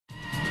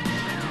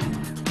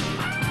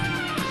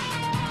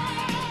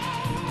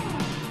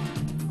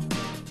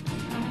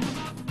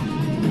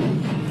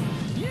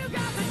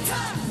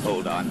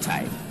on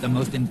tight. The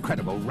most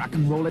incredible rock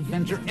and roll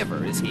adventure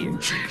ever is here.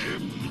 Feed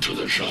him to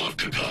the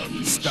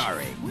Sharktons.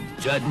 Starring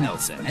Judd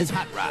Nelson as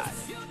Hot Rod,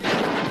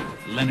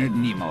 Leonard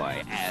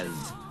Nimoy as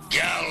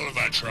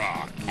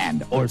Galvatron.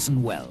 and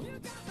Orson Welles.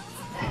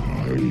 I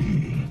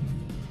am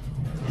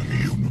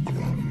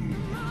Unicron.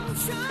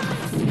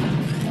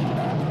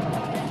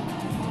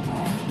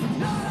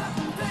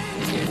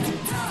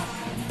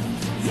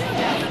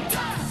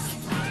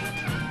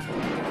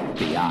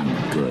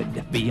 Beyond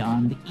good,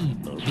 beyond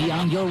evil,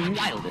 beyond your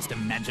wildest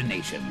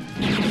imagination.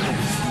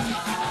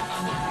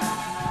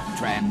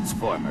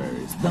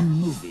 Transformers, the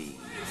movie.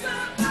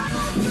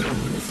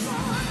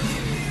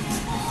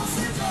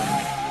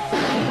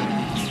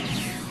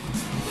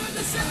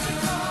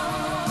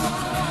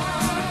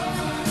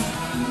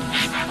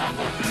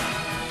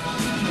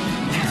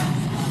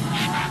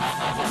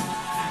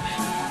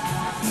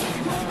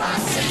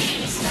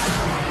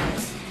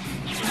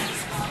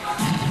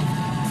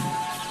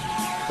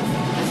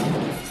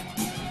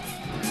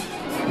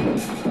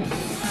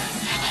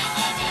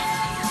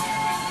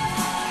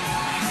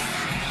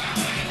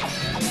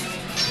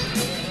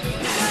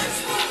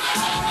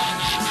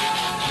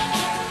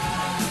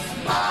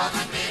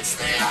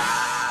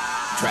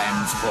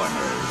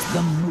 Transformers,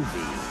 the movie.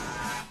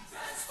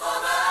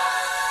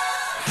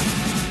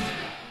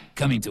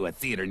 Coming to a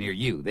theater near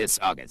you this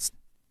August.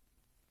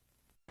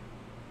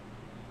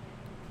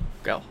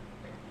 Go.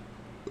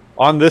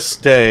 On this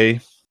day,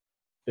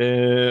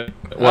 I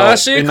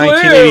see in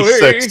clearly.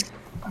 1986,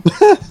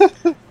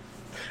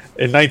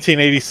 in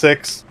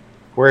 1986,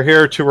 we're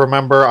here to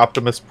remember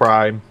Optimus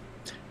Prime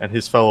and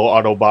his fellow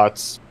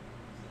Autobots.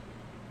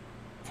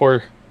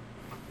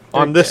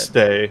 On this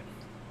day,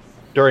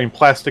 during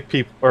Plastic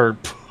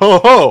People,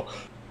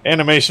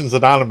 Animations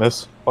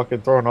Anonymous,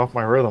 fucking throwing off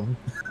my rhythm,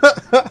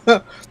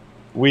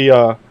 we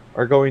are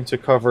going to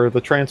cover the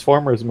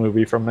Transformers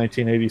movie from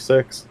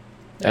 1986,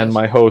 and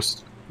my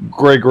host,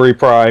 Gregory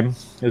Prime,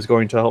 is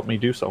going to help me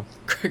do so.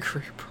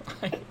 Gregory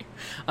Prime.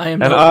 I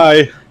am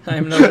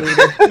And no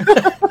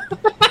leader.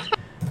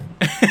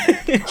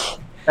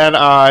 And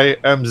I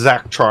am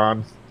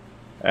Zactron.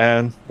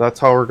 And that's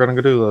how we're going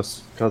to do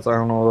this, because I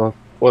don't know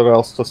what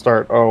else to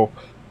start.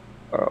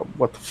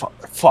 What the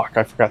fuck? Fuck,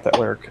 I forgot that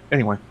lyric.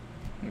 Anyway.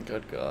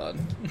 Good God.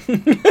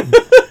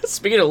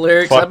 Speaking of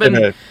lyrics, I've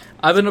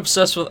been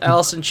obsessed with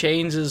Alice in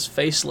Chains'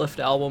 Facelift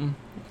album.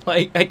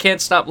 Like, I can't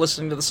stop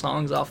listening to the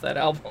songs off that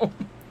album.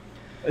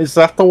 Is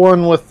that the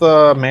one with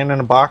Man in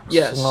a Box?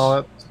 Yes. And all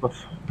that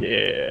stuff?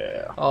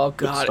 Yeah. Oh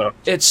God, stuff.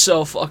 it's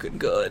so fucking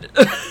good.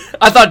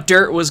 I thought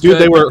Dirt was Dude,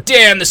 good. But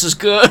damn, this is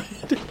good.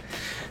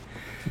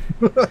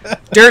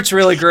 Dirt's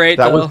really great,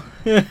 though.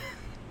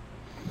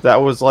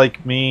 That was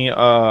like me.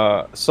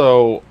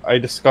 So I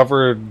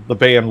discovered the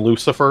band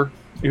Lucifer,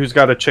 who's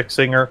got a chick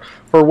singer.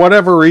 For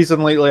whatever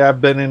reason, lately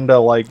I've been into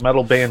like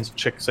metal bands,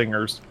 chick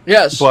singers.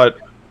 Yes. But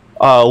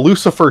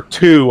Lucifer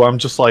 2, I'm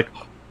just like,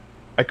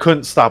 I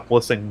couldn't stop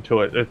listening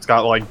to it. It's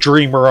got like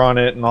Dreamer on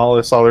it and all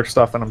this other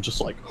stuff, and I'm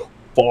just like,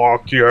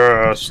 fuck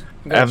yes.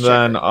 And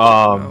then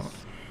I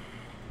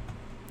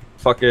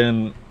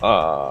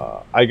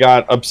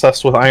got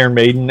obsessed with Iron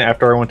Maiden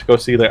after I went to go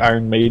see the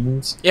Iron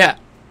Maidens. Yeah.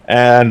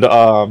 And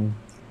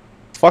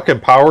fucking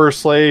Power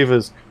Slave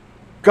is,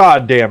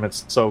 goddamn,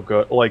 it's so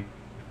good. Like,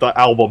 the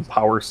album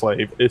Power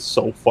Slave is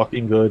so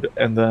fucking good.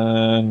 And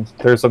then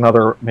there's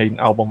another Maiden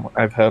album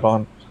I've had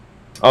on.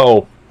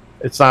 Oh,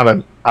 it's not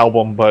an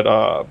album,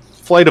 but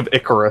Flight of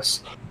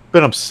Icarus.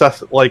 Been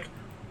obsessed. Like,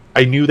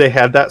 I knew they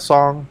had that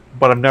song,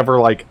 but I've never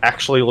like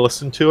actually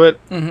listened to it.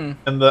 Mm-hmm.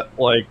 And that,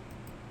 like,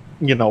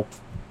 you know,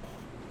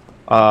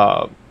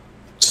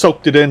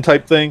 soaked it in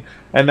type thing.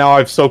 And now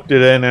I've soaked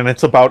it in, and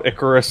it's about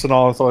Icarus and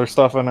all this other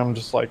stuff, and I'm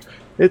just like,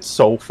 it's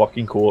so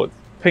fucking cool. It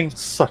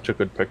paints such a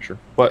good picture.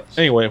 But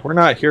anyway, we're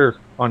not here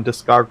on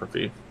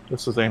discography.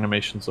 This is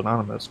Animations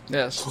Anonymous.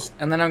 Yes.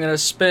 And then I'm going to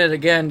spin it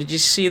again. Did you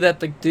see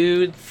that the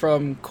dude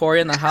from Cory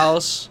in the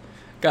House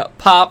got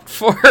popped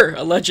for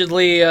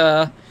allegedly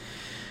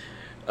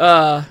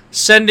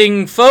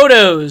sending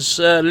photos,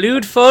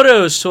 lewd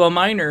photos to a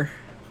minor?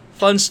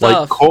 Fun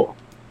stuff.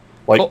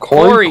 Like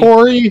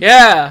Cory?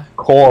 Yeah.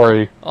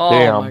 Cory. Oh,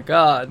 damn. my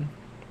God. Him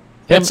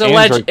It's and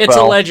alleged. Drake It's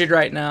Bell. alleged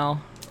right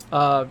now.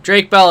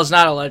 Drake Bell is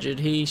not alleged.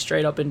 He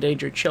straight up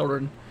endangered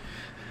children.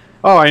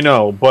 Oh, I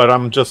know, but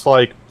I'm just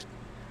like...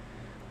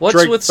 What's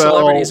Drake with Bell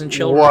celebrities and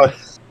children?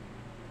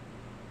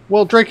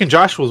 Well, Drake and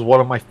Josh was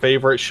one of my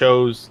favorite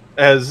shows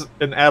as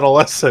an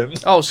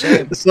adolescent. Oh,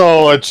 same.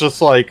 So it's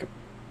just like,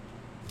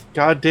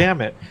 God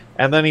damn it.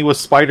 And then he was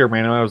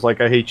Spider-Man, and I was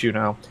like, I hate you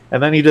now.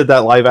 And then he did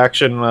that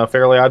live-action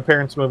Fairly Odd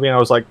Parents movie, and I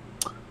was like,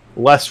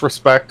 less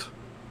respect.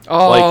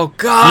 Oh, Like,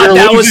 God,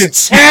 that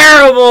was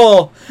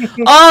terrible!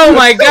 Oh,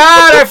 my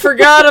God, I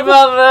forgot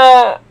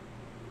about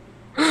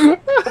that!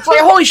 It's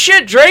like, holy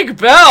shit, Drake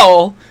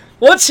Bell!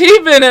 What's he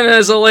been in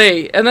as a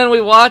late? And then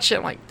we watch it,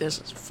 I'm like, this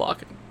is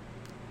fucking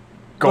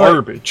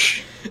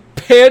Garbage.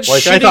 pants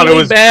Like, I shittingly thought it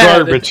was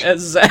bad, garbage. as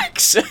Zach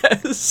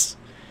says.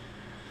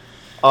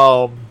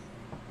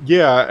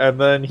 Yeah, and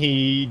then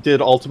he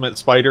did Ultimate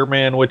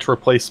Spider-Man, which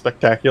replaced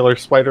Spectacular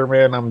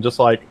Spider-Man. I'm just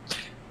like,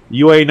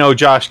 you ain't no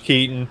Josh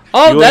Keaton.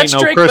 Oh, you that's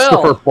ain't no Drake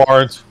Christopher Bell.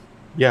 Barnes.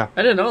 Yeah,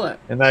 I didn't know that.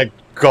 and that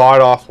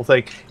god-awful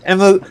thing. And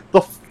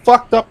the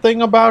fucked up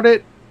thing about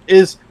it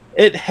is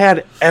it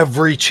had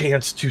every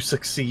chance to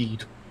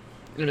succeed.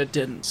 And it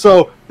didn't.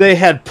 So they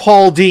had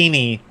Paul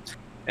Dini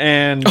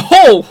and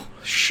Oh,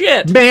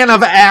 shit. Man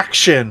of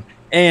Action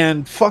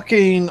and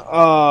fucking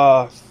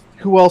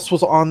who else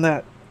was on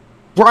that?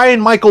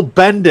 Brian Michael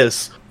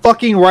Bendis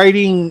fucking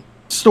writing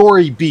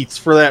story beats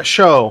for that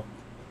show.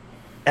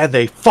 And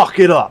they fuck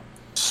it up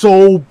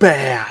so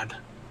bad.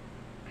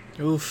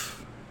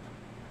 Oof.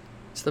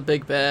 It's the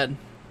big bad.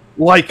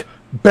 Like,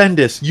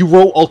 Bendis, you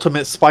wrote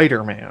Ultimate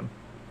Spider-Man.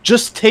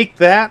 Just take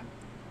that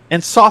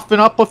and soften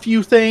up a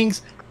few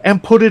things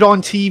and put it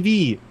on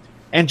TV.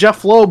 And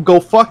Jeff Loeb, go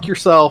fuck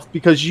yourself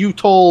because you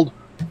told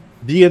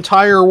the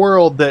entire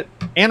world that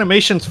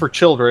animation's for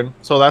children,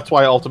 so that's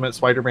why Ultimate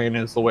Spider-Man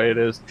is the way it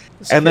is.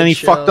 It's And a then good he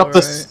show, fucked up the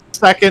right?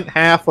 second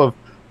half of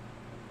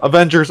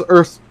Avengers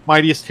Earth's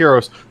Mightiest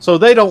Heroes. So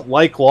they don't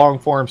like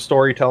long-form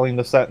storytelling,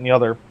 this, that, and the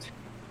other.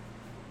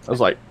 I was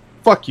like,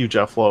 fuck you,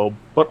 Jeff Loeb.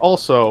 But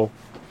also,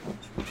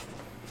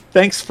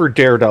 thanks for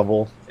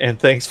Daredevil, and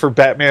thanks for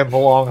Batman The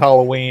Long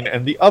Halloween,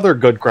 and the other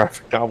good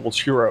graphic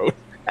novels you wrote.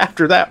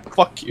 After that,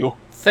 fuck you.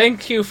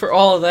 Thank you for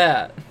all of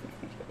that.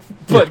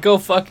 But go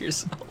fuck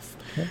yourself.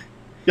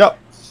 Yep.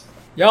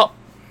 Yup.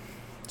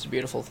 It's a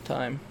beautiful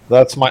time.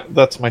 That's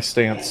my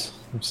stance.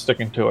 I'm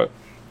sticking to it.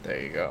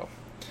 There you go.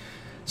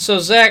 So,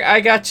 Zach,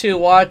 I got to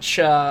watch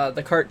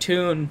the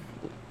cartoon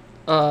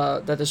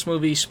that this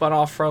movie spun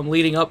off from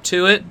leading up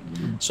to it.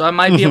 So I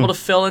might be able to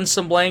fill in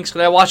some blanks,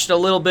 because I watched a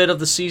little bit of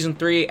the season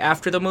 3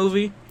 after the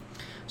movie.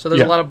 So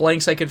there's a lot of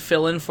blanks I could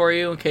fill in for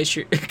you, in case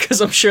you're,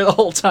 because I'm sure the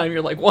whole time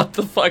you're like, what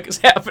the fuck is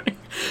happening?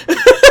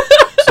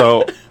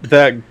 So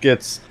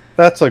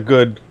that's a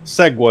good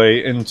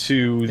segue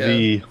into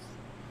the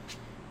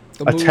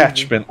movie.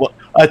 attachment.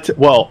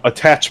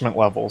 Attachment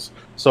levels.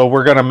 So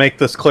we're gonna make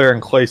this clear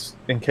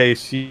in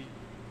case you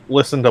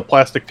listen to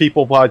Plastic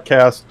People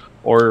podcast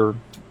or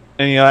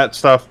any of that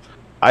stuff.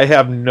 I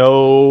have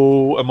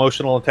no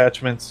emotional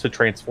attachments to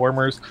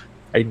Transformers.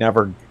 I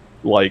never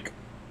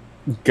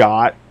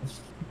got,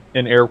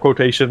 in air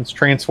quotations,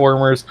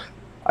 Transformers.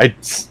 I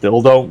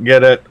still don't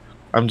get it.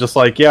 I'm just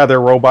like, yeah,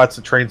 they're robots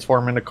that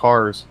transform into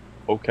cars.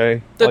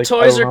 Okay. The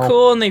toys I are don't know.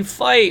 cool and they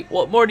fight.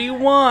 What more do you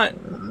want?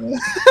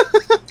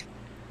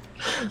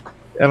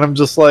 And I'm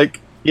just like,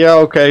 yeah,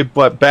 okay,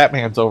 but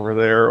Batman's over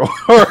there, or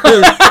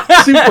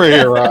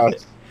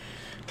superheroes.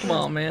 Come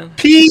on, man.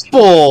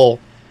 People!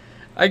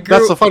 I grew.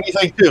 That's the funny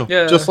thing, too.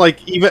 Yeah. Just like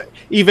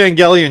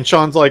Evangelion,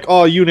 Sean's like,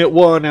 oh, Unit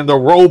 1 and the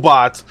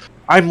robots.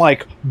 I'm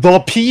like, the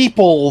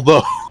people,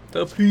 though.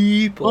 The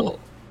people.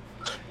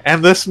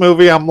 And this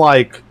movie, I'm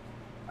like,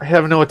 I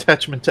have no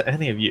attachment to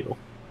any of you.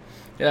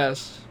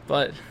 Yes,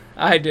 but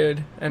I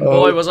did. And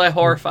boy, was I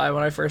horrified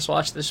when I first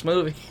watched this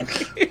movie.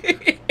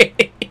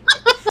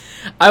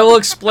 I will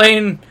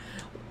explain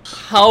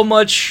how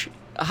much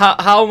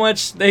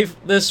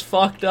this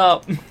fucked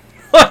up.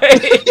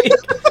 Like,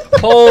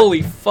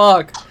 holy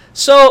fuck.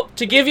 So,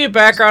 to give you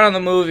background on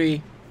the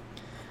movie,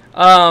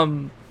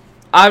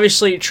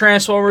 obviously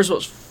Transformers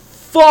was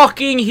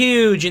fucking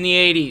huge in the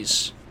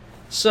 80s.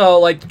 So,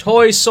 like, the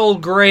toys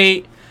sold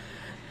great.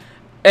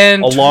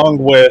 And Along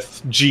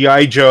with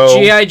G.I. Joe.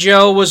 G.I.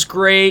 Joe was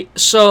great.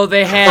 So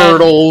they had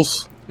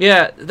Turtles.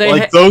 Yeah,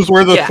 Those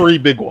were the three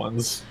big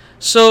ones.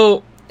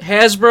 So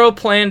Hasbro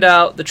planned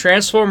out the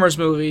Transformers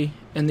movie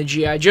and the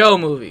G.I. Joe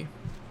movie.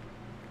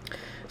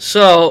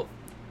 So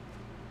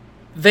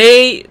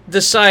they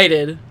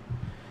decided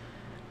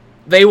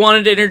they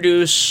wanted to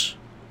introduce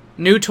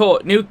new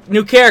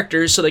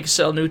characters so they could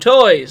sell new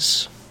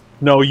toys.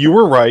 No, you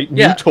were right.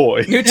 New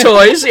toys. New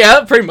toys,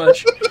 yeah, pretty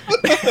much.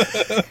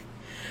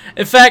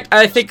 In fact,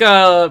 I think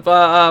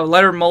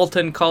Leonard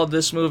Moulton called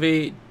this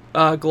movie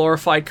a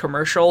glorified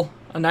commercial,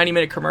 a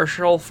 90-minute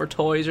commercial for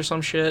toys or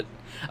some shit.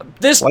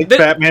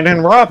 Batman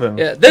and Robin.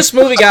 Yeah, this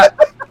movie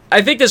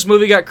I think this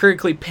movie got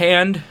critically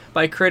panned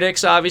by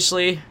critics,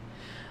 obviously.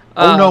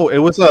 No, it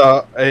was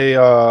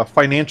a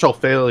financial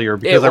failure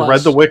because I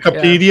read the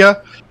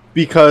Wikipedia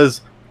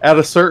because at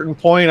a certain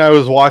point I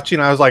was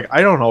watching, I was like,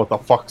 I don't know what the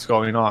fuck's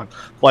going on.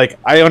 Like,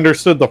 I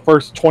understood the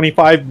first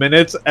 25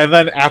 minutes, and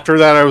then after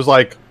that I was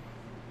like,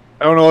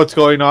 I don't know what's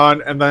going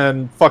on, and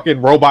then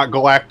fucking Robot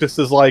Galactus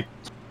is like,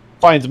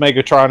 finds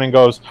Megatron and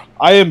goes,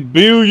 I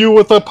imbue you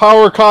with a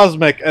power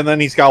cosmic, and then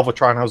he's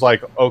Galvatron. I was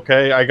like,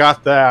 okay, I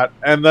got that.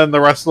 And then the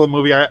rest of the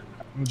movie, I'm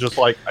just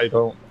like, I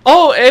don't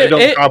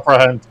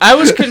comprehend. I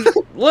was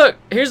look,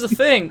 here's the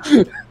thing.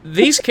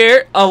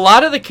 A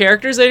lot of the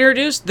characters they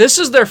introduced, this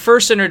is their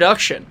first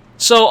introduction.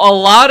 So a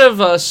lot of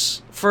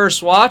us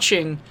first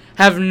watching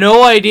have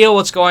no idea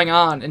what's going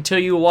on until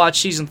you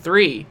watch season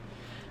 3,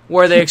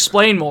 where they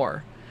explain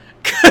more.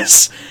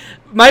 Because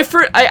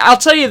I'll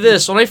tell you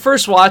this, when I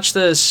first watched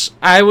this,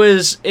 I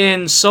was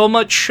in so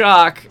much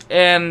shock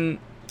and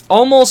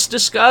almost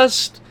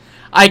disgust.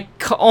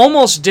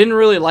 almost didn't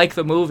really like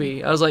the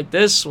movie. I was like,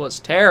 this was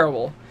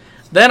terrible.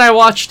 Then I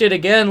watched it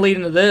again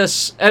leading to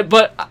this,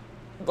 but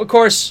of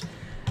course,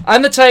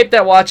 I'm the type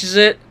that watches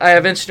it, I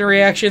have instant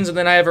reactions, and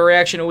then I have a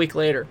reaction a week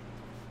later.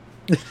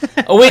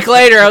 A week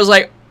later, I was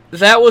like,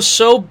 that was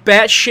so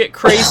batshit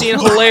crazy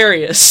and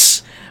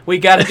hilarious. We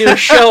got to do a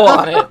show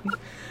on it.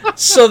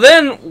 So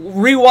then,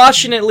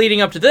 rewatching it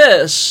leading up to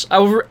this, I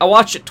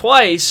watched it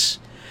twice,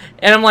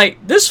 and I'm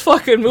like, this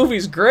fucking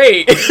movie's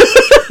great.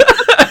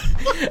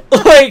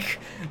 Like,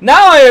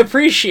 now I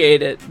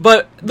appreciate it.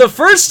 But the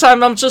first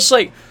time, I'm just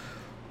like,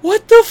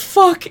 what the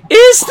fuck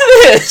is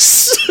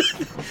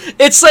this?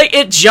 It's like,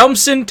 it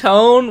jumps in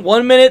tone.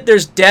 1 minute,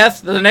 there's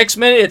death. The next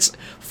minute, it's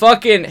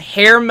fucking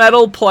hair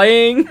metal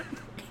playing.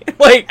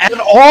 Like, at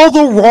all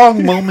the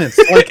wrong moments.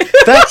 Like,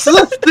 that's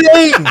the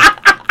thing.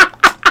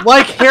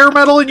 Like, hair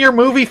metal in your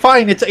movie,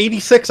 fine, it's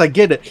 86, I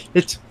get it.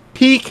 It's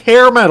peak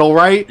hair metal,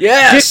 right?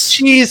 Yes!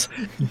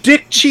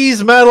 Dick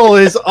Cheese metal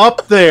is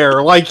up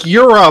there, like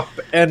Europe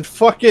and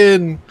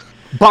fucking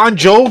Bon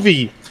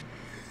Jovi.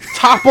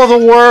 Top of the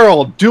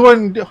world,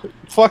 doing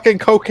fucking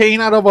cocaine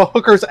out of a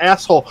hooker's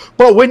asshole.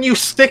 But when you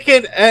stick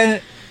it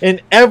in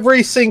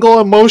every single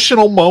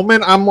emotional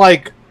moment, I'm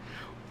like,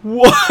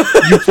 what?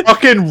 You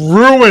fucking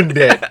ruined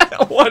it.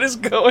 What is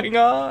going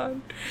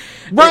on?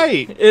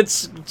 Right.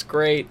 It's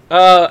great.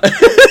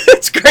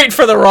 It's great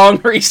for the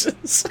wrong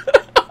reasons.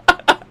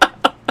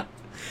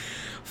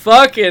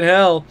 Fucking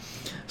hell.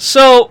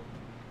 So,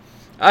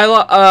 they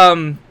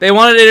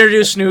wanted to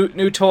introduce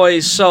new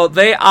toys, so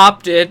they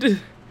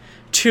opted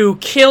to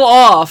kill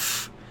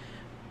off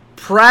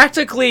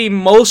practically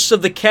most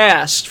of the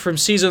cast from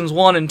seasons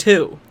 1 and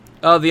 2.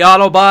 The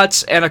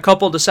Autobots and a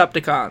couple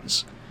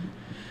Decepticons.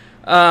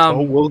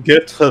 We'll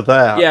get to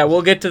that. Yeah,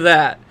 we'll get to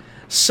that.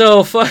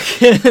 So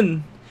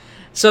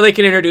so they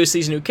can introduce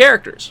these new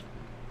characters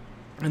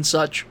and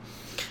such.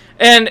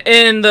 And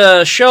in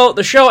the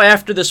show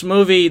after this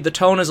movie, the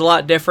tone is a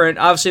lot different.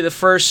 Obviously, the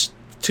first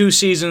 2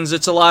 seasons,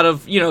 it's a lot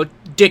of,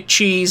 Dick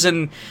Cheese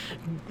and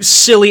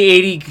silly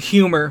 80s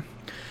humor.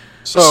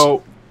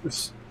 So,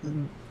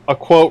 a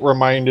quote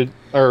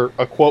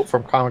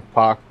from Comic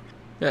Pop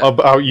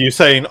about you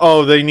saying,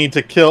 "Oh, they had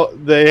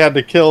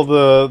to kill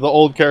the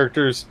old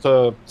characters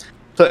to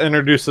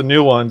introduce the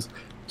new ones."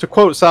 To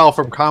quote Sal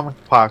from Comic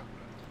Pop,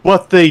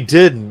 but they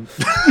didn't.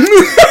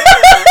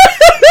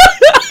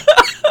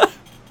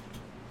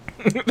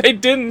 They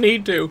didn't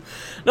need to.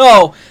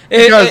 No,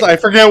 because I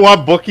forget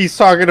what book he's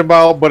talking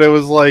about, but it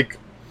was like,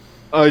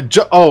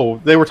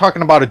 they were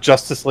talking about a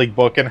Justice League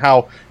book and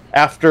how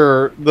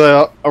after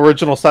the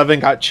original 7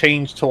 got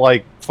changed to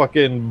like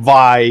fucking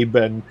Vibe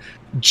and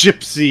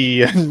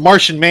Gypsy and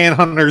Martian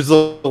Manhunter's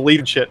the lead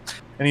and shit,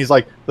 and he's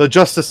like, the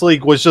Justice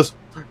League was just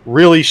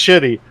really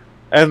shitty,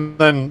 and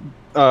then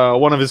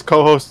one of his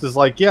co-hosts is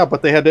like, yeah,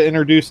 but they had to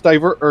introduce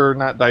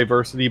not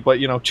diversity, but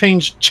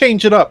change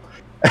it up.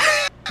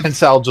 And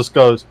Sal just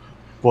goes,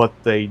 but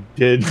they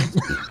did.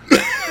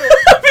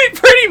 I mean,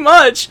 pretty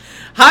much.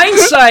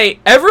 Hindsight,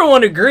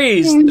 everyone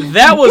agrees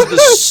that was the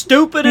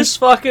stupidest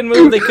fucking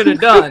move they could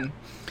have done.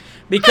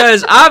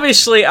 Because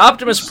obviously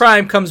Optimus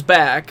Prime comes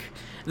back.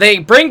 They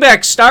bring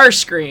back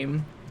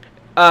Starscream.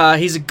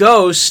 He's a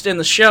ghost in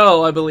the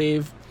show, I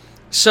believe.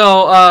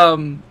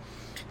 So,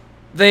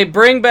 they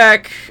bring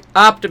back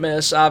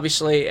Optimus,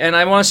 obviously, and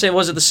I want to say,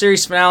 was it the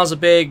series finale is a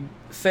big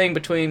thing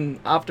between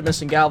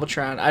Optimus and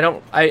Galvatron?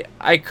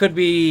 I could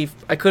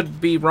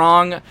be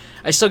wrong.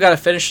 I still gotta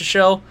finish the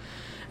show.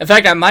 In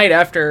fact, I might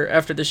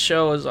after this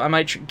show I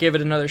might give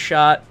it another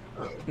shot.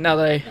 Now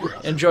that I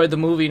enjoyed the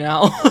movie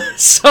now,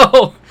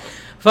 so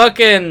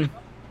fucking.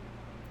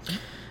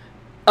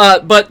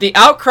 But the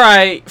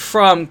outcry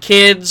from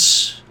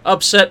kids,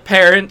 upset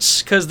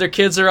parents because their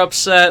kids are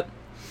upset.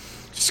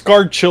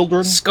 Scarred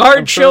children.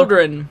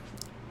 Children.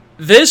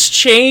 This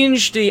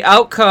changed the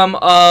outcome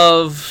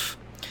of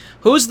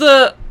who's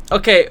the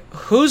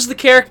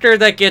character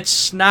that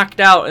gets knocked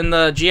out in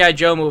the G.I.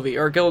 Joe movie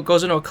or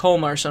goes into a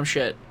coma or some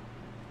shit.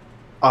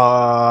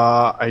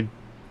 I'm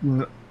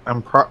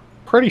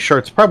pretty sure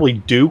it's probably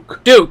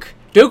Duke. Duke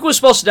was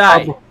supposed to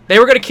die. They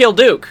were going to kill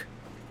Duke.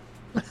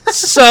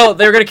 So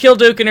they were going to kill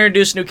Duke and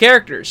introduce new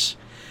characters.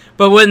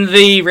 But when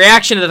the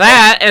reaction to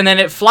that and then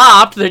it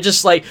flopped, they're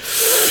just like,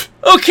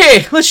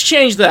 okay, let's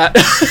change that.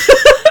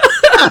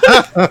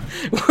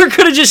 We're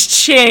going to just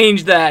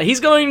change that. He's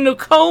going into a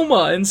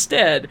coma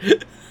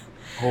instead.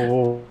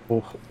 Oh,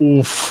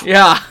 oof.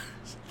 Yeah.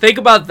 Think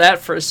about that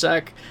for a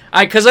sec.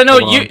 Because I know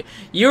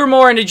you're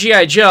more into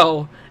G.I.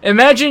 Joe.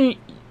 Imagine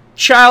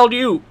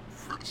you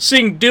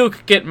seeing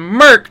Duke get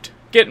murdered.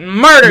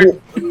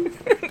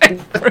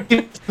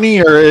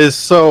 Near is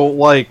so,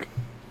 like,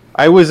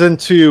 I was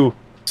into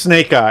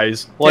Snake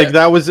Eyes. Like,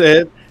 that was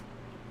it.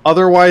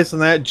 Otherwise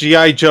than that,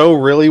 G.I. Joe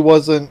really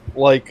wasn't,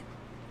 like,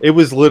 it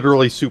was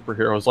literally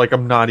superheroes. Like,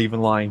 I'm not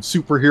even lying.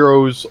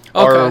 Superheroes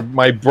are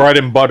my bread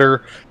and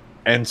butter,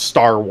 and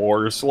Star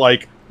Wars.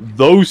 Like,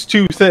 those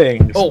two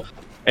things. Oh.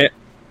 And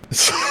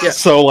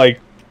so,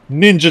 like,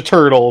 Ninja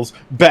Turtles,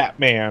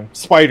 Batman,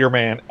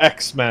 Spider-Man,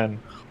 X-Men,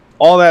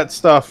 all that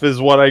stuff is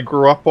what I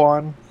grew up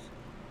on,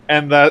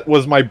 and that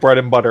was my bread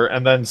and butter.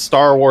 And then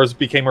Star Wars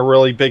became a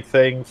really big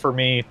thing for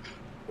me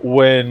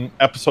when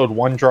Episode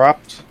 1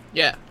 dropped.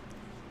 Yeah.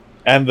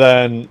 And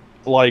then,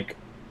 like,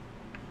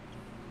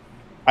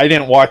 I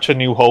didn't watch A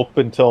New Hope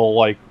until,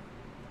 like,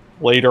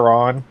 later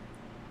on.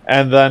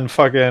 And then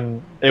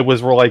fucking, it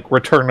was like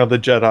Return of the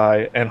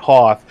Jedi and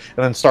Hoth.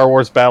 And then Star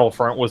Wars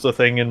Battlefront was a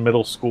thing in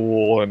middle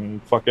school,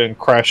 and fucking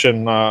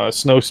crashing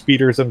snow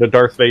speeders into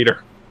Darth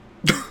Vader.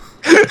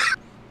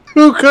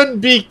 Who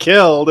couldn't be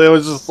killed. It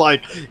was just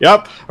like,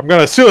 yep, I'm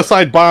gonna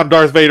suicide bomb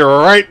Darth Vader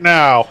right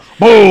now.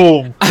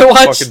 Boom! I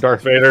watched... Fucking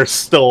Darth Vader's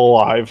still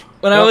alive.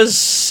 When I was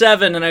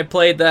 7 and I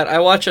played that, I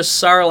watched a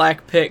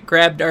Sarlacc pit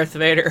grab Darth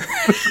Vader.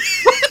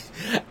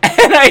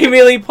 And I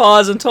immediately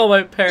paused and told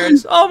my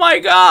parents, "Oh my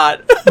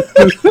god!"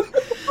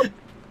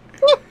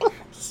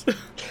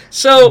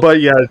 So, but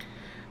yeah,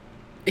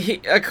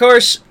 of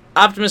course,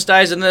 Optimus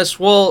dies in this.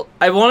 Well,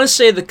 I want to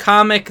say the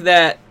comic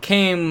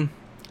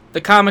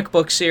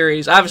book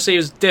series, obviously it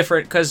was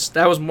different because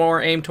that was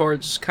more aimed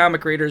towards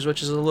comic readers,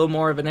 which is a little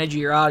more of an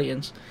edgier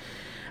audience.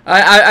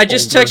 I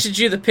just texted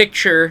you the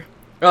picture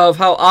of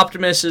how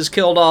Optimus is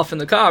killed off in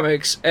the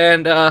comics,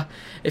 and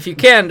if you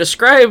can,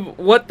 describe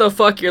what the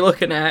fuck you're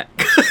looking at.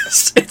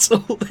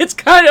 It's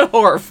kind of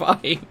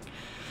horrifying.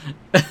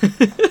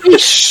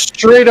 He's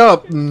straight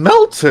up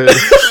melted.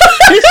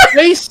 His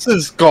face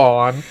is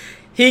gone.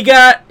 He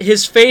got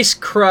his face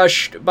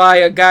crushed by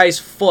a guy's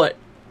foot.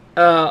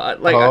 I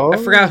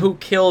forgot who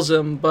kills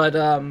him, but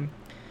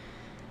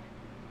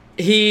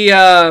he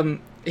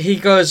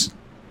goes,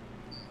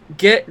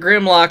 "Get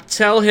Grimlock,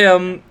 tell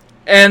him,"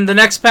 and the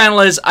next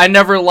panel is, "I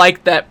never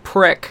liked that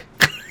prick."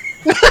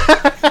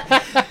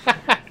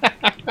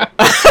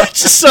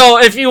 So,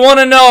 if you want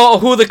to know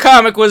who the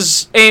comic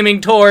was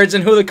aiming towards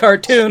and who the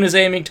cartoon is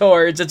aiming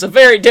towards, it's a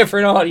very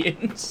different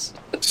audience.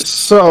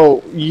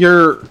 So,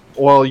 you're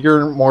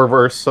more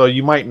versed, so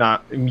you may know,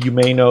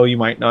 you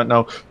might not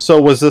know.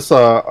 So, was this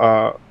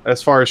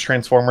as far as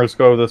Transformers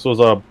go, this was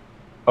a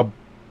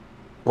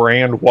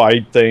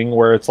brand-wide thing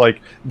where it's like,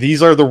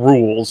 these are the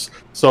rules.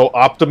 So,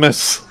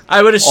 Optimus,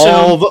 I would assume,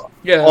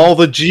 all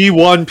the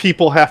G1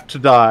 people have to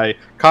die.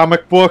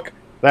 Comic book,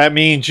 that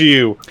means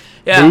you.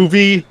 Yeah.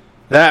 Movie,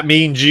 that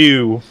means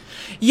you.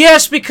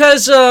 Yes,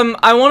 because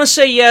I want to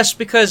say yes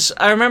because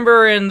I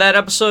remember in that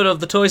episode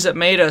of The Toys That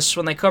Made Us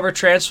when they covered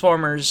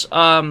Transformers,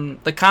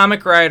 the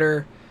comic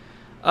writer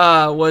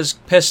was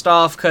pissed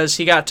off because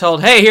he got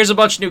told, "Hey, here's a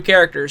bunch of new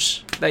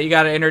characters that you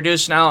got to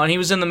introduce now," and he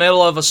was in the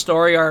middle of a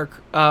story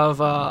arc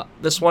of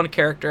this one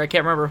character. I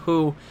can't remember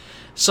who.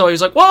 So he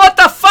was like, "Well, what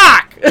the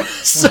fuck?"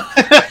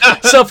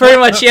 so pretty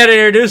much he had to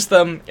introduce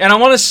them, and I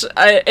want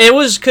to. It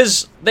was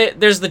because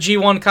there's the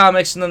G1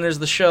 comics and then there's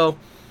the show.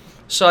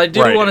 So I do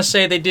want to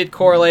say they did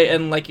correlate,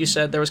 and like you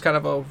said, there was kind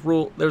of a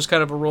rule. There was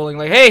kind of a ruling,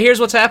 like, "Hey, here's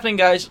what's happening,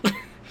 guys."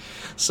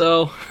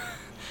 So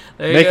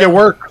there you Make go. it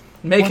work.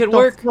 Make it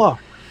work.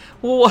 Fuck?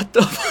 What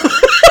the?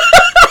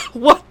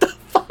 What the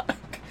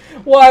fuck?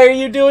 Why are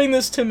you doing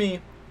this to me?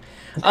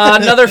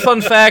 Another fun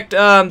fact: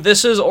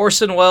 this is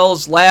Orson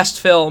Welles' last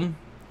film.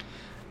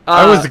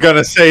 I was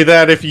gonna say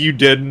that if you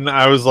didn't.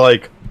 I was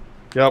like,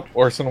 "Yep,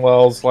 Orson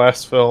Welles'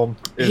 last film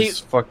is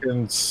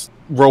fucking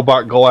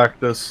Robot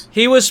Galactus."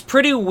 He was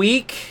pretty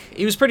weak.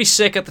 He was pretty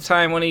sick at the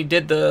time when he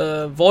did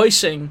the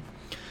voicing.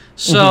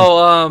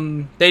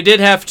 So they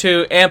did have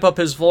to amp up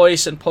his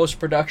voice in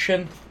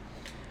post-production.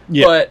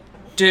 Yeah. But,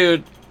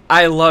 dude,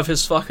 I love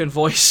his fucking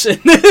voice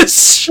in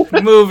this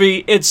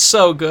movie. It's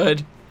so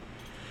good.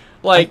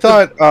 Like,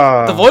 I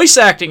thought, the voice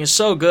acting is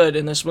so good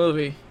in this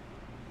movie.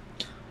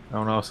 I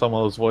don't know, some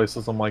of those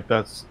voices, I'm like,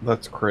 that's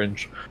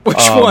cringe. Which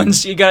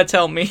ones? You gotta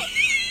tell me.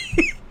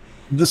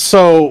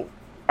 So,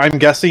 I'm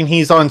guessing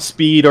he's on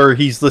speed, or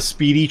he's the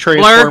speedy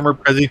Transformer,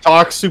 because he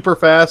talks super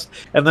fast,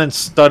 and then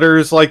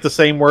stutters like the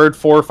same word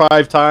 4 or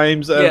 5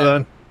 times, and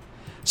then...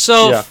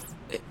 So,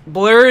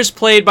 Blur is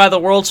played by the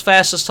world's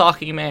fastest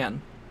talking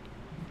man.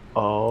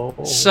 Oh.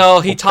 So,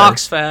 he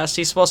talks fast.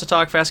 He's supposed to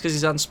talk fast because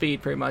he's on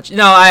speed, pretty much.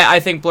 No,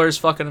 I think Blur's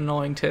fucking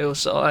annoying, too,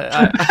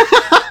 so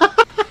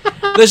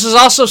This is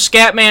also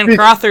Scatman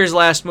Crother's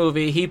last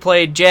movie. He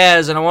played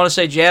Jazz, and I want to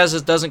say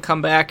Jazz doesn't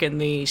come back in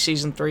the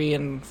season 3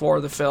 and 4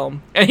 of the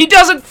film. And he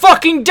doesn't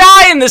fucking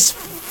die in this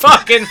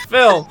fucking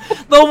film.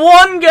 The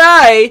one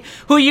guy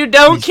who you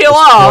don't kill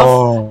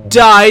off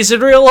dies in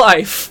real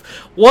life.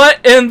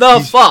 What in the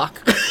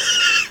fuck?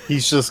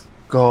 He's just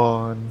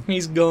gone.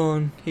 He's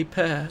gone. He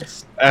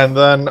passed. And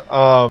then,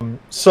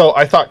 so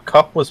I thought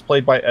Cup was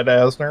played by Ed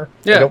Asner.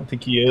 Yeah. I don't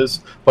think he is,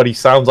 but he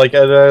sounds like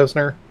Ed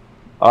Asner.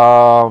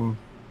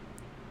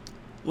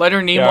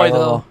 Leonard Nimoy,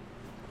 though.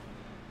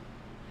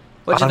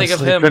 What'd you think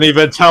of him? Couldn't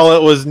even tell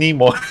it was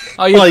Nimoy.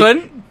 Oh, you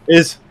couldn't?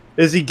 Is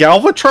he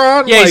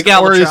Galvatron? Yeah, he's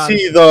Galvatron. Or is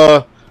he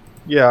the...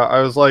 Yeah,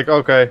 I was like,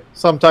 okay.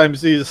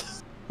 Sometimes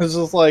he's... It's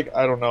just like,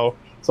 I don't know.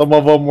 Some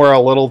of them were a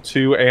little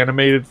too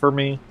animated for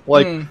me.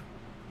 Like,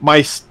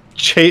 my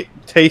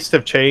taste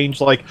have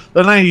changed. Like,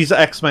 the 90s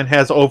X-Men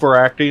has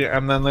overacting,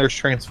 and then there's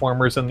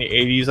Transformers in the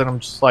 80s, and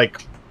I'm just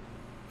like,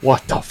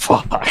 what the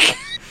fuck?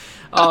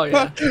 Oh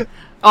yeah.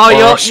 Oh, or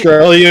you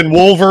Australian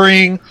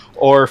Wolverine,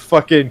 or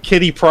fucking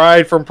Kitty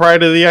Pryde from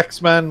Pride of the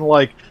X-Men,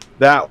 like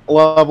that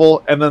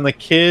level. And then the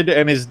kid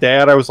and his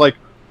dad, I was like,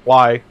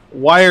 why?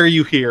 Why are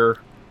you here?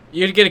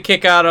 you'd get a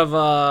kick out of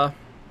the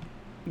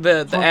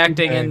Fucking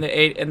acting in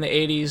A. the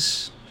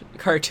 '80s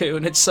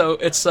cartoon. It's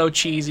so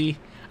cheesy.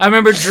 I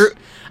remember Drew.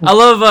 I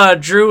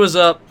love Drew was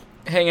up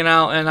hanging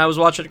out, and I was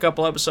watching a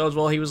couple episodes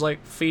while he was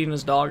like feeding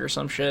his dog or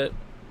some shit.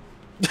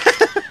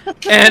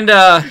 And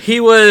he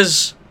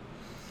was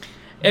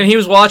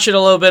watching a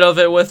little bit of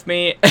it with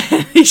me,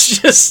 and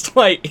he's just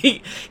like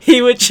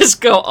he would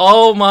just go,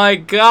 "Oh my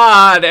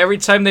god!" every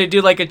time they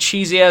do like a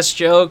cheesy ass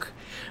joke,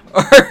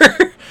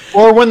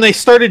 Or when they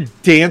started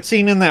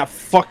dancing in that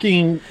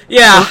fucking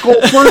yeah.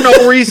 circle for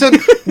no reason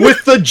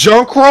with the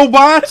junk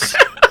robots.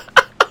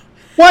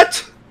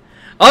 What?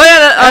 Oh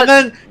yeah, And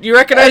then you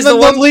recognize and the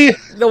then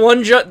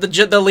one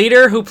the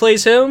leader who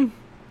plays him?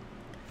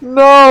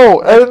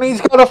 No, and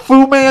he's got a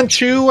Fu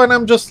Manchu, and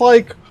I'm just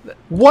like,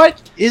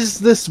 what is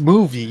this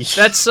movie?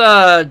 That's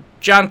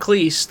John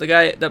Cleese, the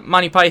guy, the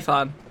Monty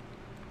Python.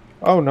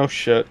 Oh no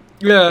shit.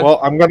 Yeah. Well,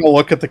 I'm gonna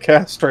look at the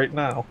cast right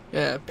now.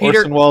 Yeah,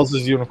 Orson Welles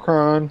is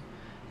Unicron.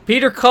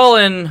 Peter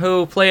Cullen,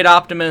 who played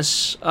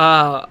Optimus,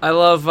 I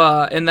love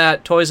in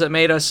that Toys That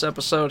Made Us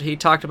episode, he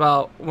talked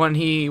about when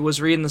he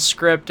was reading the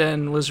script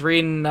and was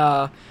reading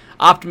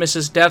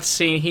Optimus's death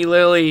scene, he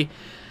literally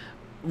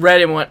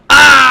read it and went,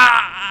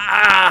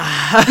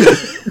 ah!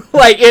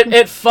 Like,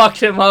 it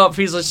fucked him up.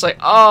 He's just like,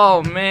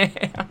 oh, man.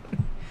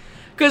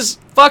 Because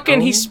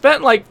fucking he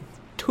spent like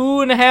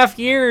 2.5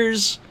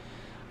 years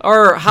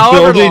or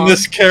however building long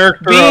this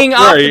character being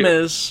up, right.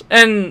 Optimus.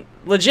 And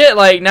legit,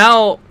 like,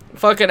 now...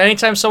 Fucking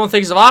anytime someone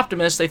thinks of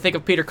Optimus, they think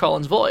of Peter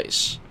Cullen's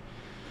voice.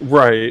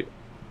 Right.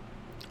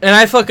 And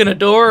I fucking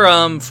adore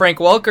Frank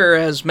Welker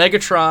as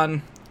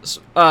Megatron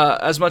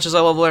as much as I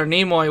love Leonard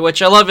Nimoy,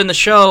 which I love in the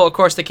show. Of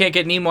course, they can't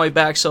get Nimoy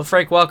back, so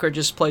Frank Welker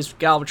just plays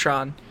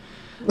Galvatron.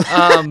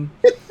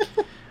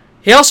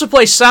 He also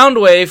plays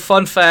Soundwave,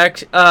 fun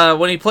fact.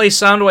 When he plays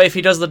Soundwave,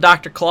 he does the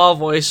Dr. Claw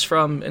voice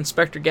from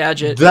Inspector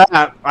Gadget.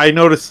 That, I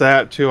noticed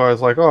that too. I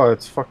was like, oh,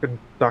 it's fucking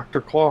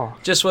Dr. Claw.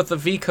 Just with the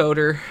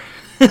V-coder.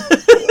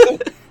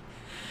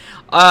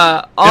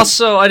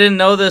 Also, I didn't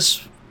know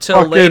this till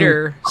Fucking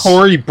later.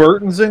 Corey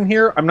Burton's in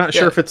here. I'm not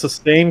sure if it's the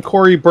same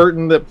Corey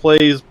Burton that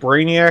plays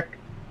Brainiac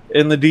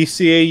in the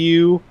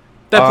DCAU.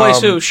 That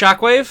plays who?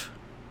 Shockwave?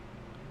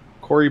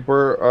 Corey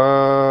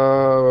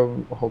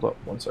Burton. Hold up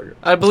 1 second.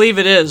 I believe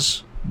it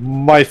is.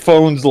 My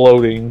phone's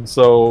loading,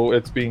 so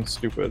it's being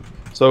stupid.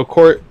 So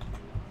Corey...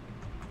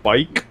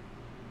 Spike?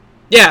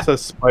 Yeah. It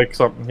says Spike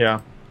something,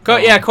 yeah.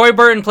 Yeah, Corey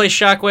Burton plays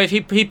Shockwave.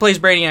 He plays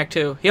Brainiac,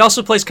 too. He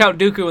also plays Count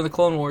Dooku in the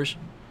Clone Wars.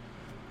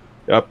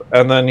 Yep,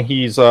 and then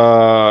he's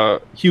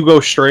Hugo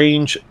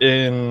Strange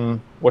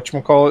in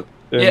whatchamacallit?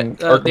 In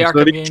the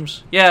Arkham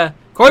games. Yeah,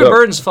 Corey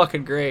Burton's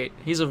fucking great.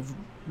 He's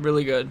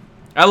really good.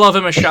 I love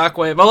him as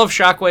Shockwave. I love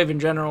Shockwave in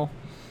general,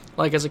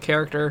 like as a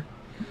character.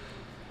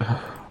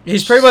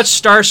 He's pretty much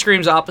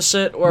Starscream's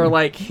opposite, where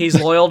like he's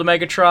loyal to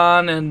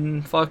Megatron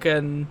and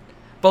fucking...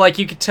 But like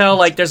you could tell,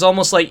 like there's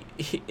almost like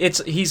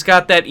he's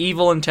got that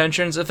evil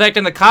intentions. In fact,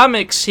 in the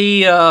comics,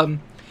 he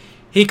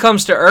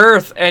comes to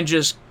Earth and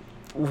just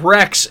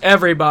wrecks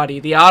everybody,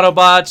 the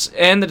Autobots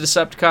and the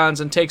Decepticons,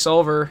 and takes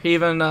over. He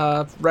even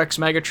wrecks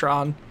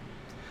Megatron.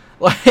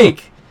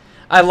 Like,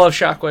 I love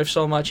Shockwave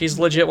so much. He's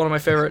legit one of my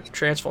favorite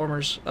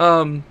Transformers.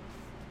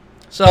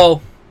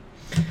 So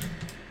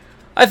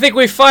I think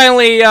we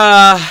finally.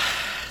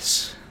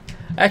 Actually,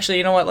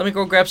 you know what? Let me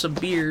go grab some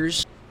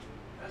beers.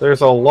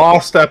 There's a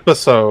lost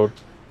episode.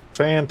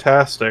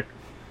 Fantastic.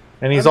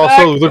 And he's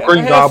also the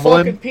Green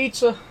Goblin.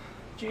 Pizza.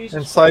 Jesus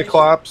and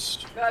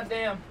Cyclops. God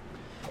damn.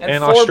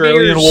 And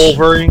Australian beers.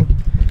 Wolverine.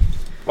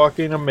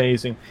 Fucking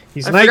amazing.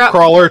 He's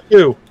Nightcrawler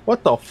too.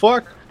 What the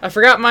fuck? I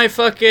forgot my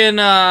fucking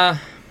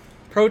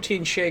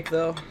protein shake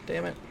though.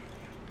 Damn it.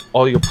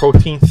 All your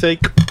protein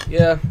shake?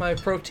 Yeah, my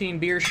protein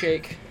beer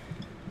shake.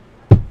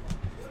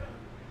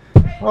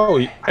 Oh,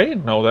 I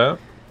didn't know that.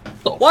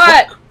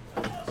 What? Fuck?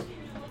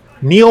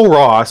 Neil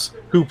Ross,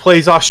 who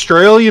plays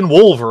Australian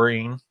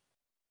Wolverine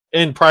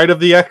in Pride of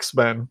the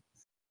X-Men,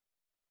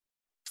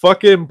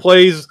 fucking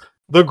plays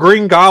the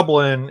Green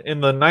Goblin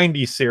in the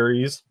 90s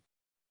series,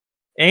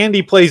 and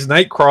he plays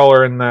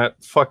Nightcrawler in that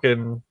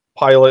fucking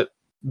pilot,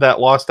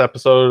 that lost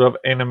episode of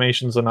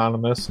Animations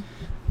Anonymous,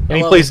 and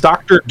he plays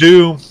Doctor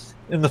Doom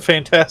in the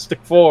Fantastic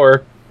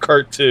Four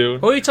cartoon.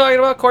 Who are you talking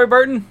about, Corey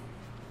Burton?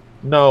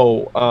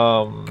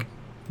 No,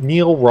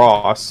 Neil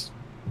Ross.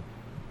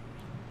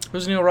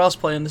 Who's Neil Ross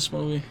playing in this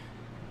movie?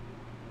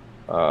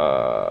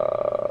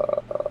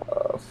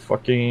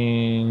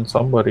 Fucking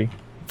somebody.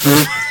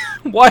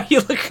 Why are you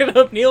looking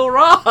up Neil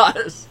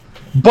Ross?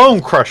 Bone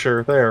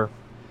Crusher, there.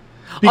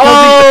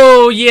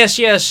 Because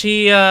yes.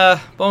 He,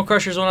 Bone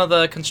Crusher's one of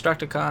the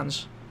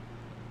Constructicons.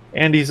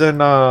 And he's in,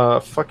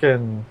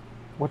 fucking,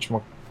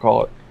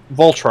 whatchamacallit,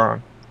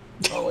 Voltron.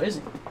 Oh, is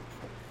he?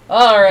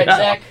 Alright, yeah.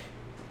 Zach.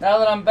 Now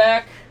that I'm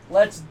back,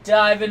 let's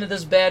dive into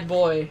this bad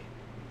boy.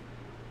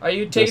 Are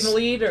you taking the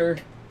lead, or...?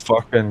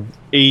 fucking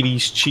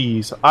 80s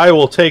cheese. I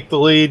will take the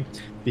lead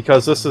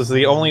because this is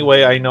the only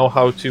way I know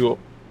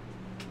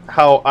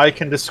how I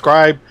can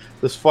describe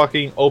this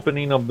fucking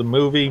opening of the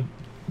movie.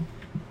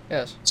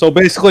 Yes. So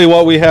basically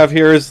what we have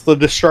here is the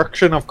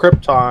destruction of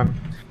Krypton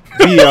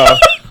via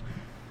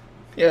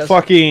Yes.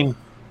 fucking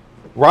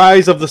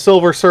rise of the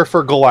Silver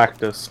Surfer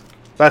Galactus.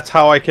 That's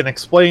how I can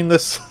explain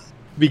this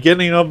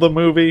beginning of the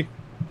movie.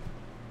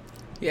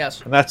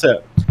 Yes. And that's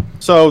it.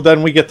 So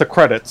then we get the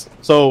credits.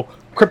 So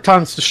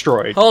Krypton's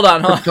destroyed. Hold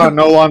on. Krypton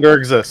no longer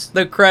exists.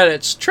 The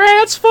credits.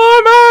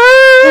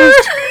 Transformers!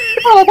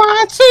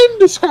 Robots in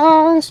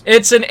disguise.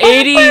 It's an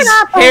 80s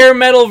hair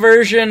metal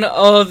version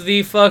of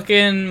the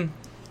fucking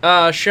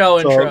show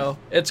intro.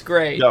 It's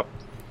great. Yep.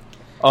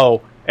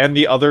 Oh, and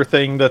the other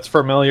thing that's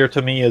familiar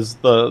to me is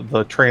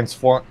the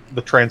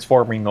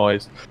transforming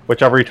noise,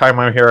 which every time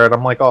I hear it,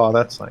 I'm like, oh,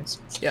 that's nice.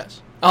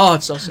 Yes. Oh,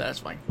 it's so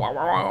satisfying. Wow,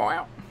 wow, wow,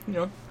 wow. You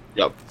know?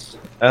 Yep.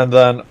 And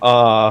then,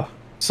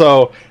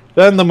 so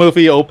then the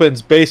movie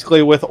opens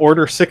basically with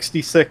Order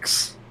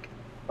 66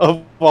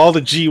 of all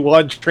the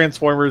G1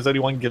 Transformers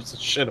anyone gives a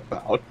shit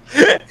about.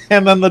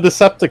 And then the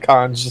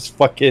Decepticons just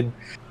fucking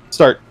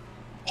start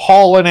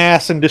hauling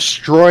ass and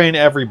destroying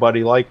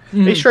everybody. Like,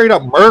 they straight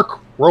up murk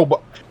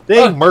robot.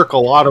 They murk a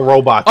lot of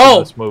robots in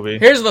this movie.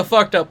 Here's the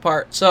fucked up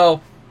part.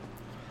 So,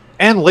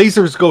 and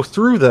lasers go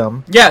through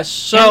them. yes,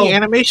 so... And the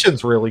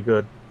animation's really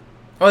good.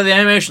 Oh, the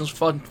animation's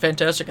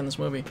fantastic in this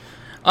movie.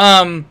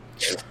 The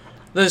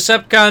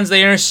Decepticons,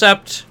 they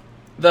intercept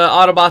the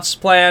Autobots'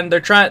 plan. They're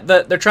trying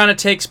to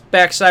take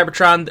back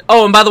Cybertron.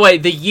 Oh, and by the way,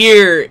 the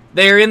year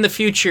they're in the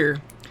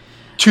future,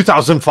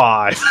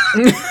 2005.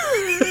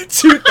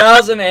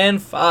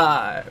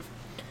 2005.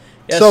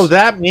 Yes. So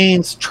that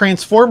means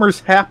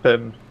Transformers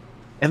happened,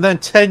 and then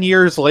 10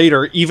 years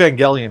later,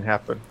 Evangelion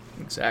happened.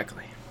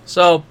 Exactly.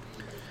 So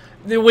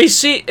we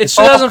see it's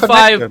all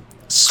 2005. connected.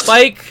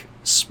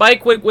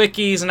 Spike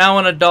Witwicky's now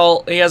an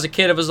adult. He has a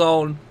kid of his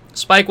own.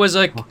 Spike was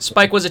a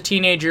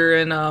teenager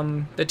in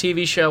the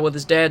TV show with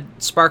his dad,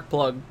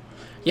 Sparkplug.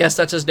 Yes,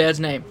 that's his dad's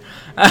name.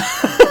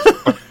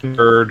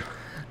 Nerd.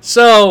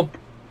 So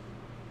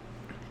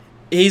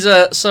he's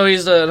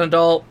an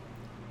adult.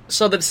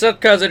 So the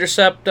Decepticons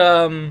intercept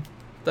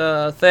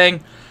the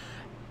thing.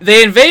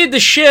 They invade the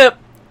ship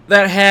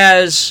that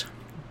has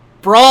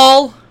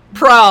Brawl,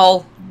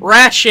 Prowl,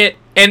 Ratchet,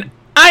 and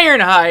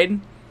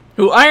Ironhide.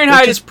 Who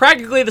Ironhide is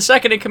practically the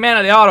second in command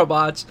of the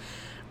Autobots.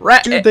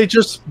 Dude, they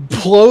just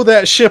blow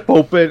that ship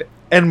open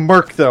and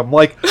murk them.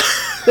 Like,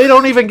 they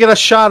don't even get a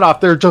shot off.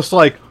 They're just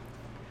like,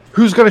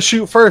 who's gonna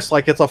shoot first?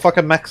 Like, it's a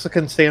fucking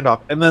Mexican standoff.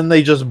 And then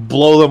they just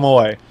blow them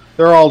away.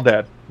 They're all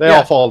dead. They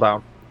all fall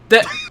down.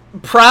 That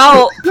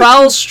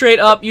Prowl's straight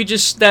up. You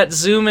just that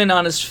zoom in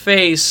on his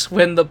face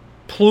when the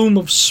plume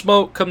of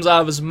smoke comes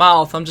out of his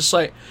mouth. I'm just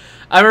like,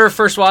 I remember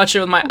first watching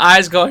it with my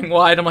eyes going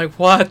wide. I'm like,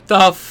 what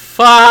the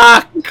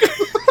fuck?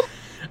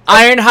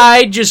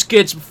 Ironhide just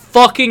gets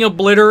fucking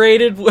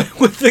obliterated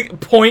with the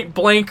point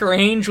blank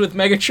range with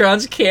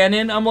Megatron's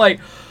cannon. I'm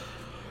like,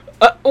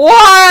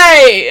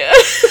 why?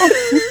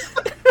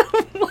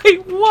 I'm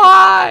like,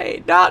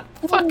 why? Not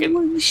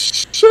fucking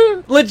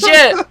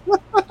legit.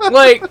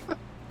 Like,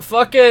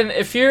 fucking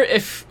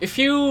if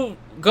you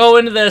go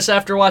into this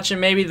after watching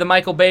maybe the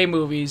Michael Bay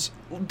movies,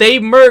 they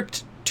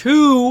murked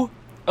 2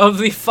 of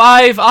the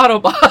 5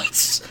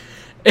 Autobots.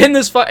 In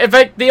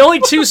fact, the only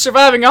 2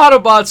 surviving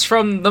Autobots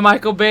from the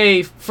Michael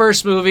Bay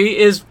first movie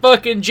is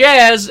fucking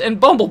Jazz and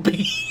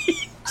Bumblebee.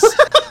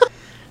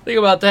 Think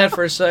about that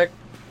for a sec.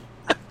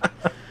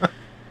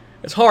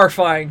 It's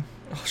horrifying.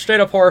 Straight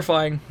up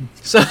horrifying.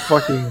 So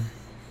Fucking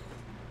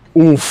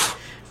oof.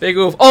 big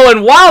oof. Oh,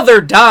 and while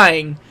they're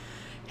dying,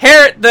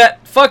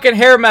 that fucking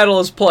hair metal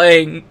is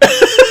playing.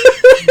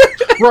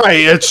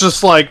 Right, it's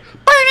just like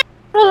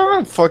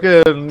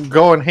fucking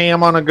going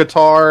ham on a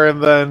guitar,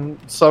 and then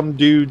some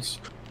dude's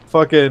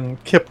fucking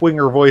Kip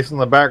Winger voice in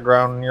the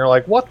background, and you're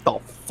like, what the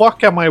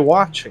fuck am I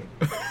watching?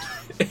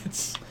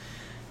 It's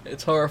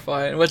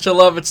horrifying. Which I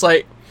love. It's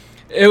like,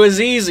 it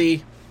was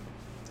easy.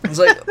 It's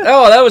like,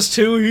 oh, that was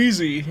too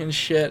easy and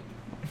shit.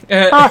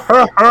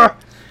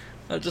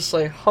 I'm just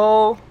like,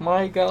 oh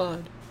my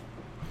god.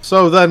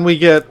 So then we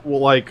get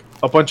like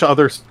a bunch of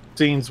other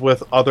scenes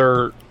with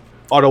other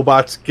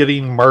Autobots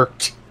getting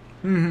murked.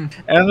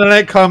 Mm-hmm. And then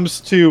it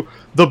comes to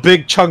the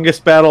big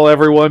Chungus battle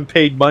everyone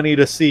paid money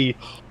to see.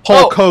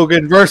 Hulk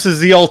Hogan versus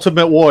the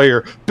Ultimate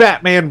Warrior.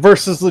 Batman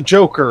versus the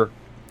Joker.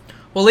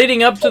 Well,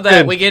 leading up to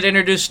that, we get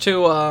introduced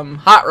to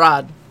Hot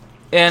Rod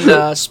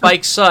and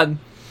Spike's son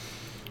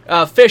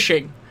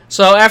fishing.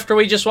 So after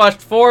we just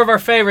watched 4 of our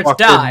favorites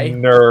Fucking die,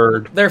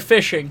 nerd. they're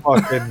fishing.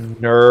 Fucking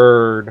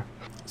nerd.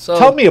 So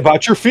Tell me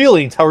about your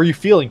feelings. How are you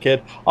feeling,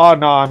 kid? Oh,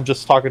 no, I'm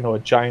just talking to a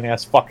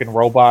giant-ass fucking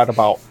robot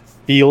about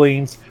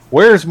feelings.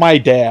 Where's my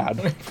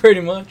dad? pretty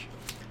much.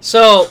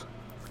 So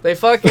they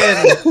fucking...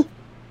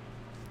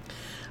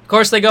 Of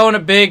course, they go in a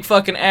big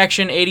fucking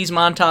action 80s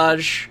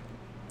montage.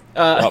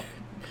 Yep.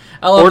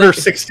 I love Order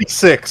that-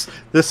 66.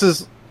 This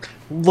is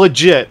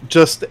legit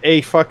just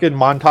a fucking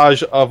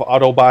montage of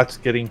Autobots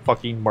getting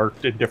fucking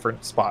marked in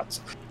different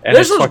spots. And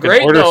This it's was fucking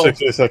great, Order though.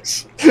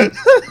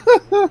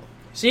 666.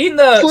 Seeing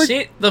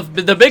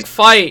the big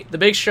fight, the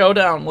big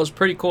showdown was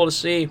pretty cool to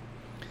see.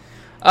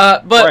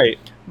 But Right.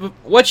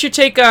 what's your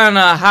take on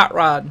Hot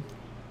Rod?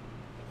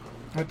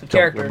 Like the Don't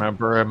character.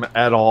 remember him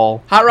at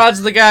all. Hot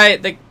Rod's the guy.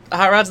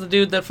 Hot Rod's the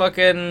dude that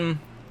fucking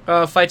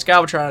fights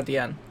Galvatron at the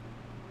end.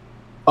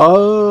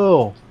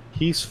 Oh,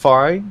 he's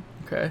fine.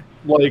 Okay.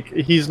 Like,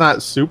 he's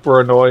not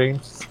super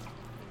annoying.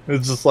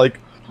 It's just like,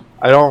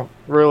 I don't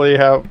really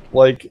have,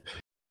 like,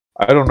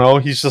 I don't know.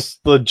 He's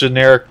just the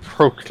generic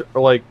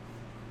like.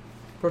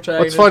 Protagonist.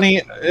 What's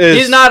funny is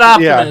He's not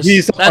Optimus. Yeah,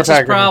 he's the That's his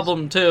protagonist.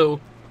 problem too.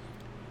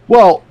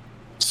 Well,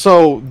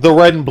 so the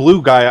red and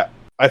blue guy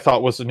I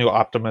thought was the new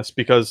Optimus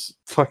because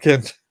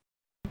fucking.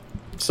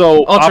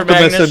 So Ultra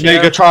Optimus Magnus, and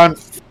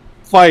Megatron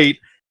fight,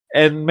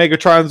 and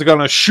Megatron's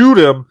gonna shoot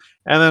him,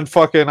 and then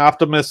fucking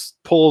Optimus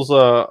pulls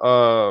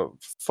a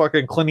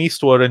fucking Clint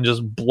Eastwood and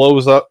just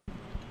blows up,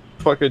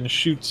 fucking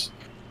shoots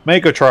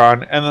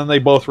Megatron, and then they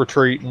both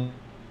retreat and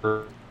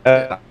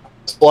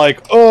it's like,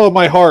 oh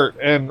my heart,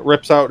 and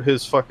rips out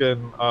his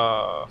fucking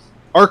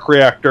arc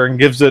reactor and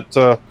gives it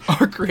to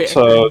Arc reactor.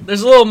 So-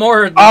 There's a little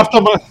more.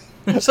 Optimus.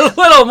 There's a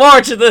little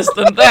more to this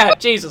than that.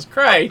 Jesus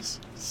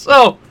Christ.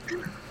 So.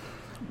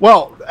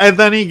 Well, and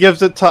then he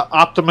gives it to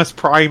Optimus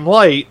Prime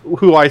Light,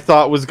 who I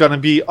thought was going to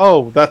be,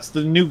 oh, that's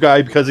the new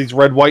guy because he's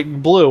red, white,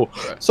 and blue.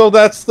 So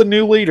that's the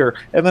new leader.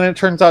 And then it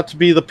turns out to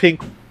be the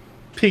pink,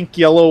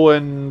 yellow,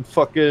 and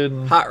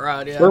fucking Hot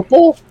Rod, yeah.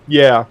 purple?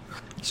 Yeah.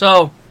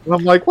 So, And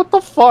I'm like, what the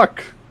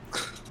fuck?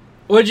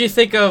 what'd you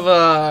think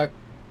of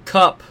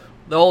Cup,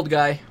 the old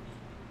guy?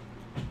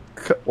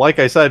 Like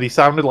I said, he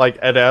sounded like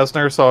Ed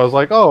Asner, so I was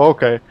like, oh,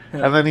 okay.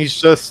 Yeah. And then he's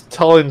just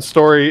telling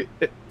stories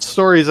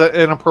at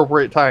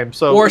inappropriate times.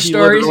 So War he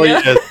stories, literally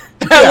yeah. is-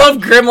 I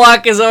love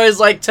Grimlock is always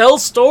like, tell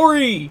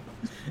story.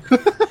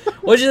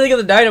 What'd you think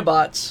of the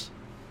Dinobots?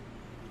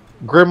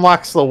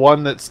 Grimlock's the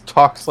one that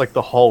talks like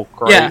the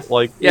Hulk, right? Yeah,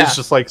 Like, yeah. it's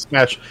just like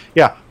Smash.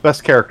 Yeah,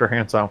 best character,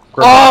 hands down.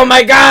 Oh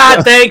my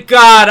god, thank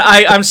god.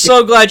 I'm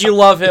so glad you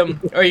love him,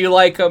 or you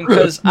like him,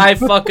 because I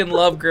fucking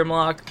love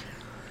Grimlock.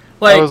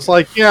 I Like, was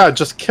like, yeah,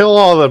 just kill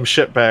all them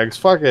shitbags.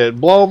 Fuck it,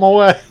 blow them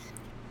away.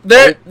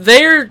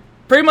 they're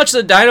pretty much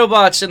the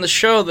Dinobots in the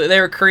show. That they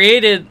were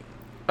created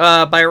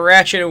by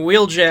Ratchet and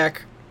Wheeljack,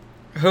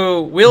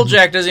 who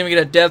Wheeljack doesn't even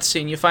get a death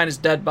scene. You find his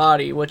dead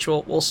body, which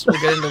we'll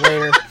get into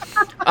later.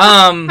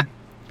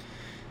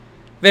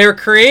 They were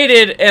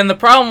created, and the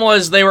problem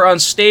was they were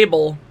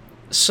unstable.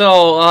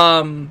 So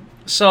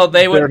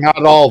they would. They're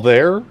not all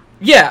there.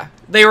 Yeah,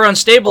 they were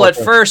unstable at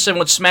Okay. first and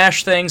would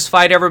smash things,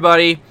 fight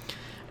everybody.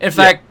 In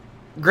fact,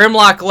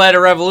 Grimlock led a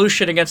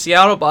revolution against the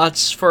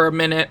Autobots for a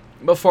minute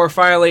before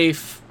finally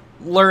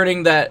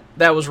learning that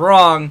was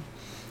wrong.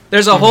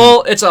 There's a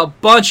whole, it's a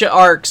bunch of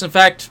arcs. In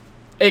fact,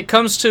 it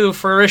comes to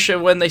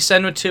fruition when they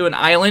send him to an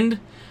island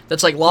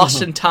that's like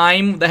lost in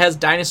time that has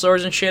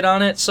dinosaurs and shit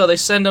on it. So they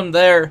send them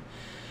there.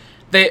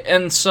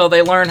 So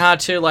they learn how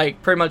to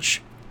like pretty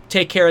much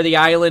take care of the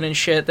island and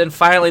shit. Then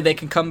finally they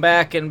can come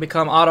back and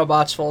become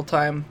Autobots full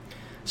time.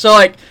 So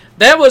like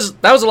that was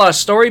a lot of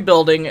story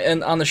building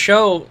and on the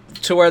show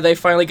to where they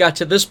finally got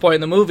to this point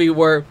in the movie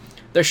where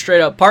they're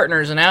straight up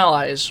partners and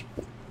allies.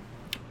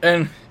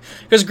 And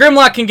because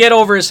Grimlock can get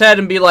over his head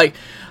and be like,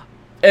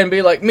 me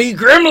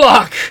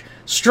Grimlock,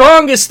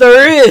 strongest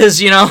there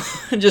is, you know,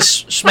 and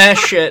just smash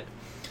shit.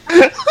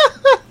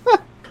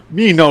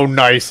 Me no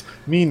nice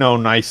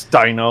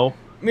dino.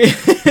 And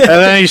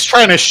then he's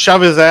trying to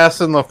shove his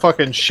ass in the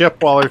fucking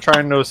ship while they're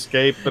trying to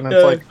escape, and it's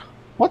Yeah. like,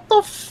 what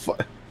the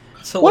fuck?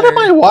 It's What am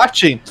I hilarious.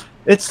 watching?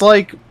 It's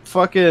like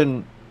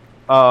fucking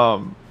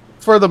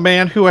for the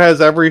man who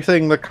has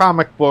everything, the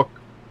comic book,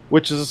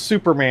 which is a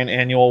Superman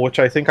annual, which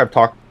I think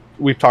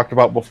we've talked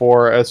about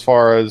before, as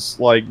far as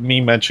like me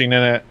mentioning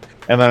it,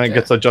 and then it Yeah.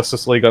 gets a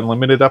Justice League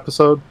Unlimited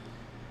episode,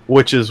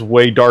 which is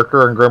way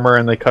darker and grimmer,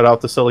 and they cut out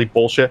the silly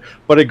bullshit.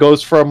 But it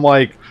goes from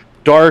like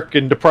dark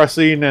and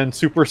depressing and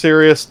super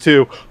serious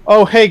to,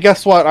 oh hey,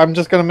 guess what? I'm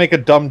just gonna make a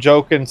dumb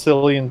joke and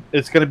silly, and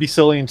it's gonna be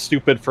silly and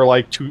stupid for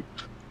like two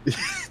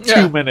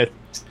Yeah.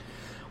 minutes.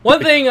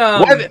 One thing,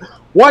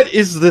 What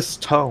is this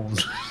tone?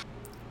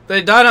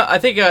 the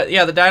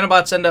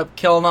Dinobots end up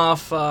killing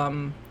off,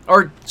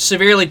 or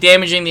severely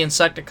damaging the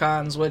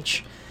Insecticons,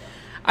 which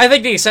I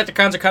think the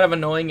Insecticons are kind of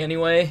annoying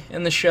anyway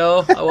in the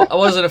show. I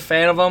wasn't a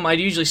fan of them. I'd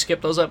usually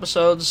skip those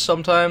episodes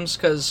sometimes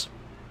because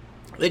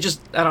they just,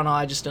 I don't know,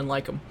 I just didn't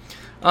like them.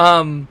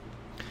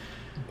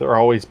 They're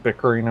always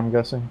bickering, I'm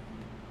guessing.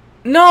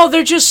 No,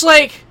 they're just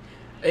like,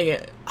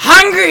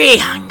 hungry.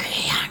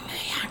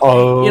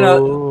 Oh, You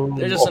know,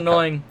 they're just okay.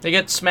 annoying. They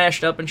get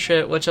smashed up and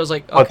shit, which I was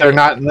like, okay. But they're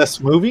not in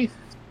this movie?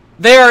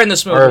 They are in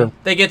this movie. Or-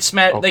 They get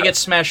They Okay. get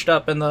smashed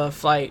up in the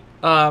fight.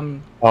 Oh,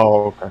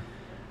 okay.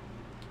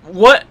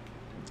 What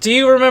do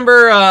you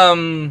remember?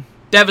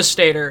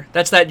 Devastator.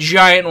 That's that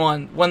giant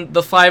one. When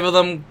the 5 of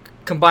them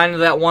combine into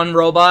that one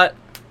robot.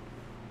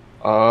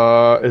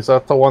 Is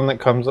that the one that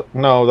comes?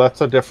 No,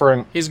 that's a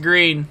different. He's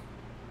green.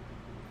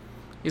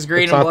 He's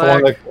green It's and not black.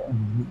 the one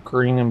that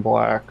green and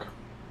black.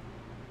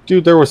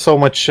 Dude, there was so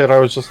much shit. I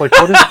was just like,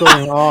 what is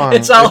going on?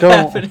 It's all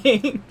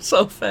happening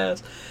so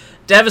fast.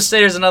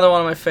 Devastator's another one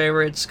of my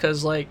favorites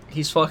because, like,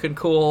 he's fucking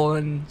cool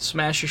and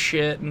smashes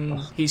shit and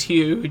he's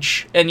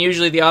huge. And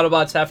usually the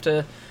Autobots have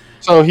to...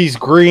 So he's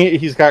green.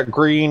 He's got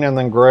green and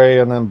then gray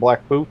and then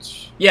black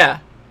boots? Yeah.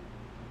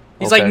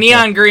 He's Okay, like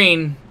neon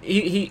green.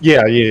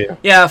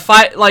 Yeah,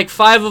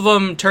 five of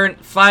them turn...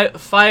 Five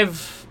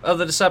of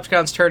the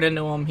Decepticons turn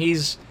into him.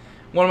 He's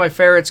one of my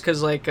favorites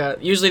because, like,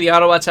 usually the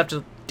Autobots have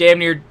to damn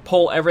near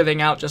pull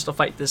everything out just to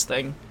fight this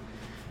thing.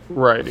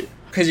 Right.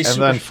 Because he's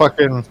then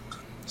fucking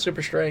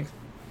super strength.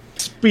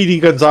 Speedy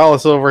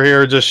Gonzalez over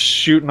here just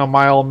shooting a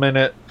mile a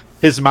minute,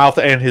 his mouth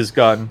and his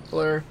gun.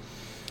 Blur.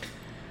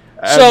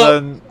 And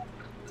then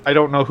I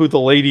don't know who the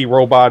lady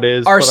robot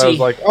is, RC. but I was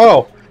like,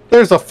 oh,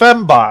 there's a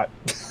fembot.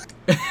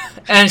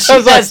 And she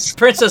has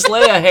Princess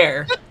Leia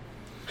hair.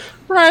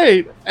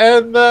 Right.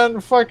 And then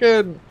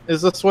fucking...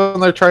 Is this when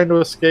they're trying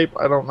to escape?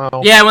 I don't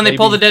know. Yeah, when they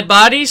pull the dead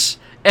bodies,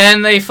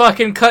 and they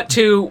fucking cut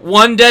to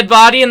one dead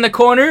body in the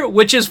corner,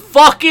 which is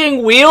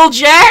fucking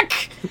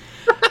Wheeljack!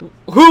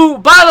 Who,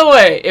 by the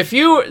way,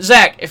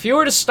 Zach, if you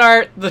were to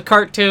start the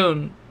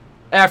cartoon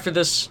after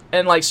this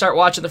and, like, start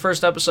watching the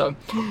first episode,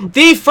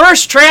 the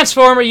first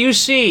Transformer you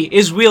see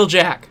is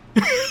Wheeljack.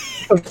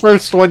 The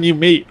first one you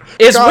meet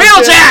is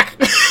Wheeljack!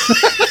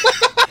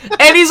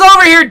 And he's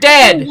over here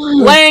dead,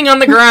 laying on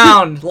the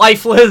ground,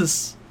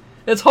 lifeless.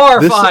 It's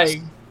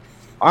horrifying.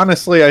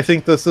 Honestly, I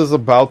think this is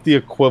about the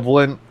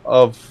equivalent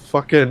of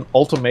fucking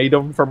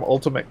Ultimatum from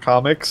Ultimate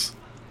Comics.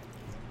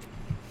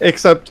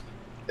 Except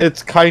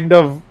it's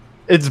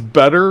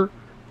better,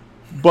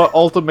 but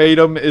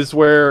Ultimatum is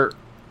where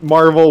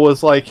Marvel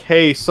was like,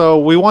 hey, so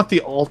we want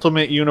the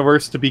Ultimate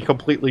Universe to be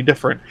completely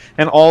different.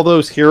 And all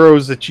those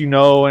heroes that you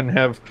know and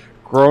have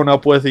grown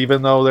up with,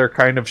 even though they're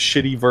kind of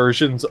shitty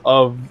versions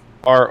of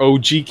our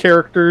OG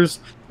characters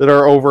that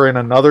are over in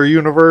another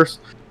universe,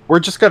 we're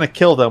just gonna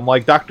kill them.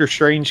 Like Doctor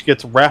Strange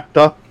gets wrapped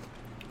up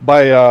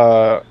by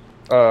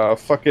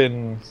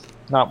fucking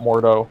not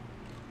Mordo.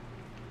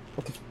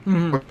 What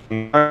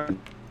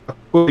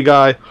the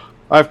guy?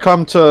 I've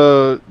come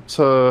to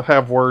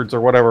have words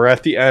or whatever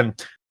at the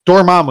end.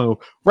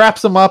 Dormammu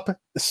wraps him up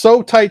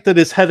so tight that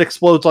his head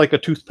explodes like a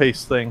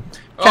toothpaste thing.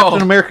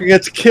 Captain America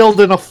gets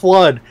killed in a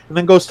flood and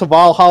then goes to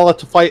Valhalla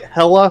to fight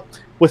Hela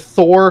with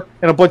Thor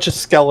and a bunch of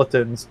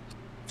skeletons.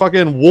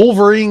 Fucking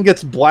Wolverine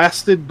gets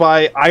blasted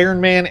by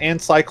Iron Man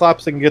and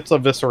Cyclops and gets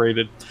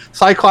eviscerated.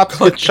 Cyclops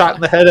gets shot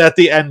in the head at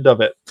the end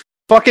of it.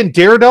 Fucking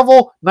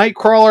Daredevil,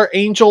 Nightcrawler,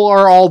 Angel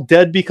are all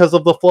dead because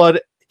of the flood,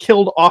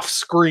 killed off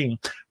screen.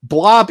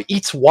 Blob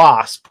eats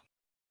Wasp.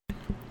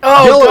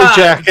 Yellow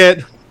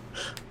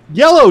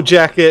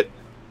Jacket,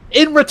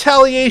 in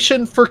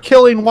retaliation for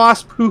killing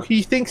Wasp, who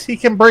he thinks he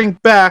can bring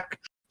back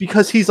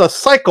because he's a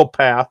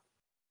psychopath,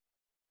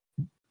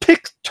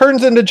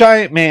 turns into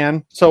Giant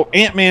Man, so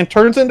Ant-Man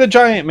turns into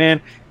Giant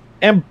Man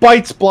and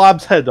bites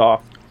Blob's head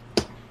off.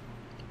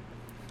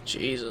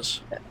 Jesus.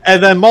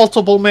 And then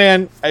Multiple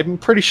Man, I'm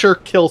pretty sure,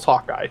 kills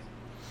Hawkeye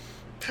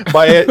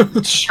by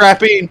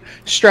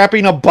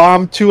strapping a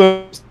bomb to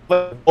him,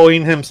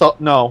 blowing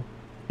himself. No,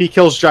 he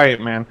kills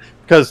Giant Man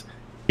because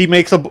he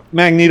makes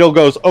Magneto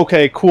goes,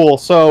 okay, cool.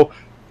 So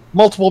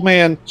Multiple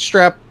Man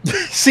strap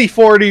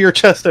C4 to your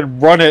chest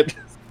and run it,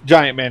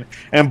 Giant Man,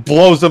 and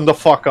blows him the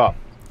fuck up.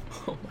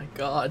 Oh my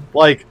god.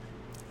 Like,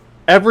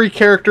 every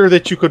character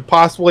that you could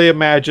possibly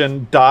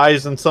imagine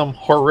dies in some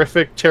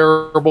horrific,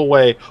 terrible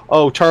way.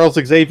 Oh, Charles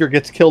Xavier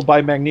gets killed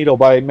by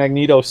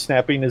Magneto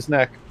snapping his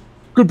neck.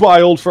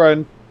 Goodbye, old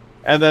friend.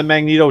 And then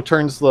Magneto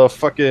turns the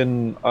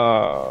fucking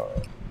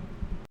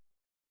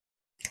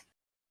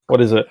what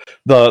is it?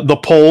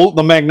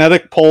 The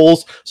magnetic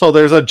poles. So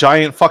there's a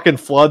giant fucking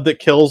flood that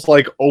kills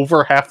like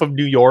over half of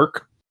New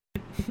York.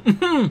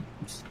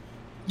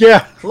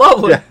 Yeah.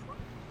 Lovely.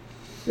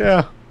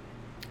 Yeah.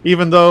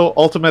 Even though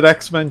Ultimate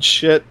X-Men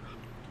shit,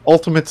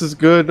 Ultimates is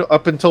good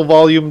up until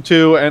Volume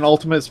 2, and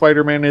Ultimate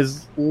Spider-Man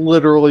is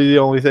literally the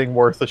only thing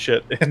worth a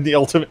shit in the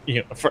Ultimate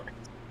Universe.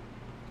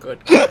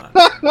 Good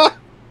God.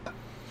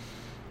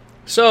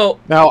 So...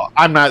 Now,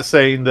 I'm not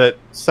saying that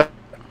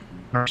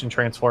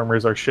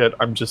Transformers are shit,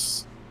 I'm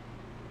just...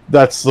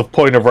 That's the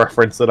point of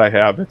reference that I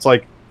have. It's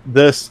like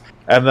this,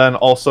 and then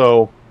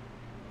also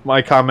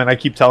my comment I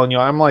keep telling you,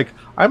 I'm like,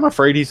 I'm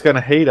afraid he's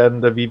gonna hate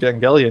End of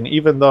Evangelion,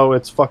 even though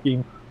it's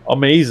fucking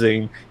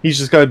amazing. He's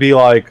just gonna be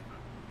like,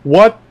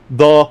 what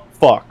the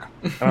fuck?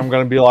 And I'm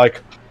gonna be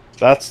like,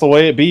 that's the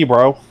way it be,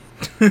 bro.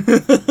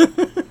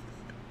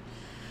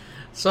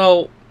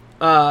 So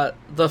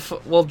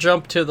we'll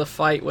jump to the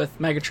fight with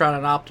Megatron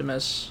and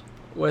Optimus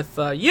with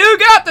You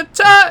Got the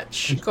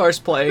Touch, of course,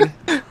 playing.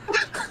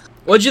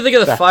 What'd you think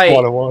of the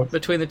fight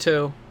between the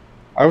two?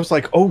 I was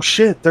like, oh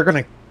shit, they're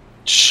gonna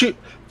shoot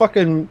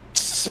fucking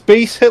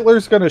Space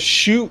Hitler's gonna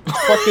shoot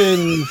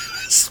fucking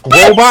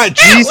Robot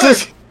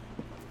Jesus.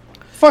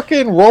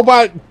 Fucking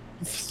robot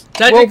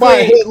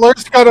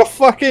Hitler's gonna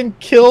fucking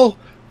kill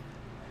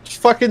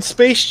fucking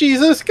Space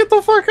Jesus. Get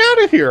the fuck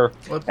out of here.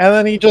 And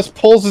then he just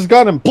pulls his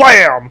gun and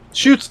blam!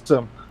 Shoots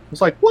him.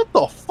 It's like, what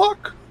the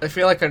fuck? I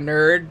feel like a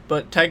nerd,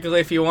 but technically,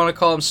 if you want to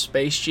call him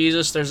Space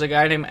Jesus, there's a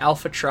guy named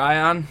Alpha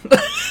Trion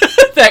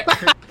that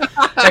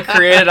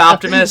created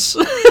Optimus.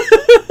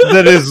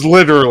 That is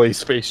literally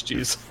Space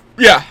Jesus.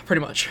 Yeah,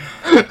 pretty much.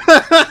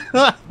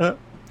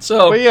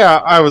 So, But yeah,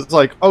 I was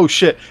like, oh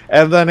shit.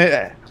 And then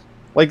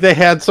they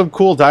had some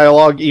cool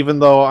dialogue, even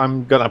though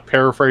I'm gonna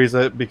paraphrase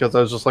it because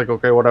I was just like,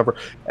 okay, whatever.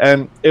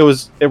 And it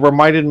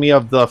reminded me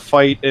of the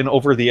fight in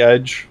Over the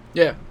Edge.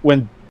 yeah.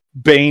 When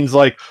Bane's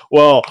like,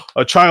 well,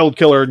 a child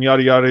killer and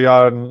yada yada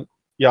yada and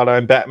yada,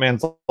 and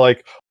Batman's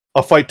like,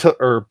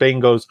 Bane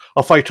goes,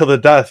 a fight to the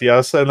death,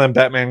 yes, and then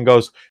Batman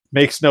goes,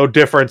 makes no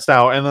difference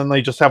now, and then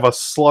they just have a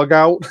slug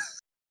out.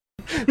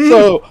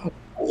 So,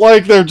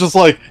 like, they're just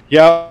like,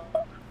 yeah,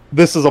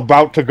 this is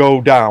about to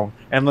go down,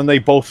 and then they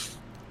both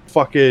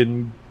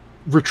fucking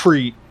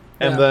retreat,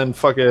 and then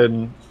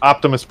fucking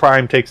Optimus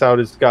Prime takes out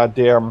his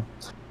goddamn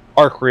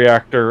arc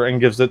reactor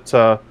and gives it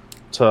to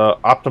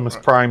Optimus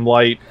Prime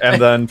Light,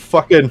 and then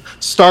fucking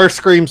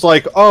Starscream's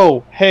like,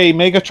 oh, hey,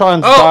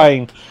 Megatron's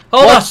dying.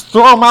 Let's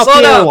throw him out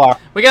the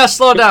airlock. We gotta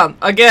slow down.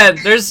 Again,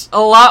 there's a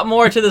lot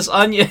more to this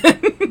onion.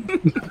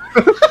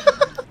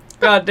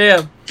 God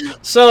damn.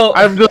 So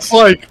I'm just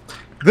like,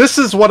 this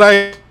is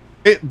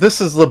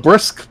the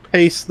brisk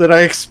pace that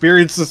I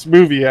experienced this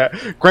movie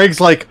at.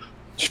 Greg's like,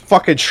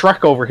 fucking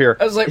Shrek over here.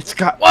 I was like, it's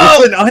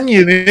an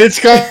onion. It's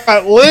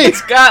got layers.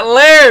 It's got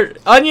layers.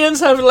 Onions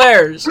have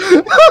layers.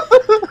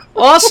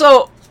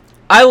 Also,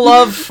 I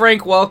love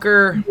Frank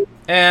Welker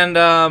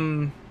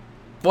and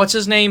what's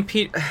his name?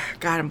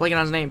 God, I'm blanking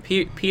on his name.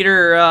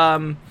 Peter.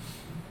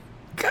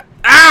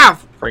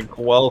 Frank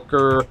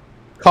Welker.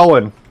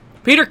 Cullen.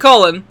 Peter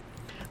Cullen.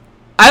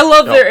 I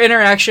love their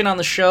interaction on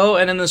the show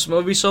and in this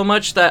movie so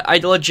much that I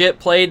legit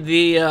played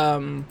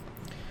the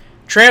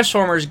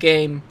Transformers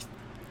game.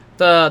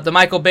 The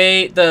Michael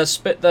Bay,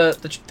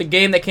 the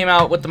game that came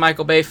out with the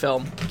Michael Bay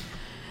film.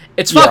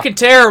 It's fucking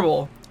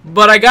terrible,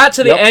 but I got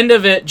to the end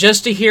of it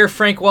just to hear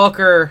Frank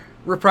Welker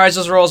reprise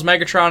his role as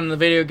Megatron in the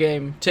video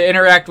game to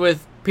interact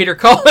with Peter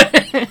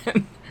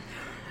Cullen.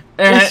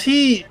 Is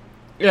he?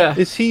 Yeah.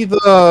 Is he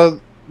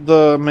the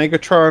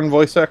Megatron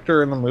voice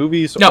actor in the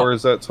movies, or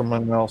is that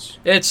someone else?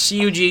 It's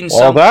Eugene.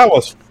 Well, that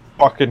was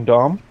fucking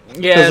dumb.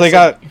 Yeah,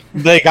 because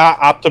they got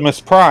Optimus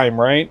Prime,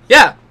 right?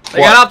 Yeah, they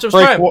got Optimus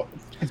Prime.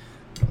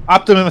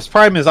 Optimus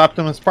Prime is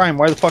Optimus Prime.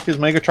 Why the fuck is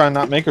Megatron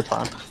not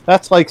Megatron?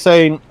 That's like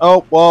saying,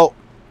 oh, well,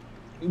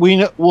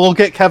 we'll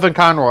get Kevin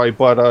Conroy,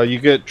 but you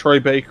get Troy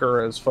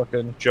Baker as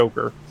fucking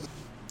Joker.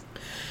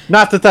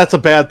 Not that that's a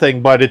bad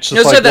thing, but it's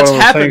just like one of those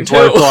things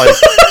where it's like...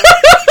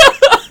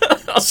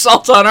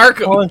 Assault on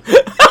Arkham.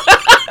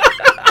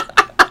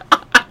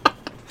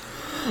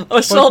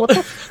 Assault.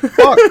 Like,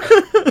 what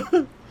the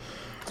fuck?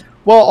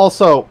 Well,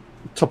 also,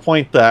 to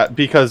point that,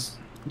 because...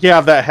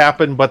 yeah, that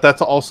happened, but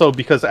that's also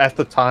because at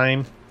the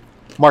time,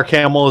 Mark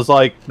Hamill is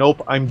like,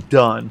 nope, I'm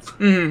done.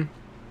 Mm-hmm.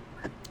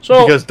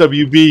 So because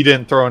WB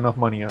didn't throw enough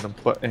money at him.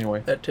 But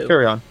anyway, that too.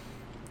 Carry on.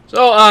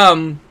 So,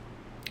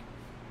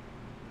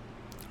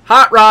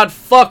 Hot Rod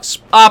fucks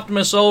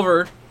Optimus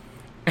over.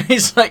 And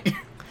he's like,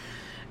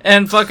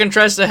 and fucking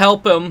tries to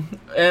help him,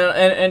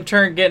 and in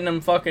turn getting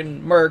him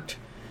fucking murked.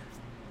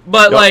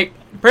 But like,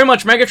 pretty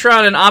much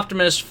Megatron and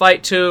Optimus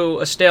fight to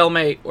a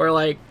stalemate where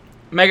like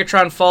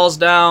Megatron falls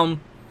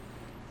down.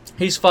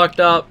 He's fucked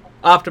up.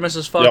 Optimus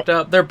is fucked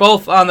up. They're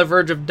both on the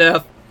verge of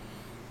death.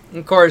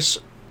 Of course,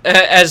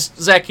 as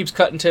Zach keeps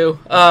cutting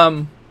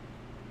to.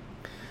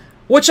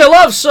 Which I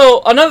love.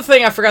 So, another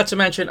thing I forgot to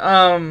mention.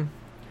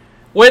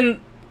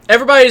 When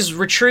everybody's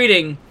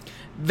retreating,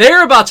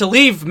 they're about to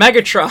leave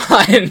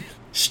Megatron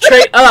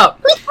straight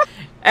up.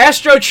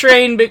 Astro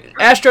Train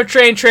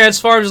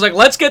transforms, is like,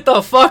 let's get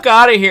the fuck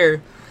out of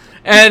here.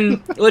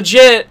 And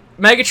legit...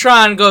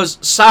 Megatron goes,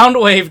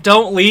 Soundwave,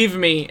 don't leave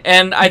me.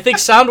 And I think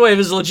Soundwave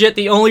is legit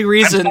the only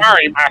reason... I'm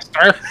sorry,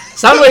 Master.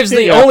 Soundwave's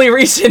the only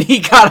reason he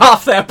got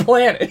off that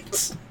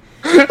planet.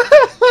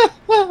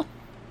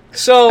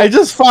 So... I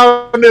just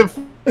found it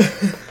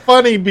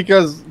funny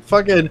because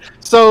fucking...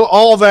 So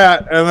all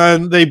that, and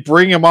then they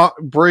bring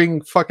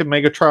fucking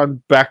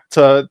Megatron back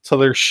to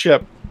their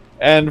ship.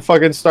 And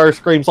fucking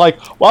Starscream's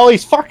like, well,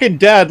 he's fucking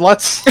dead,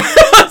 let's throw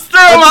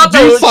him out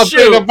do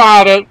something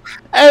about it.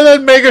 And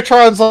then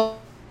Megatron's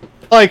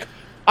like,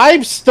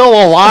 I'm still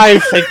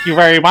alive, thank you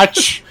very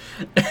much.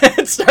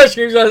 And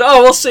Starscream goes,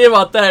 oh, we'll see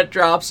about that.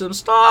 Drops him.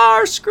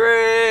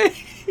 Starscream.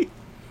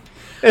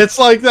 It's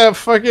like that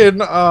fucking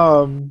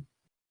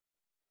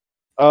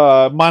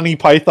Monty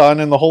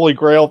Python and the Holy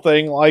Grail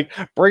thing, like,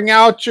 bring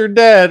out your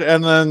dead,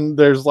 and then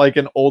there's like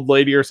an old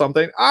lady or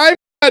something. I'm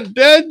not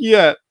dead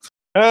yet.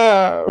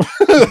 And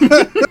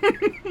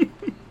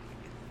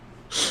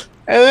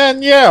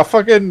then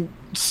fucking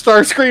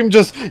Starscream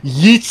just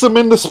yeets him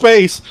into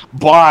space.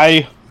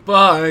 Bye.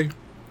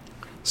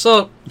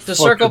 So, to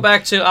circle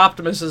back to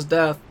Optimus's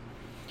death,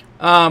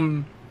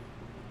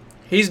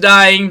 he's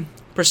dying.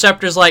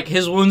 Perceptor's like,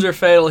 his wounds are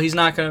fatal, he's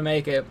not going to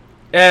make it.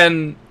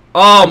 And,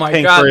 oh my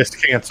god. Pancreas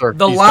cancer.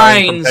 The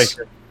lines.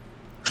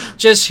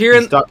 Just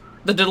hearing...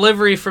 the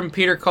delivery from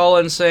Peter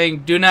Cullen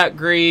saying, "Do not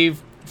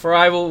grieve, for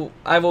I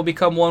will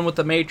become one with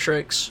the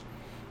Matrix,"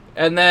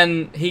 and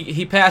then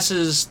he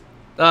passes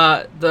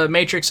the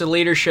Matrix of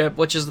Leadership,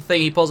 which is the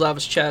thing he pulls off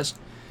his chest,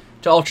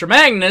 to Ultra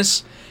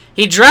Magnus.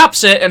 He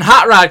drops it, and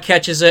Hot Rod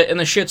catches it, and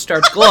the shit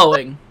starts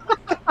glowing.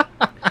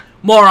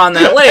 More on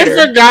that later.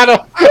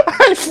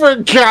 I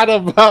forgot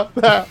about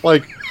that.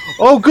 Like,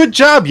 oh, good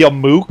job, you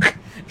mook.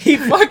 He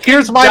fucking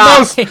Here's my died.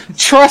 most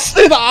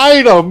trusted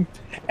item,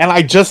 and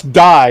I just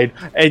died,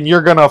 and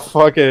you're gonna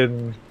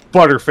fucking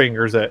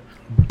Butterfingers it.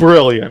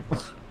 Brilliant.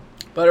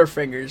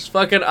 Butterfingers.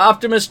 Fucking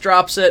Optimus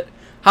drops it.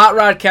 Hot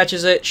Rod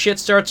catches it. Shit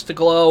starts to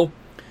glow.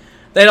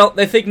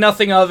 They think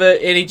nothing of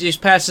it, and he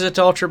just passes it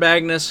to Ultra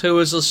Magnus,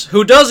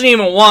 who doesn't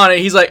even want it.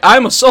 He's like,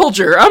 "I'm a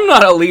soldier. I'm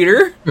not a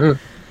leader."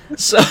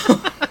 So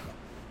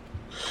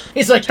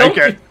he's like, Take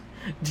it.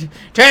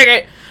 Take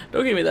it.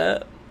 Don't give me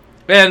that.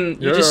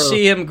 And you just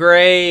see him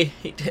gray.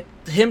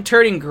 Him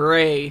turning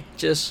gray.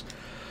 Just,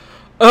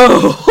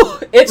 oh,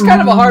 it's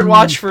kind of a hard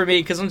watch for me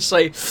because I'm just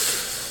like,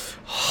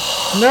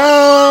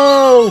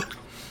 No,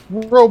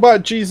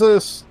 Robot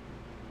Jesus.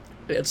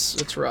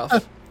 It's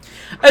rough.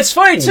 It's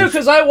funny too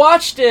because I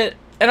watched it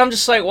and I'm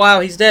just like, wow,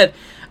 he's dead.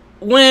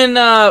 When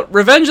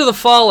Revenge of the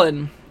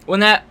Fallen,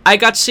 I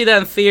got to see that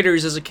in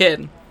theaters as a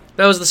kid.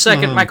 That was the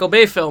second Michael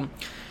Bay film.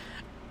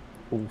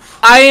 Oof.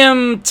 I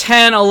am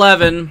 10,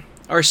 11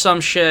 or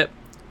some shit.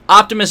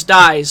 Optimus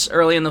dies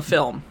early in the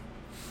film.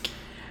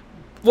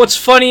 What's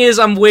funny is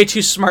I'm way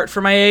too smart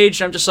for my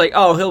age. I'm just like,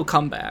 oh, he'll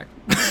come back.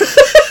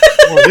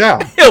 Well,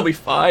 yeah. He'll be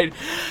fine.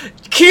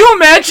 Can you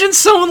imagine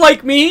someone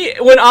like me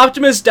when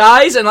Optimus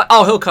dies and like,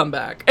 oh, he'll come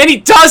back, and he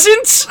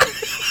doesn't?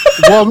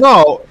 Well,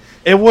 no,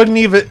 it wouldn't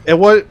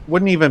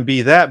even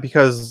be that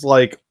because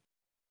like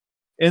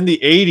in the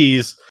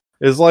 80s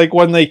is like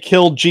when they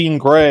killed Jean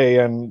Grey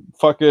and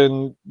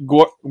fucking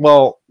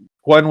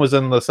Gwen was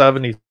in the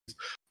 70s,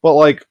 but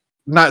like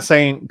not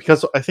saying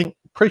because I think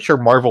pretty sure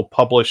Marvel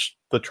published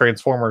the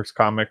Transformers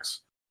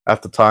comics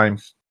at the time.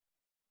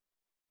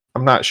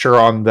 I'm not sure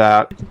on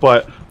that,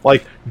 but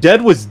like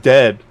dead was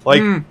dead.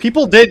 Like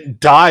people did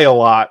die a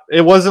lot.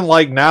 It wasn't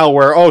like now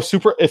where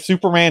if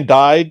Superman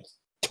died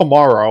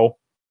tomorrow,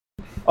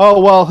 oh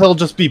well, he'll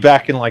just be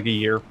back in like a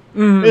year.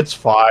 It's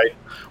fine.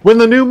 When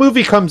the new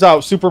movie comes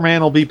out,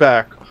 Superman will be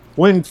back.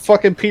 When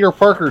fucking Peter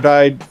Parker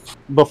died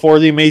before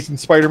the Amazing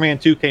Spider-Man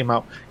 2 came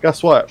out,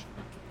 guess what?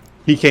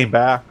 He came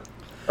back.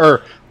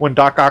 Or when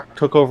Doc Ock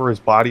took over his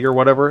body or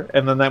whatever,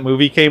 and then that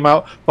movie came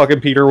out,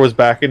 fucking Peter was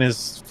back in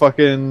his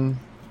fucking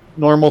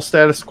normal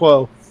status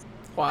quo.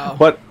 Wow.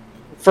 But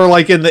for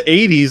like in the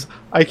 80s,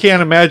 I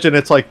can't imagine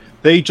it's like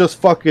they just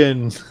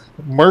fucking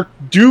murked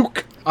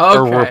Duke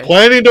or were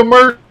planning to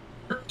murk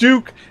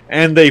Duke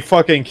and they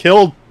fucking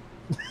killed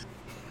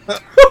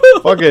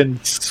fucking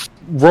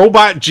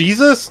Robot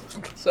Jesus.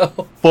 So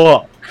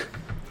fuck.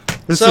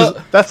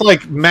 That's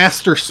like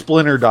Master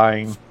Splinter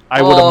dying,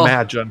 I would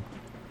imagine.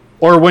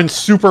 Or when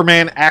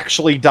Superman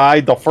actually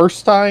died the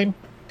first time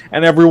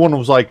and everyone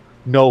was like,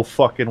 no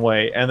fucking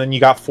way. And then you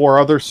got 4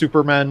 other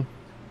Supermen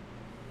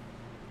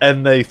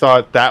and they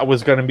thought that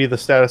was going to be the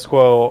status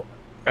quo.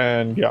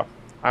 And yeah,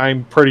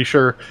 I'm pretty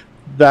sure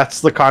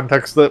that's the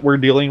context that we're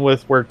dealing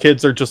with where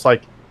kids are just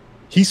like,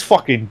 he's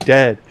fucking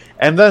dead.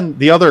 And then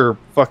the other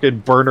fucking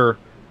burner,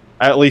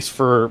 at least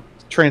for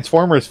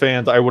Transformers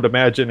fans, I would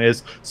imagine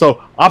is,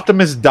 so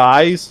Optimus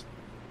dies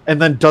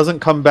and then doesn't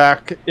come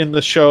back in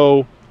the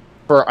show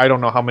for I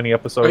don't know how many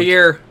episodes. a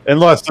year.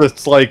 Unless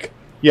it's like,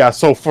 yeah,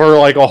 so for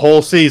like a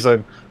whole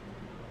season,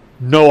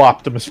 no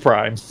Optimus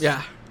Prime.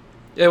 Yeah.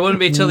 It wouldn't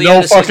be till the no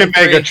end of fucking season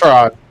 3.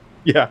 Megatron.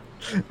 Yeah.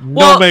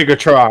 Well, no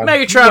Megatron.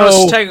 Megatron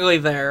was technically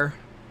there.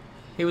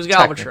 He was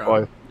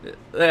Galvatron.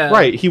 Yeah.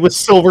 Right, he was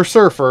Silver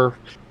Surfer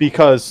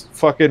because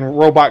fucking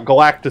Robot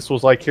Galactus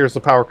was like, here's the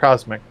Power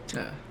Cosmic.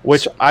 Yeah.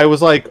 Which I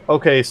was like,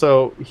 okay,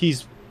 so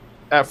he's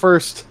at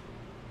first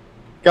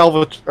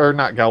not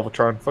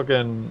Galvatron,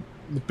 fucking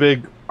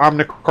big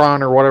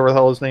Omnicron or whatever the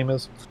hell his name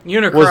is.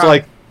 Unicron. Was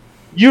like,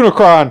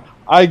 Unicron,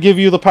 I give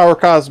you the Power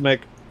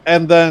Cosmic.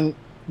 And then,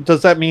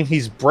 does that mean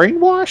he's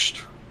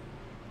brainwashed?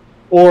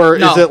 Or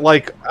is it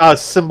like a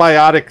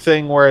symbiotic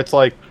thing where it's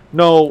like,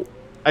 no,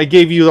 I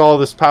gave you all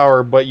this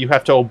power, but you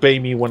have to obey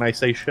me when I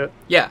say shit?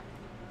 Yeah.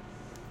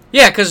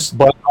 Yeah, because...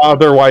 But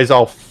otherwise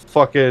I'll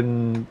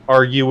fucking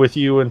argue with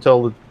you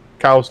until the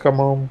cows come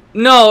home?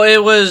 No,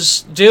 it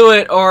was do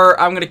it or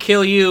I'm going to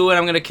kill you and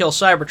I'm going to kill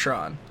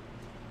Cybertron.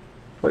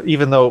 But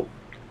even though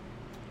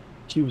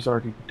he was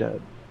already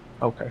dead.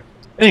 Okay.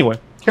 Anyway,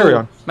 carry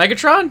on.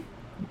 Megatron?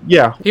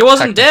 Yeah. He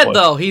wasn't dead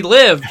though. He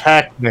lived.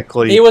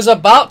 Technically. He was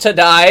about to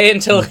die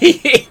until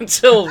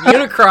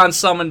Unicron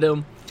summoned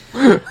him.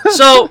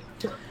 So,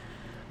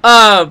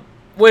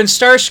 when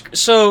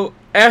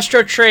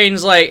Astro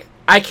Train's like,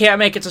 I can't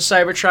make it to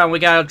Cybertron, we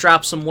gotta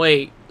drop some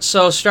weight.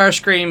 So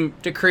Starscream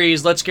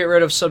decrees, let's get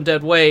rid of some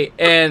dead weight,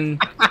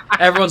 and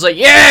everyone's like,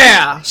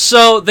 yeah!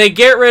 So they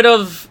get rid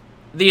of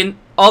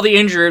all the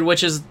injured,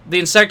 which is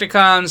the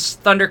Insecticons,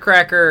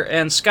 Thundercracker,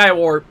 and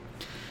Skywarp,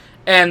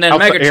 and then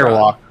Megatron. The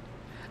airlock.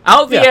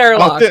 Out the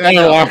airlock. Out the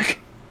airlock.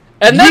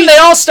 And then they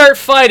all start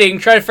fighting,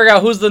 trying to figure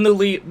out who's the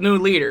new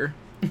leader.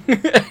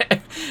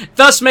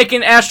 Thus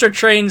making Astro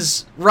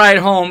Train's ride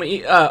home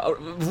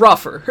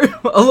rougher.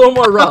 A little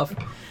more rough.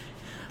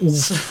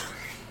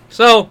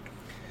 So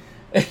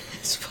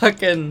it's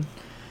fucking...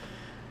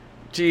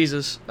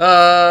 Jesus.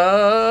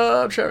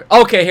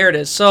 Okay, here it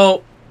is.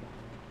 So,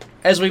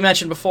 as we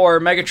mentioned before,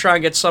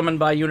 Megatron gets summoned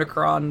by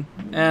Unicron.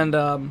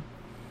 And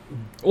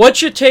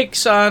what's your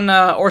takes on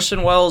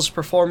Orson Welles'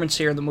 performance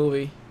here in the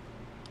movie?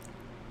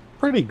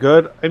 Pretty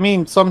good. I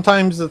mean,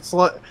 sometimes it's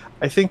like...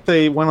 I think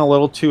they went a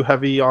little too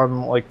heavy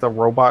on, like, the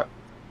robot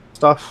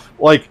stuff.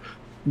 Like,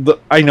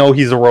 I know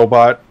he's a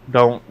robot.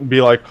 Don't be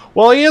like,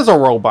 well, he is a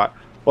robot.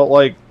 But,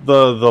 like,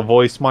 the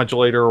voice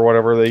modulator or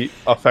whatever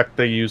effect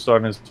they used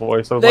on his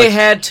voice. They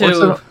had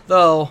to,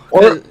 though.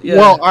 Yeah.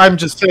 Well, I'm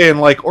just saying,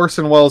 like,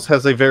 Orson Welles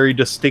has a very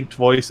distinct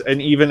voice,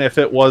 and even if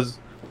it was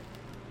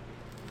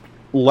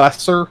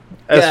lesser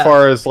as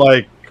far as,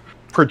 like,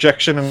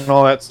 projection and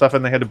all that stuff,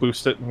 and they had to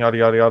boost it and yada,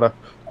 yada, yada,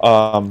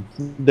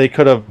 they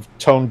could have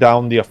toned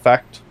down the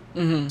effect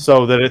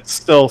so that it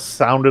still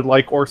sounded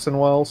like Orson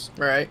Welles.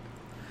 Right.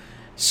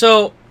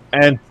 So...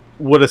 And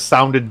would have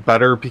sounded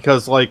better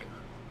because, like,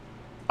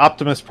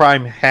 Optimus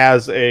Prime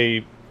has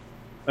an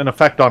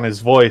effect on his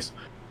voice,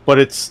 but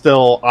it's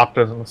still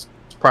Optimus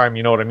Prime,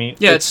 you know what I mean?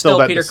 Yeah, it's still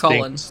that Peter distinct.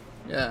 Cullen.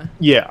 Yeah.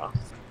 Yeah.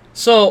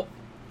 So,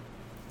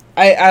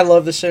 I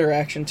love this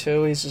interaction,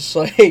 too. He's just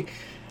like,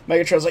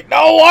 Megatron's like,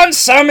 no one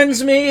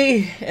summons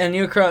me! And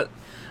Unicron,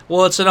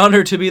 well, it's an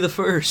honor to be the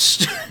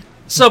first.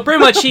 So, pretty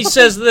much, he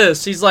says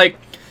this. He's like,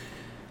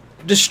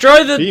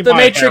 destroy the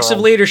Matrix of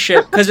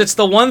Leadership, because it's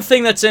the one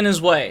thing that's in his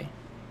way.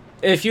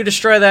 If you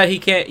destroy that,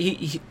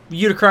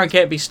 Unicron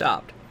can't be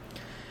stopped.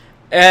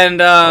 And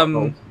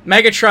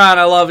Megatron,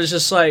 I love, is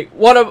just like,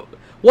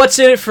 what's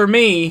in it for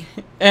me?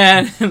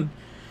 And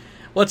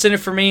what's in it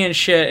for me and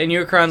shit. And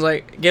Unicron's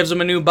like, gives him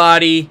a new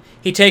body.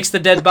 He takes the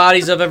dead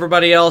bodies of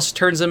everybody else,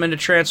 turns them into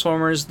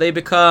Transformers. They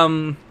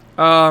become,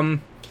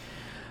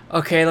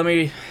 okay, let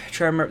me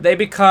try to remember. They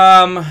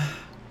become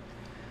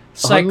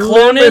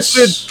Cyclonus.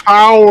 Unlimited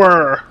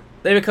power.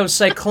 They become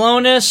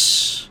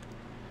Cyclonus.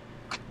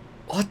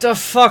 What the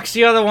fuck's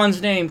the other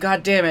one's name?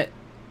 God damn it.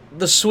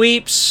 The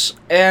Sweeps,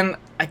 and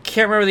I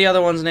can't remember the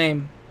other one's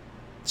name.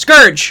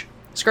 Scourge.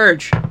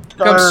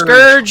 Becomes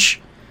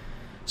Scourge.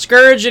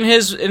 Scourge and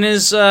his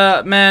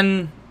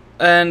men,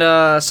 and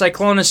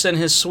Cyclonus and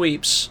his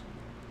Sweeps.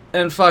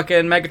 And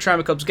fucking Megatron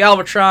becomes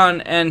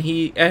Galvatron,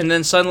 and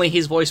then suddenly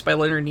he's voiced by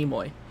Leonard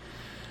Nimoy.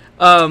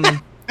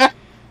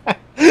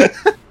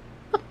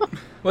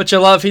 Which I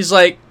love. He's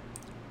like,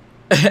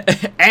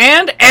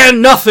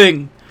 and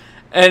nothing.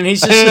 And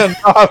he's just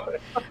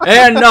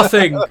and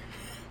nothing.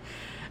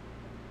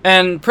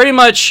 And pretty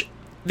much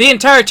the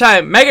entire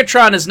time,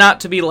 Megatron is not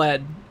to be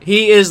led.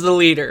 He is the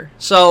leader.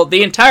 So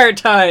the entire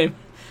time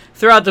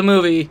throughout the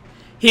movie,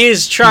 he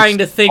is trying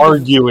to think.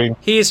 Arguing.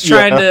 He is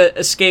trying to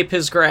escape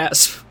his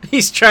grasp.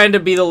 He's trying to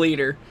be the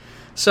leader.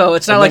 So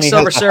it's not like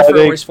Silver Surfer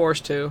where he's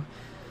forced to.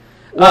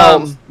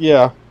 Well,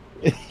 yeah.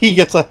 He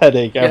gets a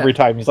headache every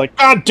time. He's like,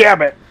 God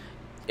damn it!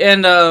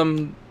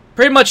 And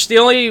pretty much the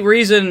only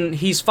reason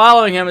he's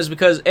following him is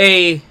because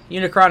A,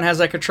 Unicron has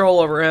that control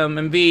over him,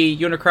 and B,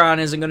 Unicron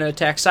isn't going to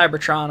attack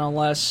Cybertron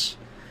unless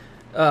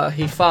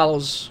he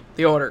follows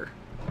the order.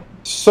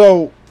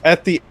 So,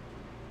 at the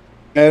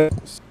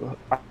end,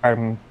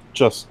 I'm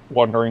just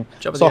wondering,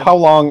 how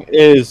long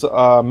is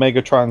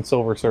Megatron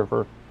Silver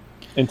Surfer?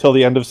 Until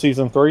the end of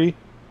Season 3?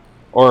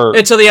 Or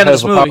until the end of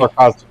this movie.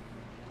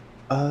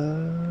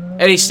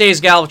 And he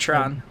stays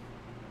Galvatron.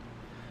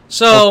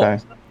 So...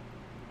 Okay.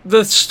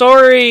 The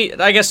story,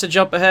 I guess to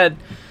jump ahead,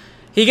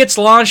 he gets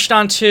launched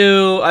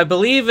onto, I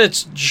believe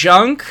it's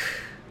Junk,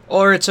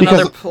 or it's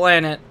another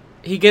planet.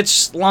 He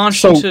gets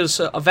launched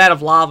into a vat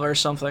of lava or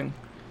something.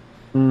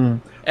 And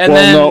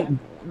then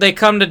they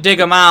come to dig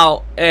him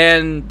out,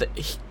 and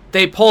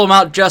they pull him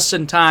out just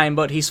in time,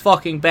 but he's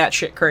fucking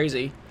batshit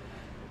crazy.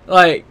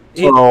 Like...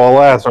 a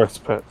Lazarus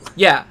pit.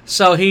 Yeah,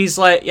 so he's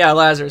like,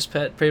 Lazarus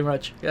pit, pretty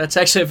much. That's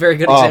actually a very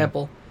good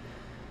example.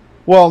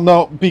 Well,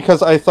 no,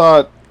 because I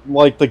thought...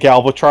 like the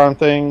Galvatron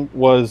thing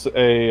was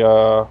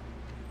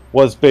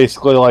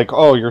basically like,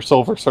 oh, you're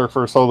Silver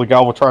Surfer, so the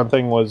Galvatron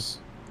thing was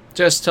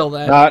just till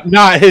then.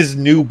 Not his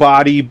new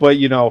body, but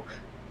to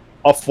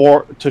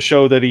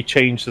show that he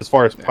changed as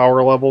far as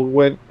power level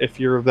went.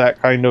 If you're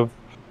that kind of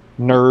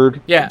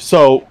nerd, yeah.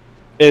 So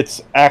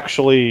it's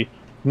actually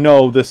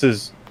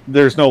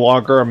there's no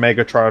longer a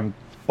Megatron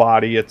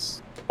body.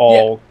 It's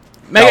all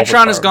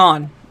Megatron is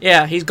gone.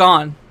 Yeah, he's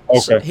gone. Okay,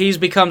 so he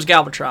becomes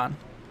Galvatron.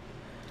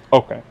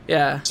 Okay.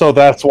 Yeah. So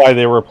that's why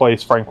they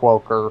replaced Frank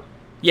Welker.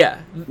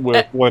 Yeah.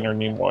 With Leonard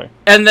Nimoy.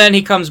 And then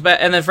he comes back,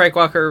 and then Frank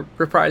Welker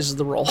reprises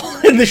the role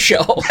in the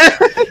show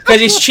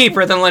because he's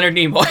cheaper than Leonard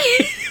Nimoy.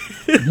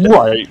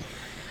 Right.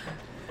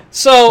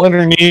 So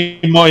Leonard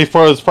Nimoy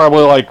was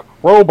probably like,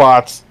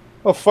 robots.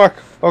 Oh fuck.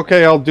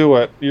 Okay, I'll do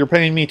it. You're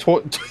paying me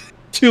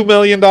 $2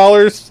 million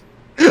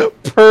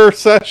per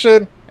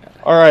session.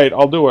 All right,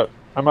 I'll do it.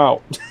 I'm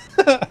out.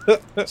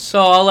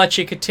 So I'll let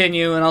you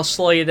continue, and I'll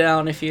slow you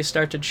down if you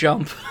start to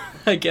jump,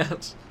 I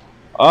guess.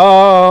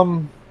 I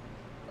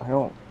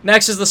don't.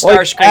 Next is the Like,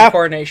 Starscream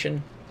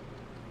coronation.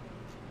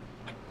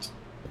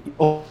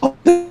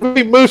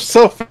 We moved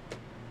so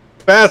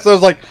fast. I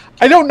was like,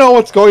 I don't know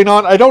what's going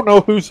on. I don't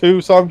know who's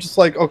who. So I'm just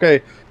like,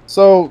 okay.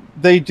 So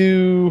they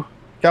do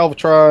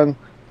Galvatron,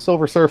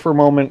 Silver Surfer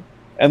moment,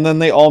 and then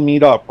they all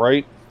meet up,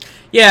 right?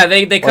 Yeah,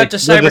 they cut Like, to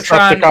the Cybertron,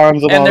 Decepticons and all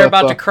and they're that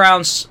about to stuff.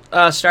 crown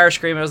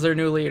Starscream as their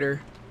new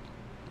leader.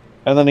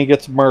 And then he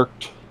gets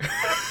murked.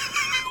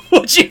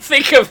 What'd you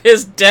think of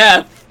his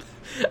death?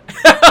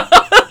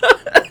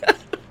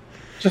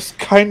 Just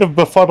kind of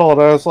befuddled.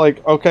 I was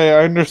like, okay,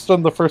 I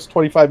understood the first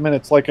 25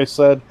 minutes. Like I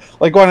said,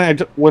 like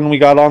when we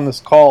got on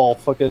this call,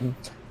 fucking,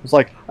 it was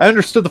like, I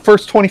understood the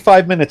first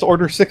 25 minutes.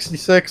 Order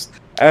 66,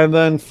 and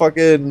then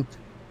fucking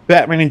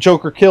Batman and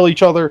Joker kill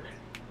each other,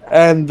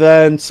 and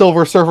then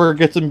Silver Surfer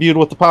gets imbued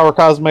with the power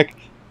cosmic,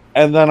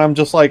 and then I'm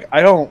just like,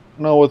 I don't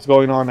know what's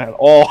going on at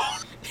all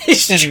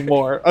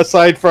anymore.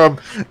 Aside from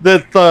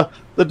that, the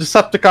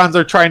Decepticons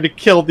are trying to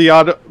kill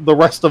the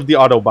rest of the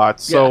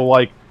Autobots. So Yeah.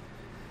 like,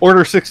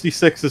 Order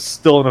 66 is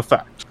still in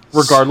effect,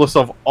 regardless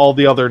of all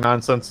the other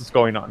nonsense that's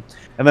going on.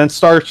 And then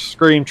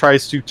Starscream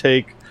tries to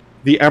take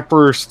the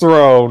Emperor's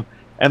throne,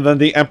 and then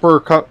the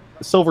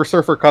Silver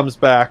Surfer comes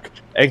back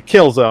and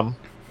kills him.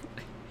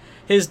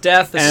 His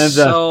death is And,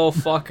 so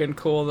fucking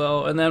cool,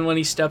 though. And then when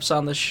he steps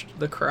on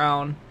the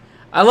crown,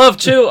 I love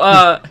too.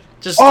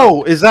 Just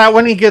Oh, is that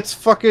when he gets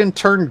fucking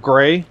turned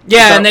gray? Is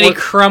yeah, that and then he what-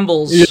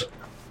 crumbles. Yeah.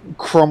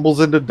 Crumbles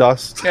into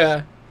dust.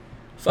 Yeah.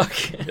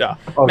 Fuck it. Yeah.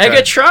 Okay.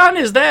 Megatron,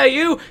 is that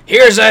you?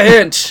 Here's a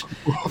hint.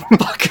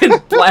 Fucking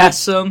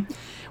blast him.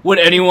 Would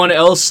anyone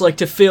else like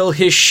to fill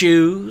his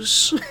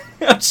shoes?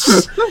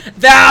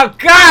 Oh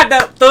God,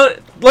 the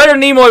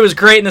Leonard Nimoy was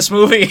great in this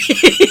movie.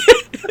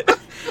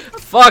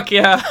 Fuck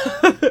yeah.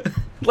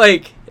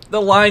 Like, the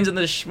lines in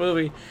this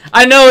movie.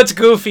 I know it's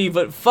goofy,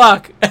 but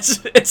fuck,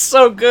 it's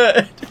so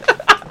good.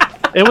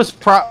 It was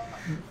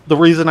the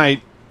reason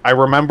I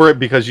remember it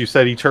because you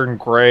said he turned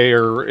gray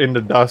or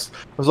into dust. I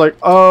was like,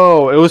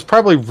 oh, it was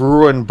probably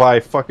ruined by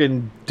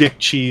fucking Dick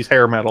Cheese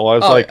hair metal. I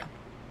was like, yeah.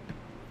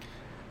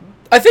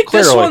 I think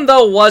this clearly. one,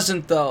 though,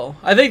 wasn't, though.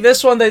 I think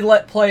this one they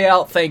let play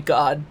out, thank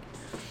God.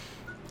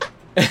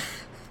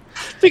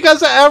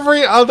 because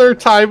every other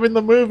time in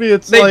the movie,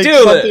 it's They like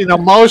do something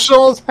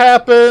emotional has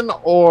happened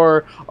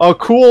or a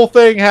cool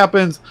thing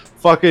happens.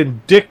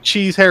 Fucking Dick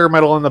Cheese hair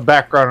metal in the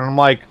background, and I'm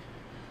like,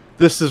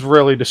 this is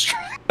really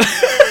distracting.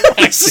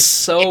 This is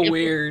so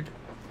weird.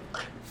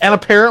 And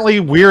apparently,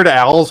 Weird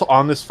Al's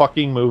on this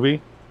fucking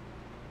movie.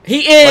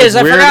 He is!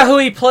 Like, I Weird- forgot who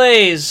he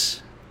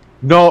plays.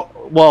 No,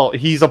 well,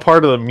 he's a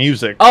part of the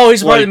music. Oh,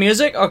 he's part of Like, the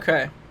music?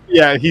 Okay.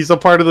 Yeah, he's a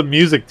part of the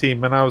music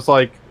team, and I was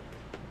like,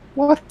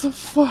 what the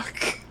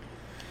fuck?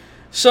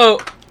 So,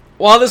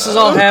 while this is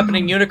all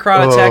happening,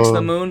 Unicron attacks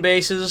the moon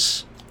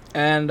bases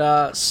and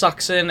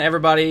sucks in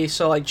everybody.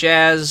 So, like,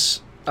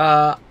 Jazz,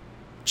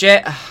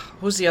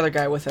 who's the other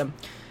guy with him?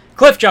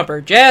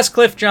 Cliffjumper. Jazz,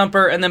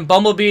 Cliffjumper, and then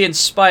Bumblebee and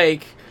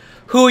Spike,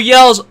 who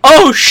yells,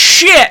 "Oh,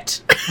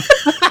 shit!"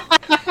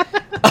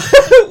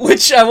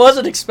 Which I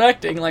wasn't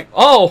expecting. Like,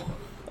 oh,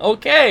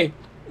 okay.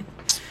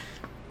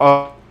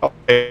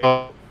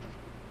 Okay.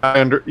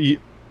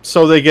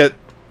 So they get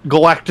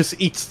Galactus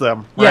eats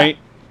them, Yeah. right?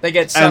 They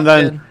get sucked And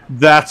then in.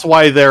 that's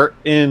why they're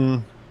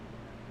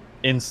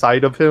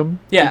inside of him.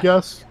 Yeah. I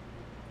guess.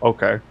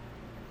 Okay.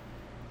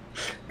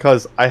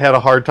 Because I had a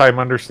hard time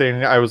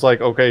understanding. I was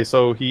like, okay,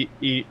 so he's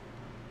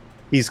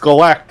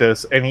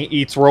Galactus and he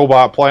eats the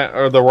robot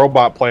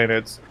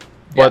planets,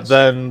 but Yes.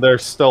 then they're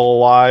still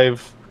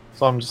alive.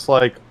 So I'm just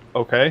like,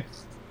 okay.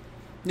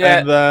 Yeah.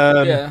 And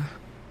then Yeah.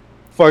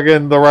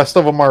 fucking the rest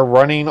of them are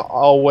running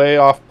away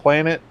off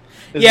planet.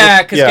 Is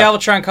Yeah, this- because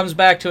Galvatron comes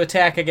back to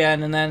attack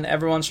again, and then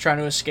everyone's trying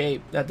to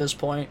escape at this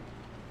point.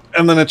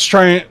 And then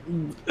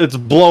it's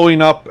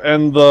blowing up,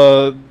 and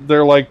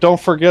they're like, don't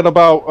forget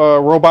about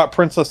Robot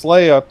Princess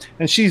Leia,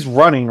 and she's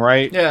running,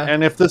 right? Yeah.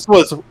 And if this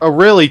was a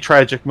really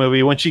tragic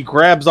movie, when she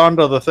grabs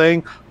onto the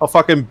thing, a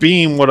fucking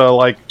beam would have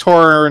like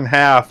tore her in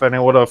half, and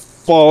it would have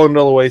fallen to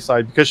the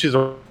wayside because she's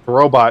a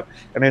robot.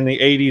 And in the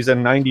 80s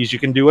and 90s, you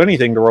can do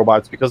anything to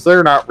robots because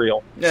they're not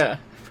real. Yeah,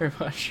 pretty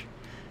much.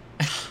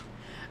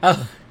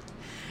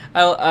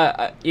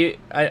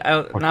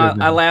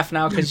 I laugh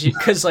now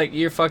because like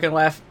you fucking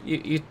laugh.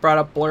 You brought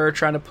up Blur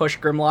trying to push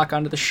Grimlock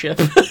onto the ship.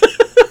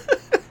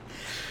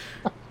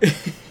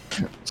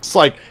 It's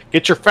like,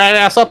 get your fat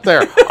ass up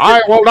there.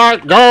 I will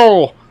not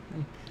go.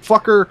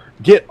 Fucker,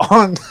 get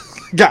on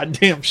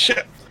goddamn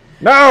ship.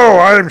 No,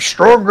 I'm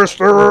strongest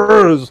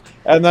there is.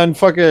 And then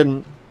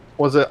fucking,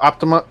 was it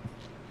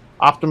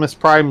Optimus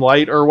Prime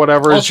Light or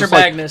whatever? It's Ultra just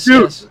like, Magnus.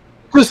 dude,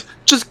 Yes.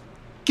 just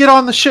get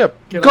on the ship.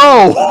 Get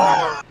Go.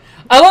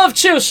 I love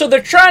too. So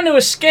they're trying to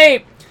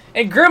escape,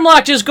 and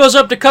Grimlock just goes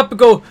up to Cup and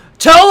go,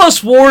 "Tell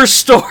us war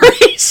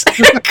stories."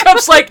 And Cup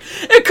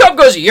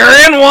goes, "You're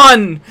in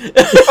one."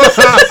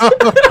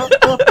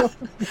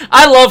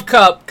 I love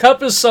Cup.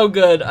 Cup is so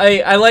good.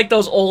 I like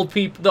those old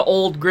people, the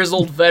old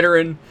grizzled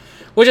veteran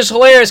Which is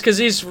hilarious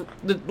because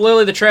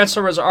literally the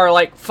Transformers are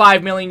like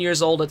 5 million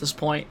years old at this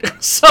point.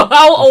 So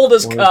how old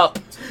is Cup?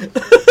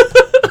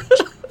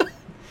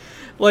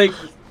 Like,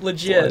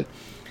 legit.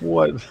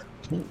 What?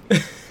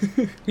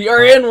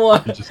 You're in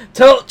one.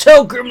 Tell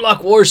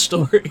Grimlock War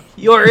Story.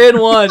 You're in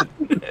one.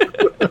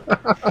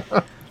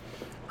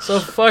 So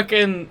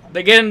fucking,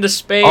 they get into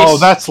space. Oh,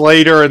 that's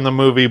later in the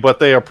movie, but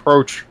they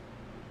approach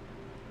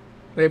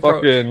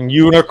fucking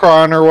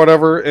Unicron or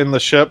whatever in the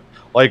ship,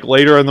 like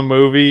later in the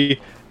movie,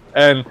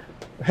 and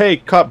hey,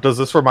 Cup, does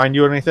this remind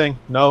you of anything?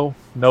 No,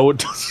 it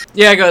doesn't.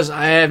 Yeah, he goes,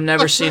 I have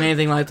never seen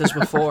anything like this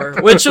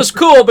before, which was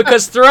cool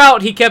because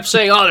throughout he kept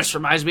saying, oh, this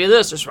reminds me of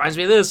this, this reminds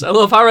me of this. I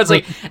love how it's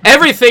like,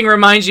 everything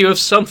reminds you of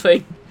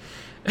something.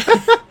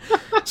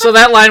 So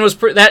that line was,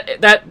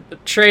 that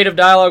trade of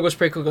dialogue was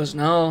pretty cool. He goes,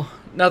 no,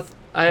 nothing.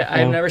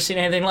 I've never seen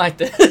anything like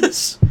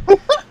this.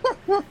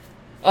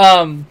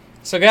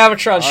 So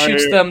Galvatron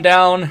shoots them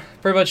down,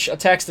 pretty much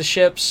attacks the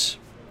ships.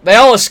 They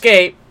all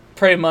escape,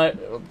 pretty much.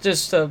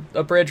 Just a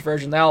abridged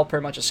version. They all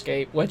pretty much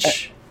escape,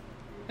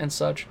 and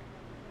such.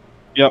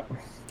 Yep.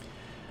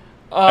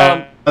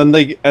 And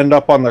they end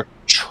up on the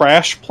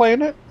trash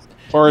planet?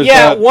 Or is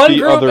that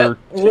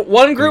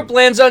one group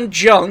lands on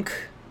Junk,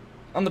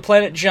 on the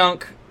planet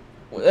Junk.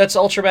 That's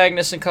Ultra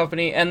Magnus and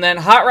company, and then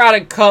Hot Rod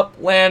and Cup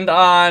land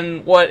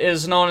on what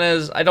is known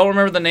as, I don't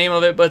remember the name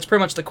of it, but it's pretty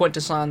much the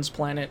Quintessons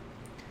planet.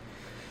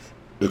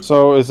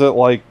 So is it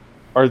like,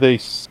 are they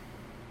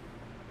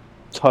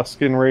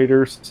Tusken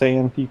Raiders,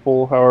 Sand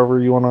people, however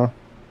you want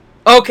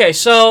to... Okay,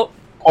 so...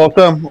 quote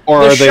them,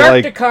 or are they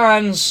like... The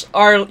Sharkticons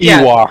are...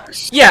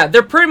 Ewoks. Yeah,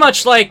 they're pretty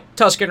much like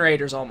Tusken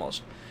Raiders,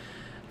 almost.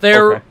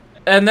 They're... Okay.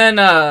 And then,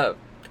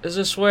 is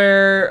this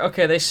where...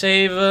 Okay, they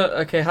save...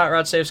 okay, Hot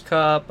Rod saves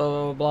Cup, blah,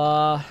 blah,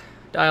 blah.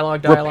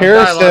 Dialogue.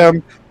 Repairs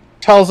him,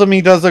 tells him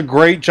he does a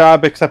great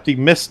job, except he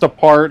missed a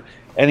part,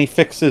 and he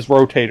fixed his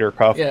rotator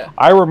cuff. Yeah.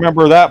 I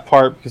remember that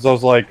part, because I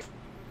was like,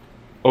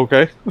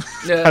 okay.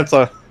 Yeah.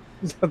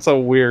 That's a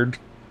weird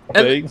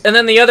thing. And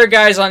then the other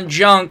guys on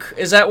Junk,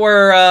 is that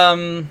where,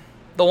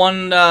 the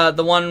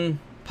one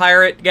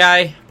pirate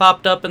guy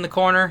popped up in the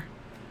corner?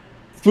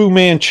 Fu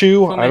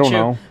Manchu? I don't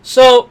know.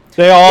 So,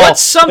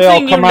 what's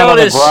something you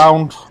notice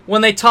the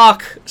when they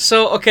talk?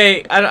 So,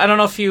 okay, I don't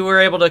know if you were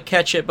able to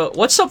catch it, but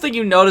what's something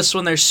you notice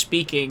when they're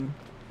speaking?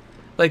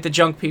 Like the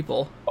Junk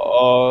people?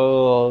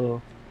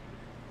 Hold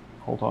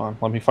on.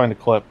 Let me find a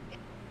clip.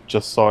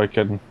 Just so I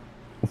can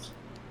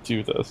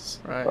do this.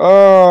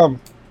 Right.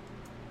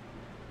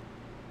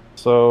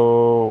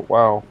 So,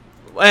 wow.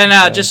 And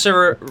okay. Just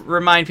to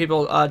remind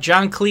people,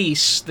 John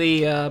Cleese,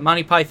 the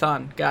Monty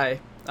Python guy,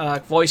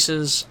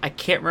 voices, I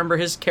can't remember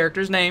his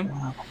character's name,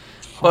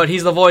 but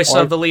he's the voice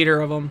of the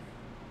leader of them.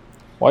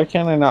 Why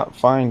can't I not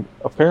find...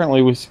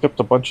 Apparently we skipped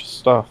a bunch of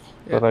stuff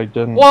that I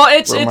didn't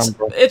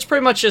it's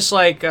pretty much just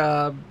like,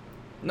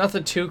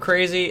 nothing too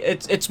crazy.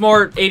 It's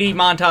more 80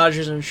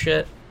 montages and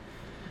shit,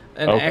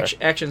 and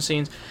action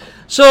scenes.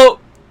 So,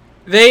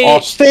 they...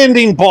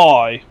 standing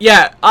by!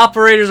 Yeah,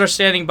 operators are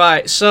standing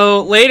by.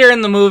 So, later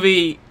in the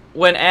movie,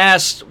 when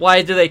asked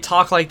why do they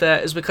talk like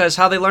that, is because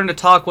how they learned to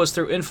talk was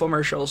through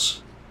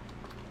infomercials.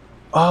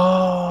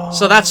 Oh.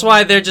 So that's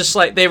why they're just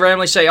like, they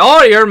randomly say,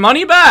 oh, your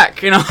money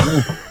back, you know?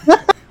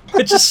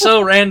 It's just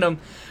so random.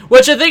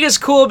 Which I think is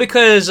cool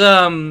because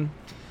in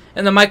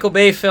the Michael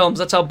Bay films,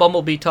 that's how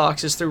Bumblebee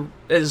talks, is through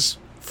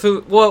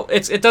well,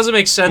 it doesn't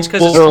make sense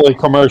because it's early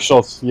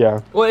commercials,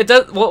 yeah. Well, it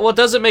does. What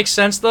doesn't make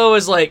sense though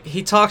is like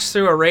he talks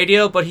through a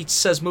radio, but he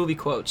says movie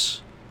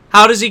quotes.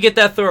 How does he get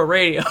that through a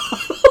radio?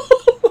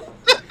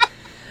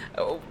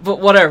 But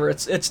whatever.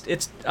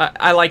 It's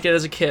I liked it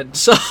as a kid.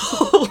 So,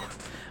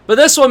 but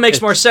this one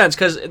makes more sense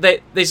because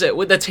they say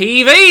with the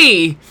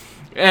TV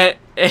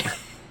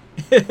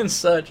and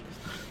such.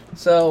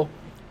 So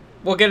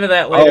we'll get into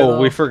that later. Oh,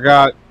 we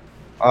forgot.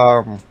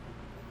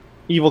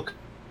 Evil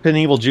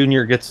Knievel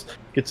Jr. gets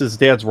his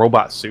dad's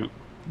robot suit.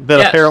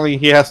 That apparently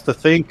he has to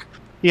think.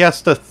 He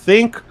has to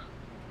think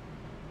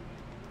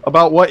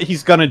about what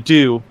he's gonna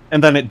do,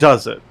 and then it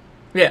does it.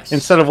 Yes.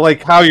 Instead of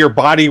like how your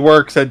body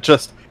works, it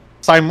just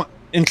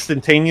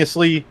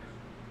instantaneously,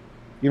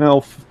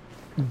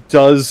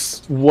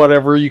 does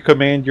whatever you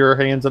command your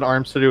hands and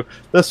arms to do.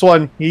 This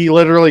one, he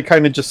literally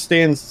kind of just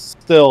stands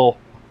still,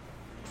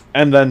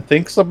 and then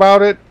thinks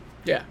about it.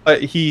 Yeah.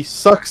 He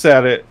sucks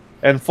at it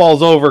and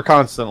falls over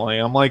constantly.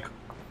 I'm like,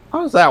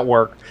 how does that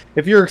work?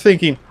 If you're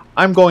thinking,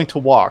 I'm going to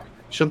walk,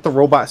 shouldn't the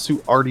robot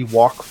suit already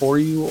walk for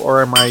you?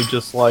 Or am I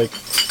just like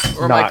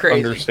not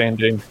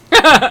understanding?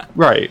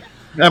 Right.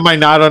 Am I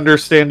not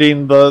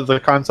understanding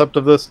the concept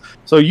of this?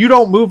 So you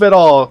don't move at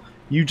all.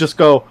 You just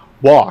go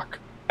walk,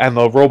 and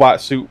the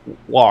robot suit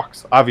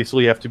walks.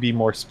 Obviously, you have to be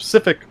more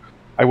specific,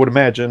 I would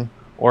imagine.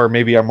 Or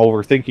maybe I'm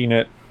overthinking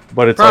it.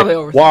 But it's probably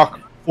like,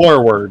 walk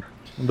forward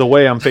the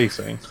way I'm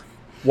facing.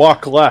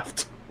 Walk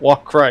left.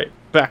 Walk right.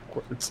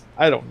 Backwards.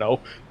 I don't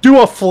know.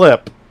 Do a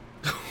flip.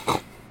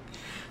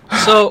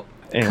 So,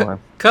 anyway.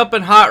 Cup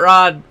and Hot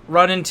Rod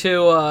run into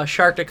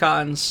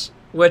Sharkticons,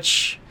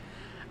 which...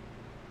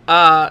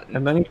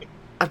 and then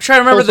I'm trying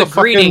to remember Pulls the a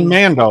fucking greeting.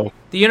 Mando.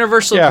 The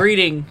universal Yeah.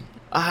 greeting.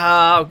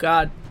 Oh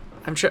god,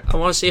 I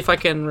want to see if I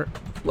can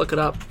look it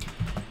up.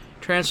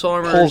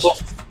 Transformers.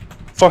 Pulls a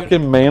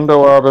fucking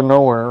Mando out of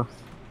nowhere.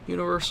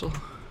 Universal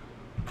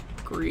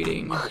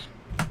greeting.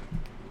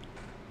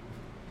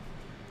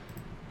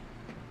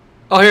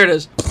 Oh, here it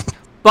is.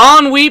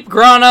 Bon weep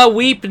grana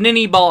weep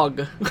ninny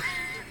bog.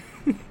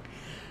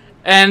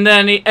 and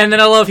then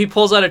I love he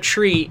pulls out a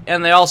treat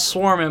and they all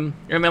swarm him.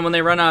 And then when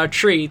they run out of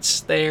treats,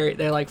 they're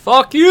like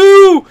fuck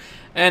you,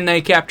 and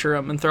they capture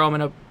him and throw him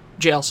in a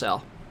jail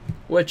cell.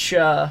 Which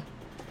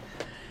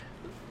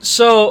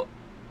so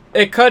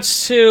it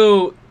cuts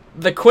to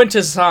the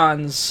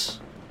Quintessons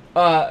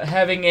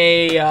having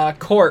a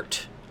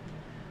court.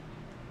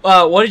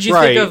 What did you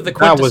think of the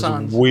Quintessons?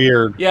 That was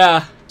weird.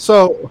 Yeah.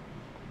 So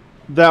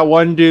that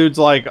one dude's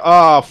like,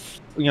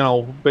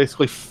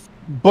 basically,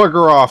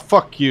 bugger off,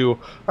 fuck you,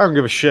 I don't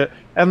give a shit.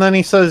 And then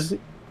he says,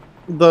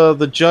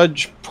 the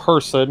judge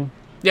person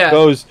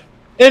goes,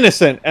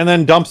 innocent, and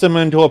then dumps him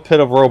into a pit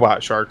of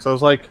robot sharks. I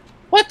was like,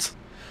 what?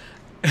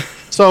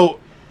 So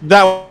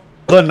that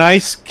was a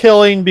nice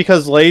killing,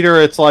 because later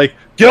it's like,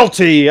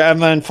 guilty,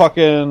 and then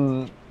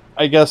fucking,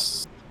 I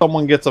guess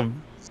someone gets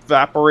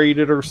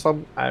evaporated or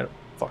something. I don't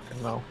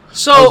fucking know.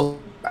 So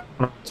I don't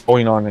know what's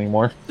going on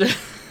anymore.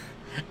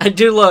 I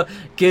do love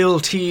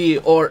guilty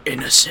or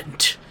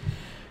innocent.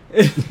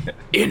 Innocent.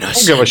 I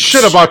don't give a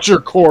shit about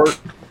your court.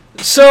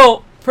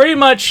 So, pretty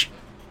much,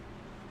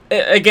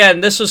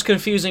 again, this was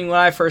confusing when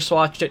I first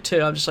watched it,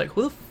 too. I'm just like,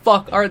 who the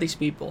fuck are these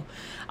people?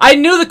 I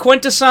knew the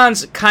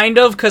Quintessons, kind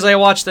of, because I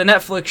watched the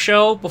Netflix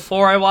show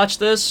before I watched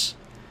this,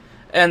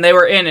 and they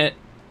were in it,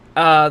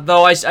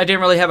 though I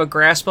didn't really have a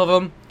grasp of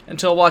them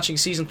until watching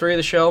Season 3 of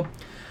the show.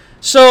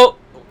 So,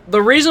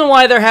 the reason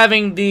why they're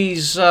having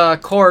these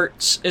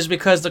courts is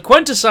because the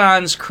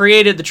Quintessons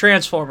created the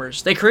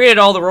Transformers. They created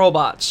all the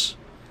robots.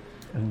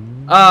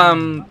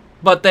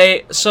 But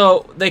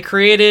they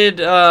created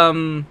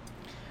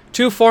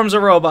two forms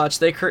of robots.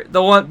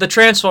 The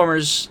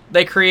Transformers.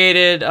 They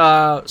created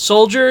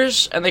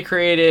soldiers and they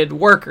created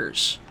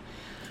workers.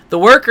 The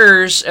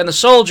workers and the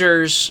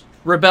soldiers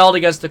rebelled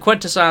against the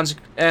Quintessons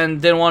and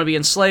didn't want to be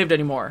enslaved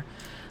anymore.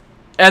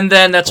 And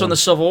then that's when the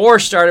Civil War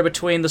started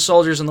between the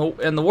soldiers and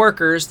the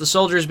workers. The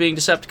soldiers being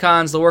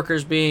Decepticons, the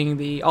workers being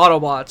the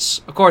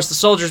Autobots. Of course, the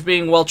soldiers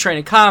being well trained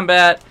in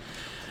combat.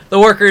 The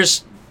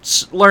workers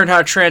learned how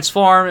to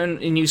transform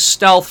and use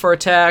stealth for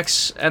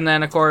attacks, and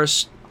then of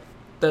course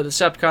the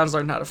Decepticons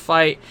learned how to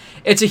fight.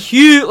 It's a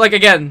huge,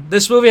 again,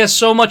 this movie has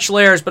so much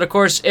layers, but of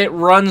course it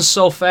runs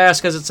so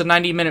fast because it's a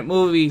 90-minute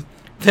movie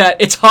that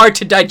it's hard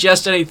to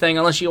digest anything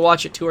unless you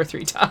watch it 2 or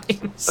 3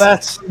 times.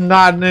 That's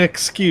not an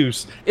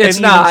excuse. It's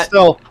and not. Even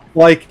still,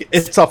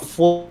 it's a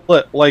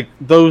flip.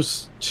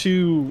 Those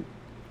two,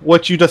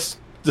 what you just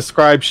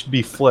described should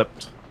be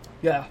flipped.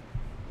 Yeah.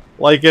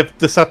 If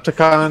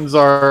Decepticons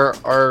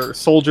are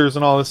soldiers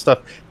and all this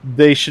stuff,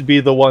 they should be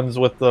the ones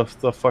with the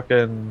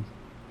fucking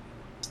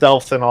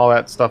stealth and all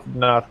that stuff,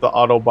 not the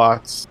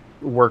Autobots,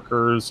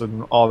 workers,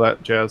 and all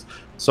that jazz.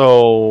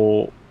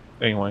 So,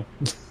 anyway,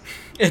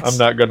 I'm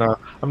not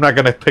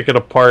gonna pick it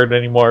apart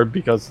anymore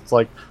because it's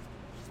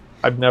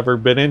I've never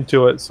been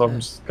into it, so I'm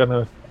just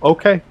gonna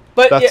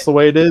that's the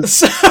way it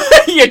is.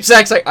 Yeah,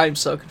 Zach's like, I'm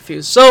so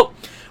confused. So,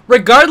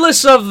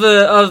 regardless of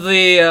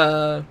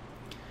the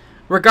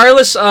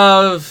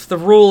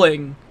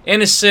ruling,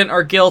 innocent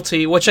or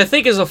guilty, which I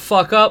think is a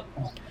fuck up,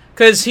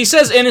 because he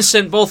says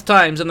innocent both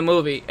times in the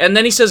movie, and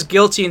then he says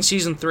guilty in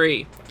Season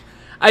 3.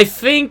 I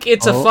think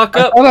it's a fuck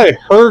up. I thought I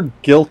heard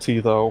guilty,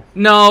 though.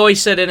 No, he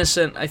said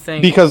innocent, I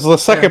think. Because the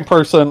second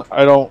person,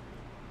 I don't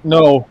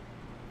know.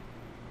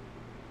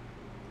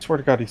 I swear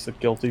to God, he said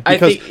guilty.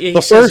 Because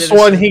the first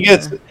one he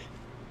gets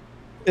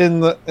in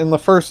the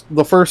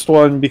first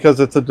one, because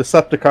it's a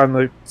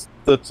Decepticon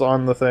that's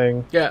on the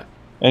thing. Yeah.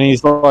 And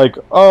he's like,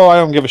 "Oh, I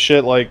don't give a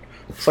shit.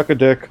 Suck a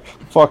dick.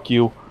 Fuck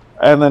you."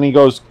 And then he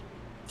goes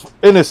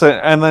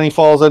innocent, and then he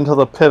falls into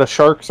the pit of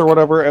sharks or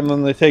whatever. And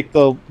then they take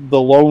the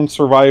lone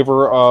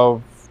survivor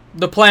of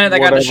the planet that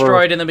got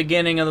destroyed in the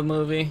beginning of the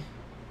movie.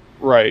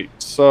 Right.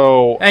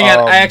 So hang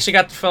on, I actually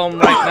got the film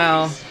right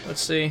now.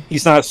 Let's see.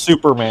 He's not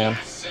Superman.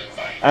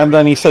 And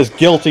then he says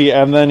guilty,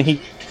 and then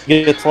he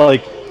gets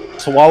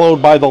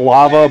swallowed by the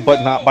lava,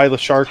 but not by the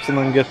sharks, and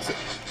then gets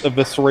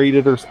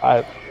eviscerated or.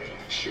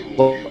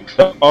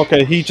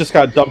 Okay, he just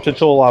got dumped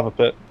into a lava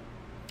pit.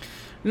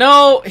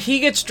 No, he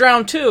gets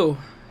drowned too.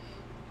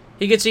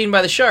 He gets eaten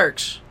by the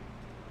sharks.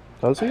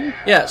 Does he?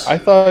 Yes. I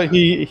thought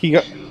he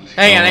got...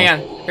 Hang on.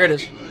 Here it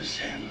is.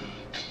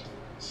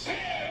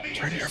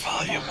 Turn your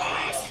volume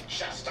off.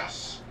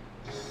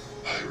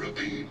 I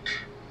repeat,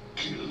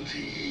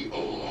 guilty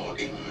or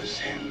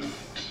innocent.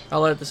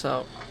 I'll let this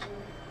out.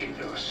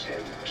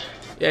 Innocent.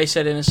 Yeah, he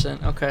said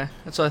innocent. Okay,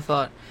 that's what I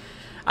thought.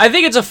 I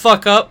think it's a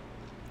fuck up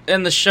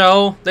in the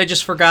show. They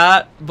just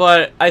forgot,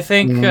 but I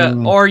think,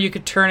 or you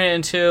could turn it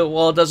into,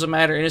 well, it doesn't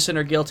matter, innocent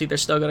or guilty, they're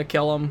still gonna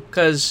kill him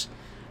because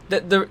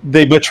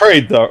they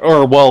betrayed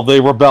they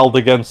rebelled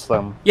against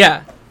them.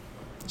 Yeah.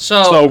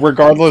 So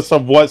regardless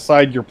of what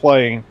side you're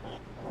playing,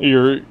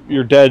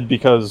 you're dead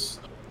because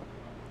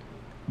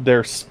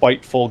they're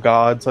spiteful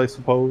gods, I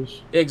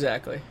suppose.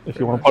 Exactly. If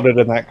you want to put it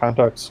in that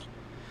context.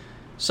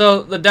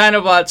 So the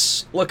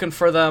Dinobots looking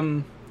for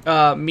them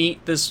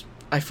meet this.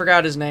 I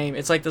forgot his name.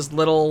 It's like this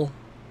little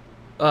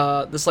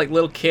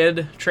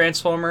kid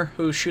transformer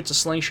who shoots a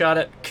slingshot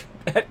at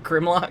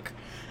Grimlock.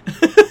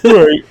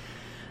 Right.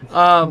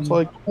 It's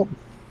like,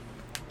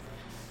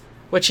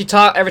 which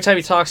every time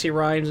he talks, he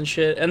rhymes and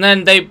shit. And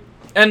then they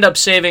end up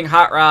saving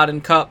Hot Rod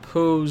and Cup,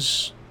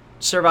 who's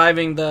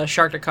surviving the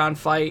Sharkticon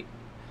fight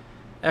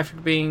after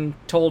being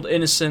told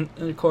innocent,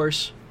 of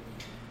course.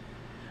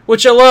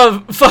 Which I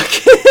love.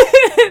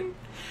 Fucking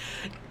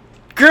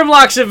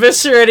Grimlock's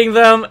eviscerating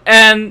them,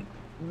 and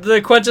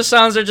the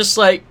Quintessons are just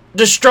like,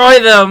 destroy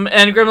them,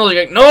 and Grimlock's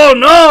like,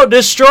 no,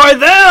 destroy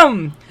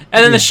them!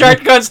 And then the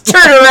Sharkticons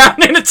turn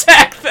around and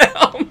attack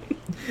them!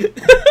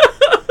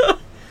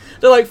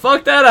 They're like,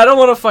 fuck that, I don't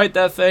want to fight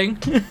that thing.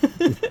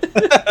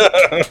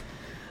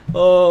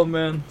 Oh,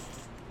 man.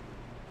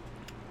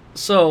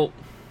 So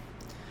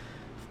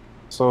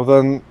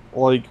then,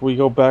 like, we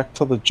go back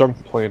to the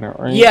junk planet,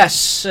 right?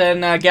 yes,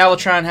 and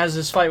Galvatron has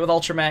his fight with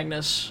Ultra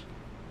Magnus,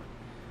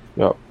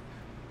 Yep.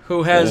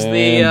 who has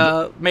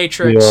the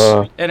Matrix,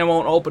 and it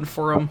won't open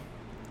for him.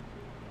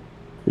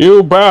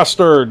 You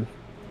bastard!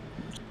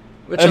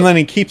 Which And then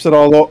he keeps it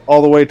all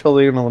the way till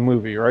the end of the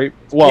movie, right?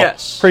 Well,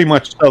 Yes. pretty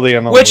much till the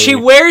end of Which the he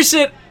movie. wears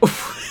it.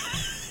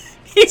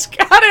 He's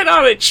got it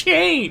on a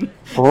chain.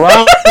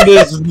 Around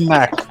his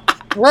neck.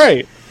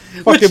 Right.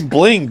 Fucking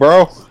bling,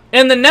 bro.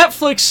 In the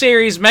Netflix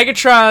series,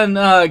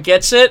 Megatron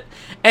gets it,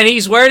 and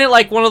he's wearing it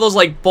like one of those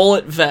like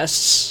bullet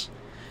vests.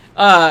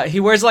 He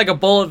wears like a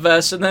bullet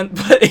vest, and then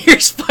but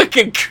here's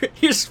fucking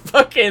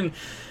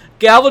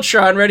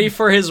Galvatron ready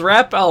for his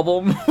rap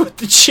album with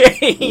the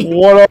chain.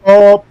 What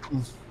up?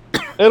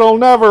 It'll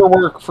never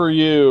work for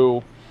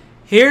you.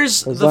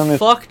 Here's As the long as-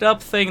 fucked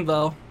up thing,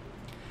 though.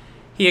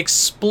 He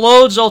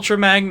explodes Ultra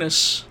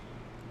Magnus. From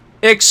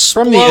the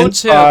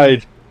Explodes him.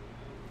 inside.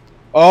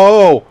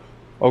 Oh,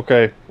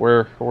 okay.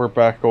 We're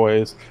back a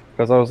ways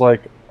because I was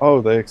like, oh,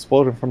 they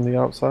exploded from the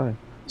outside.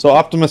 So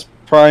Optimus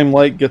Prime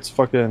Light gets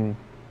fucking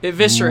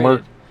Eviscerated.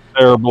 murked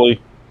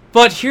terribly.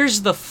 But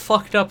here's the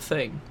fucked up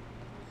thing.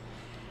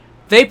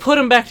 They put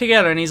him back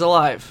together and he's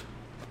alive.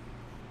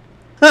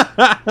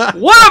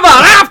 What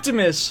about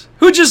Optimus,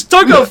 who just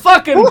took a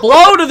fucking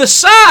blow to the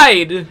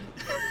side?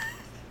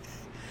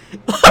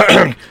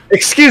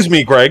 Excuse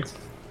me, Greg.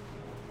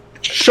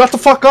 Shut the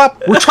fuck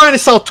up. We're trying to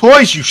sell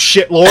toys, you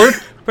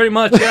shitlord. Pretty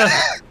much, yeah.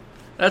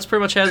 That's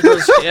pretty much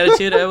Hasbro's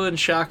attitude. That wouldn't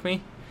shock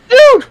me.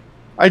 Dude!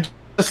 I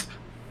just...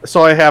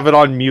 So I have it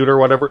on mute or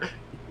whatever.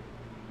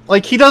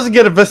 Like, he doesn't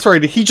get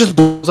eviscerated. He just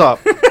blows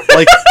up.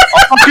 Like,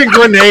 a fucking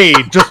grenade.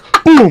 Just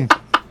boom.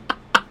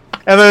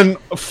 And then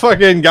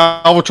fucking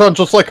Galvatron's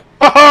just like,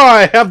 haha,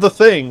 I have the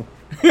thing.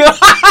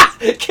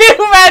 Can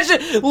you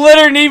imagine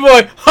Leonard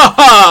Nimoy?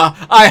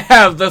 Haha, I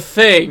have the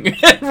thing.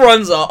 And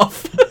runs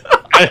off.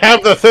 I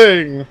have the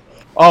thing.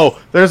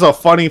 Oh, there's a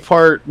funny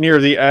part near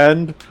the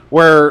end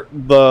where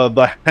the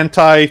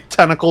hentai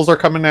tentacles are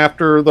coming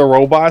after the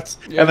robots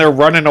Yeah. and they're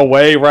running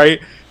away, right?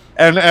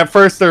 And at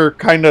first they're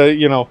kind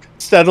of,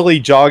 steadily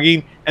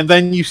jogging, and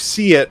then you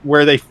see it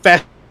where they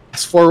fast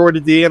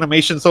forwarded the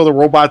animation so the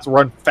robots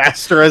run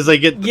faster as they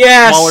get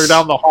Yes! smaller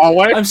down the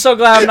hallway. I'm so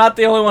glad I'm not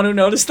the only one who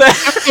noticed that.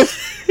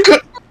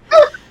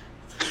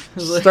 I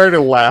was like,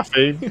 Started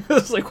laughing I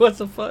was like, what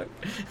the fuck?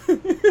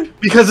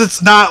 because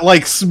it's not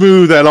like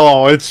smooth at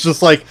all. It's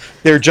just like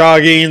they're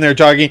jogging.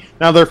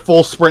 Now they're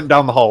full sprint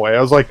down the hallway.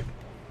 I was like,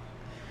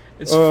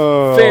 It's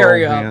oh,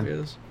 very man.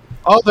 obvious.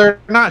 Oh, they're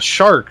not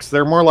sharks.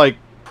 They're more like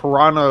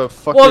piranha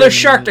fucking... Well, they're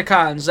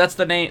Sharkticons. That's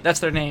the name. That's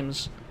their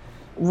names.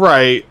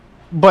 Right.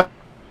 But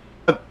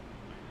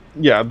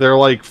yeah, they're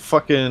like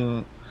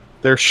fucking...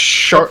 They're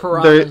shark...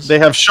 piranhas. They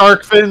have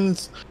shark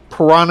fins,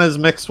 piranhas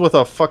mixed with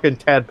a fucking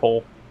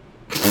tadpole.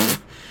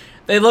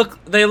 They look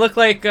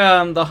like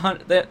the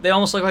hunt. They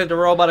almost look like the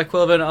robot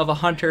equivalent of a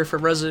hunter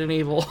from Resident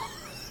Evil.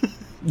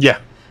 Yeah.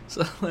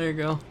 So there you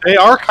go. They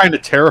are kind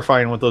of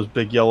terrifying with those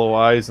big yellow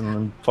eyes and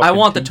then fucking I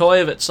want the teeth.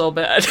 toy of it so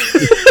bad.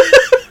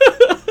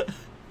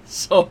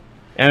 So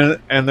And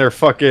their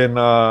fucking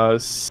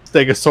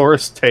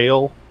Stegosaurus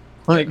tail.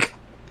 Like...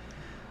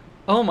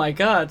 oh my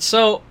god.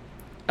 So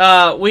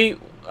we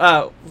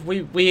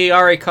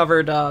already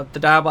covered the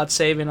Dinobots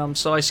saving them,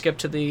 so I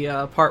skipped to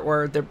the part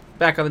where they're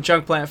back on the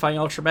junk planet fighting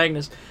Ultra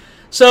Magnus.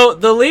 So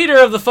the leader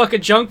of the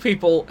fucking junk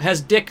people has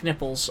dick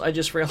nipples, I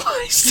just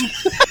realized.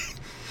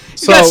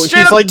 So got straight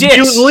he's up like dicks.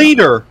 mutant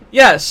leader.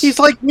 Yes. He's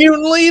like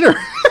mutant leader.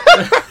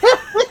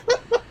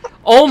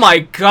 Oh my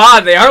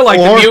god, they are like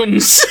Or- the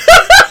mutants.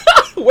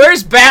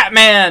 Where's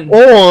Batman?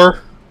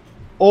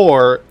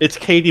 Or it's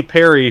Katy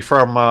Perry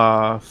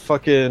from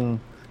fucking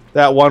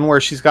that one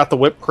where she's got the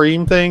whipped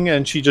cream thing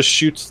and she just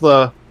shoots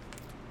the...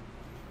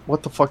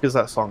 What the fuck is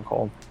that song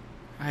called?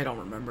 I don't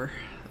remember.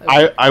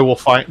 I will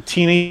find...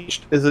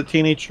 Is it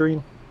Teenage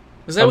Dream?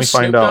 Is that let with me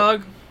Snoop find out.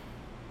 Dogg?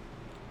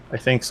 I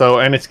think so.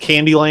 And it's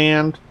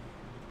Candyland.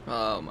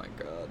 Oh my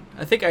god.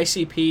 I think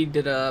ICP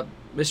did a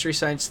Mystery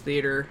Science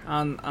Theater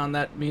on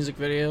that music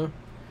video?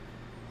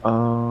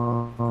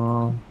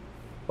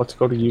 Let's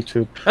go to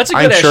YouTube. That's a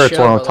I'm good sure it's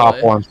show, one of the by top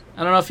way. ones.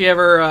 I don't know if you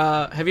ever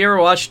have you ever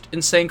watched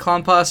Insane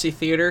Clown Posse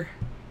Theater?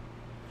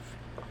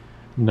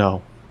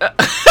 No.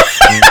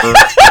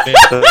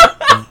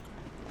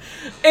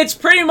 It's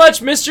pretty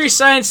much Mystery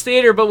Science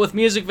Theater, but with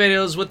music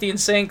videos with the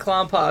Insane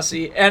Clown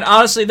Posse. And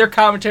honestly, their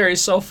commentary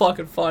is so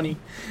fucking funny.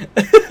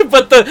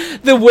 But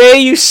the way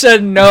you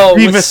said no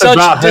with Beavis such and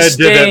Butthead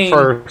disdain. did it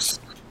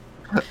first.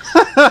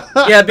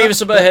 Yeah,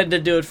 Beavis and Butthead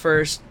did do it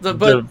first. But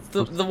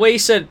the way you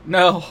said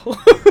no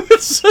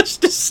with such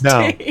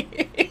disdain.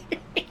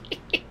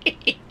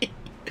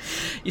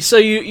 So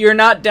you're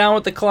not down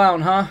with the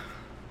clown, huh?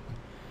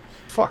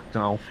 Fuck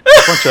no.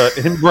 Bunch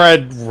of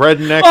inbred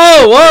redneck.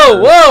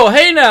 Whoa!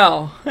 Hey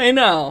now.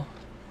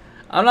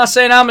 I'm not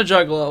saying I'm a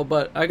juggalo,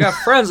 but I got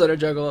friends that are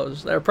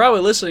juggalos. They're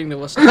probably listening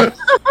to us now.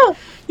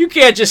 You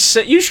can't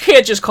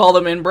just call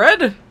them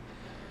inbred.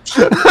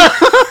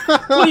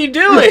 What are you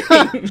doing?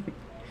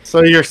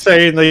 So you're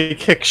saying they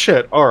kick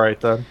shit? All right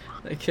then.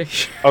 They kick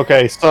shit.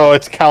 Okay, so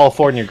it's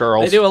California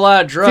Girls. They do a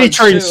lot of drugs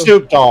featuring too.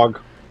 Snoop Dogg.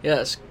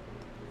 Yes.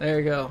 There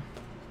you go.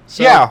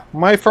 So, Yeah,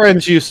 my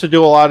friends used to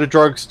do a lot of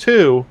drugs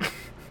too,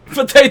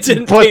 but they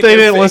didn't. but pay they their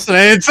didn't fee. listen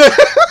to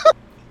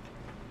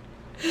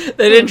it.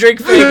 They didn't drink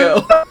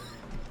Faygo.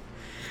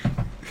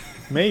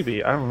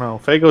 Maybe, I don't know.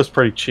 Faygo's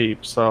pretty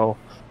cheap, so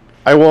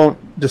I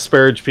won't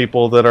disparage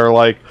people that are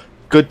like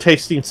good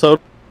tasting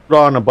soda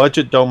on a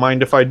budget. Don't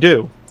mind if I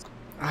do.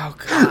 Oh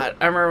god,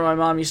 I remember my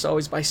mom used to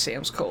always buy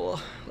Sam's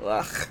Cola.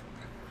 Ugh.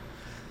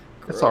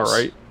 It's all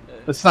right.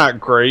 It's not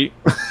great.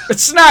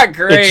 It's not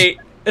great.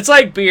 It's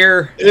like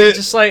beer. It's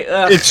just like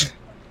ugh.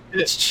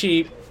 It's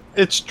cheap.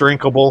 It's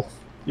drinkable.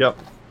 Yep.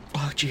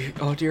 Oh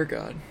dear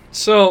God.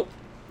 So,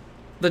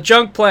 the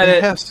Junk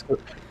Planet.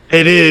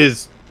 It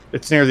is.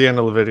 It's near the end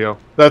of the video.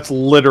 That's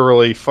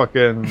literally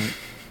fucking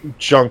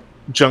Junk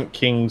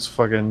King's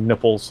fucking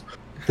nipples.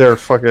 They're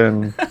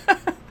fucking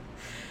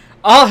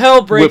All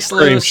hell breaks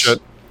whipped cream loose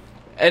shit.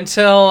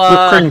 until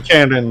Whipped cream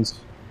cannons.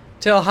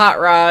 till Hot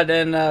Rod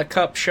and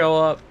Cup show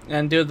up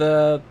and do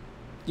the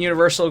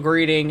universal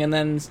greeting, and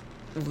then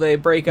they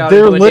break out.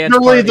 They're into a dance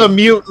literally party. the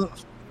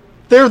mutants.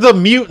 They're the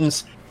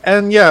mutants,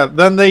 and yeah,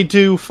 then they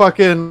do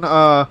fucking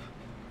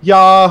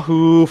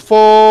Yahoo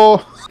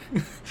for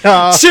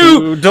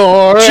Yahoo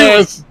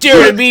Doris.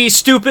 Dare to be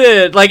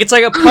stupid. Like it's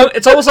like a punk,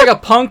 it's almost like a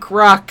punk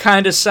rock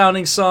kind of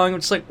sounding song.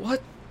 It's like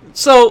what?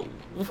 So,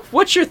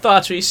 what's your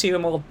thoughts when you see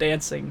them all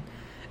dancing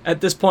at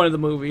this point of the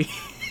movie?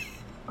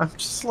 I'm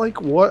just like,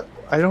 what?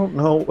 I don't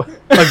know.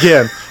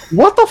 Again,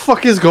 what the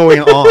fuck is going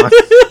on?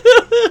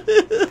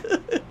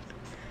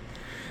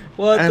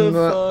 What And,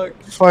 the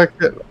fuck?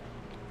 Fuck it.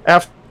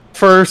 At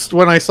first,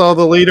 when I saw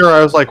the leader,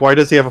 I was like, why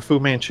does he have a Fu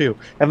Manchu?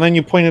 And then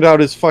you pointed out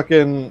his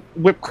fucking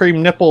whipped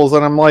cream nipples,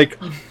 and I'm like,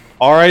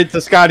 alright,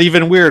 this got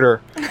even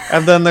weirder.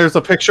 And then there's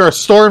a picture of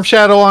Storm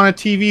Shadow on a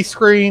TV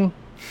screen.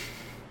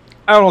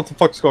 I don't know what the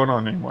fuck's going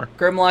on anymore.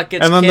 Grimlock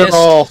gets And then kissed. they're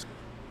all...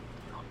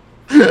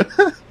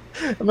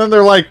 and then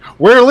they're like,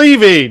 we're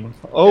leaving!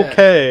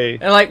 Okay.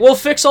 And like, we'll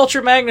fix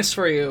Ultra Magnus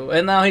for you.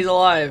 And now he's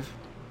alive.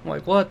 I'm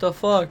like, what the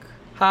fuck?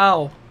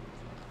 How?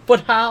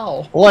 But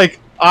how? Like,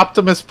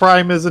 Optimus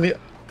Prime isn't...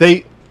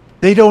 They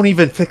don't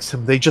even fix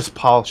him. They just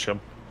polish him.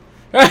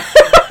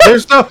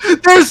 There's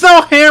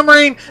no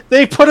hammering.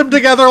 They put him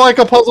together like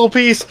a puzzle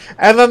piece,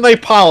 and then they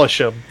polish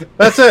him.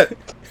 That's it.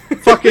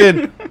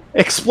 Fucking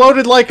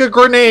exploded like a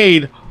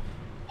grenade.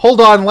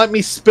 Hold on, let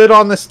me spit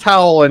on this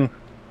towel and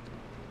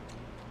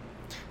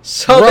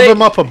So rub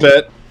him up a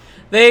bit.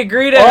 They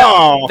agree to.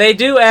 Oh. They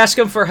do ask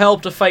him for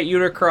help to fight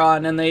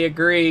Unicron, and they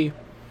agree.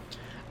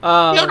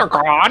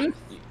 Unicron.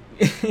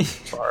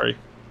 Sorry.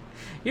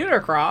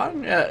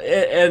 Unicron,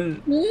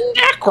 and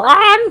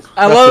Necron.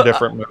 I That's love. a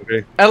different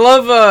movie. I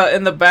love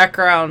in the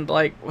background,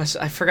 like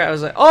I forgot. I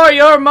was like, "Oh,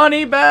 your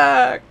money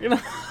back!" You know,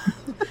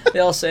 they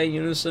all say in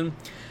unison.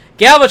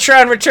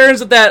 Galvatron returns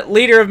with that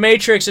leader of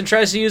Matrix and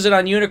tries to use it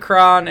on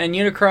Unicron, and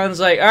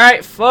Unicron's like, "All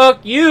right,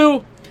 fuck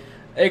you."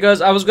 He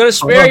goes, "I was going to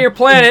spare your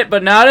planet,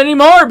 but not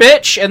anymore,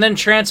 bitch," and then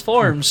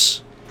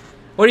transforms.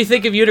 What do you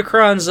think of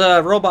Unicron's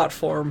robot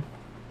form?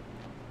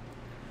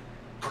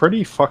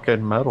 Pretty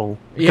fucking metal.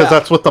 Because Yeah.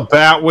 that's with the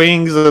bat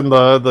wings and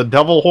the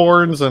devil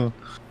horns and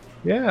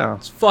yeah.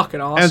 It's fucking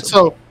awesome. And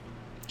so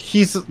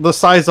he's the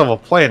size of a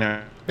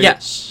planet.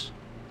 yes.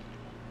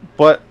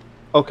 But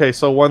okay,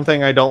 so one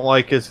thing I don't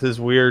like is his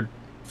weird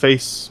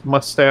face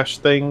mustache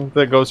thing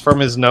that goes from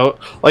his nose.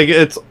 Like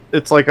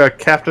it's like a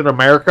Captain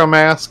America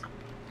mask,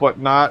 but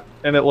not,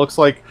 and it looks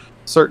like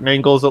certain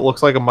angles it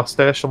looks like a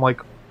mustache. I'm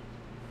like,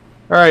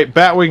 all right,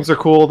 bat wings are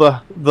cool.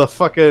 The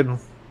fucking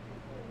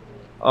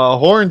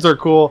horns are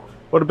cool.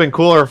 Would have been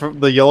cooler if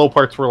the yellow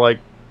parts were like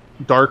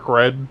dark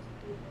red.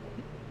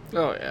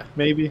 Oh yeah.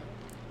 Maybe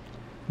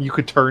you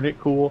could turn it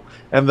cool,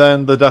 and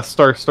then the Death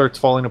Star starts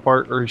falling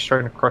apart, or he's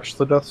trying to crush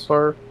the Death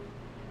Star.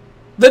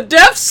 The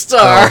Death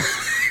Star.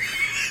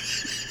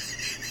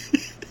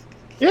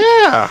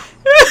 Yeah.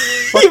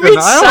 You mean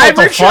I don't know what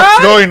the fuck's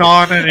Cybertron? going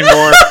on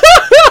anymore.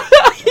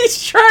 He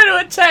he's trying to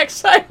attack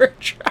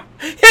Cybertron.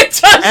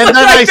 It does And look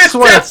then like I the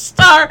swear- Death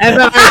Star. And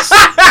then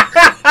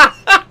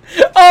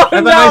Oh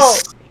and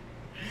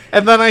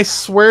no! then I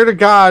swear to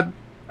God,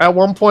 at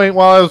one point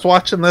while I was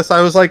watching this,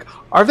 I was like,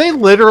 "Are they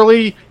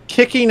literally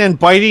kicking and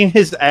biting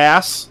his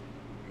ass?"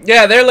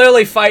 Yeah, they're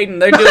literally fighting.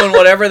 They're doing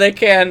whatever they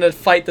can to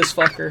fight this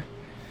fucker.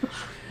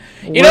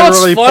 You know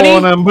what's Literally funny?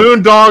 pulling a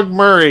Moondog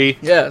Murray,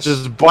 Yes.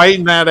 just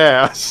biting that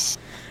ass.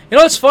 You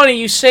know what's funny?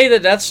 You say the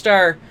Death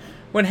Star.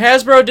 When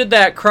Hasbro did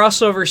that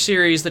crossover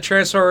series, the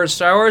Transformers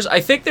Star Wars, I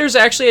think there's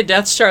actually a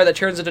Death Star that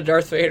turns into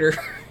Darth Vader.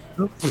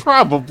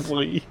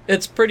 Probably.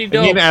 It's pretty I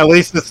dope. mean, at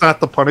least it's not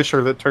the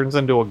Punisher that turns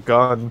into a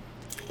gun.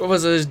 What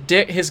was it, his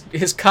dick?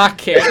 His cock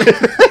cannon.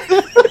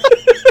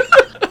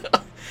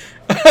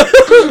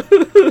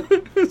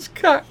 His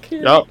cock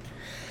cannon. Yup.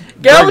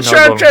 Greg knows what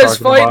Galvatron I'm tries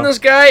talking fighting about. this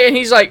guy, and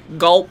he's like,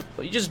 gulp.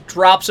 He just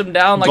drops him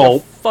down like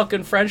Gulp. a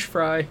fucking French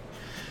fry.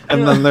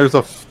 And then there's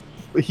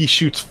he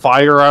shoots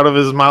fire out of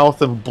his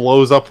mouth and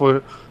blows up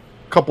a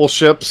couple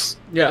ships.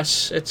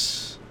 Yes,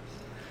 it's...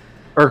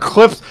 Or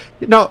clips.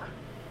 No,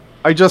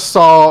 I just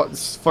saw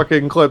this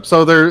fucking clip.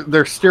 So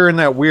they're steering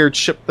that weird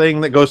ship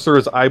thing that goes through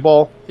his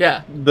eyeball.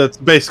 Yeah. That's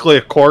basically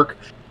a cork.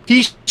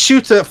 He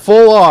shoots it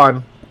full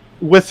on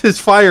with his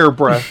fire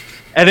breath,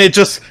 and it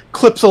just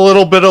clips a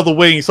little bit of the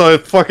wing, so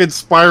it fucking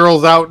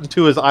spirals out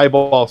into his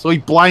eyeball. So he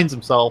blinds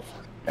himself,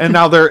 and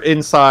now they're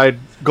inside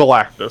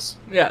Galactus.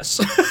 Yes.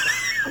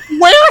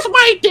 Where's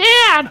my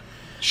dad?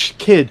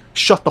 Kid,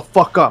 shut the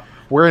fuck up.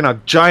 We're in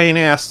a giant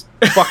ass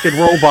fucking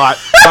robot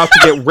about to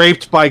get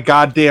raped by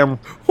goddamn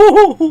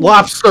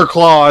lobster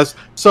claws.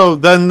 So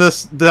then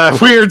that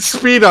weird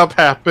speed up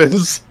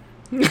happens.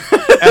 And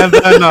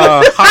then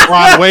Hot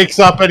Rod wakes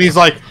up and he's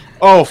like,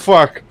 "Oh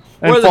fuck."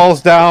 And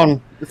falls down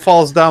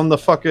the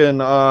fucking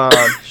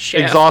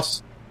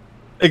Shaft.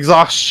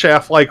 exhaust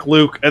shaft like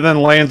Luke, and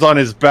then lands on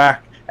his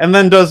back. And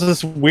then does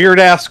this weird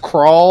ass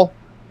crawl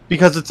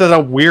because it's at a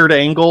weird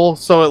angle,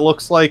 so it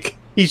looks like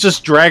he's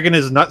just dragging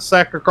his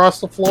nutsack across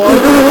the floor.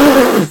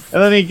 And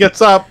then he gets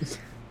up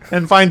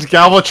and finds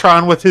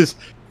Galvatron with his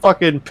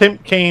fucking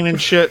pimp cane and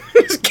shit.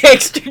 His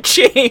gangster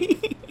chain.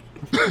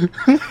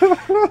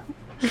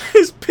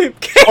 His pimp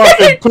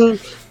cane.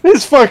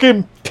 His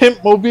fucking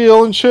pimp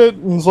mobile and shit.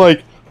 And he's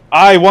like,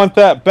 "I want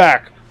that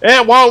back.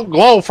 It won't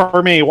glow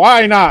for me.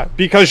 Why not?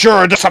 Because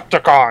you're a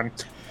Decepticon."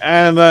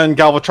 And then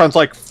Galvatron's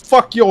like,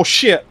 "Fuck your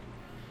shit."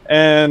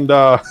 And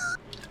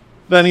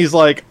then he's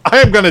like,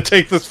 "I'm gonna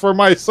take this for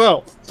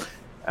myself."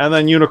 And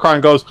then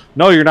Unicron goes,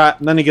 "No, you're not."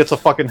 And then he gets a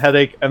fucking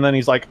headache. And then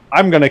he's like,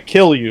 "I'm gonna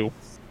kill you."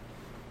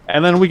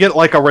 And then we get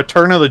like a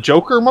Return of the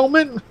Joker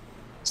moment.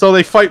 So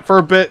they fight for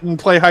a bit and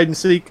play hide and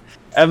seek.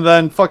 And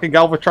then fucking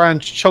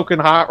Galvatron's choking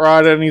Hot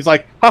Rod. And he's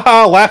like,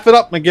 "Haha, laugh it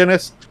up,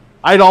 McGinnis.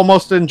 I'd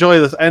almost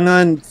enjoy this." And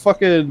then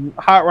fucking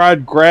Hot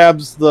Rod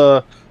grabs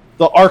the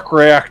arc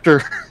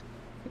reactor.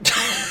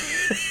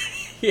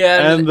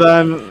 Yeah. And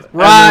then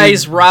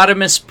Rise,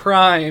 Rodimus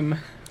Prime.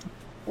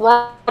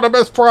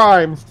 Rodimus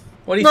Prime.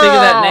 What do you think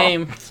of that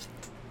name?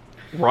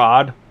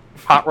 Rod.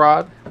 Hot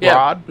Rod? Yeah.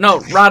 Rod? No,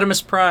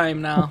 Rodimus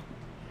Prime now.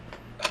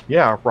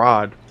 Yeah,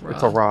 Rod.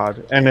 It's a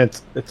rod. And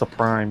it's a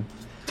prime.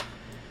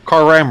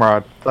 Car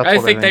Ramrod. That's I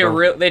what think named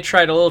her. they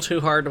tried a little too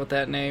hard with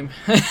that name.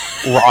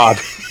 Rod.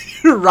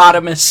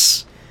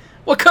 Rodimus.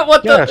 What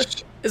Yeah,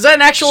 the... Is that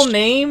an actual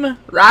name?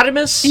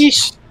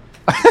 Rodimus?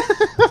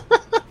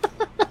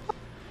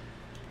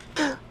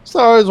 So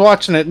I was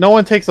watching it. No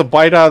one takes a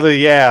bite out of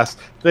the ass.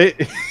 The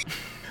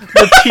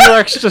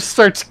T-Rex just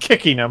starts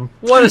kicking him.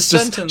 What a Just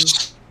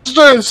sentence.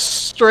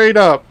 Straight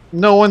up.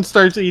 No one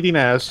starts eating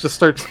ass. Just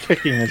starts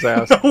kicking his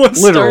ass. No one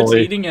starts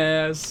Literally. eating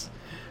ass.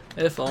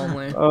 If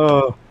only.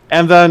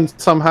 And then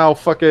somehow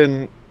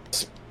fucking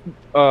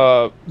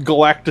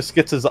Galactus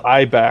gets his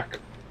eye back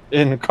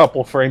in a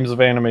couple frames of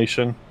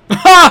animation.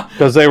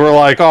 Because they were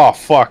like, "Oh,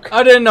 fuck."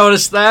 I didn't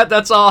notice that.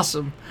 That's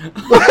awesome.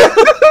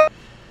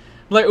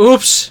 Like,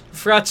 oops.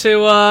 Forgot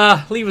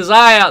to leave his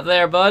eye out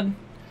there, bud.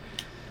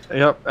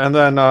 Yep, and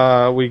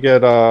then we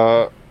get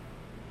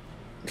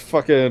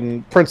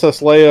fucking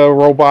Princess Leia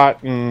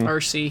robot and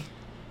Mercy.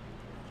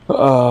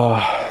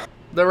 the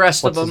The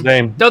rest what's of his them.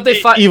 name? Don't they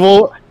fight?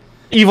 Evil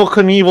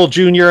Knievel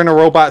Jr. in a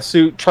robot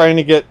suit trying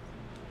to get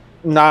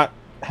not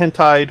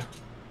hentai'd.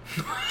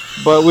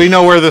 But we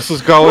know where this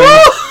is going.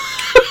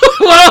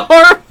 What a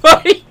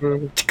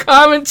horrifying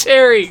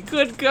commentary.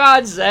 Good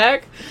God,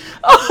 Zach.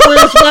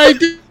 Where's my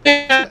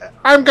dad?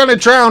 I'm gonna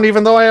drown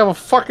even though I have a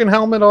fucking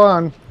helmet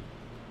on.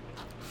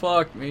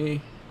 Fuck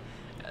me.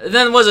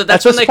 Then was it? At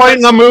That's this when they point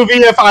in the movie,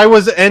 if I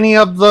was any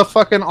of the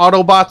fucking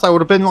Autobots, I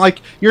would have been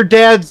like, "Your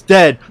dad's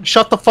dead.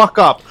 Shut the fuck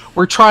up.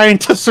 We're trying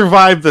to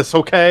survive this,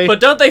 okay?" But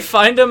don't they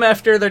find him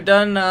after they're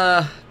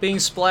done being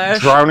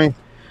splashed? Drowning.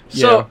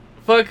 So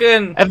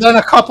fucking. And then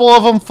a couple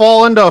of them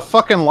fall into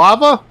fucking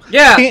lava.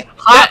 Yeah.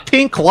 Hot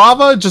pink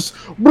lava. Just.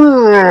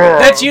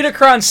 That's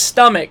Unicron's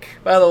stomach,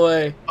 by the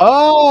way.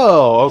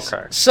 Oh,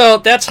 okay. So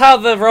that's how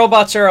the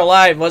robots are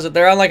alive, was it?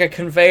 They're on like a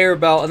conveyor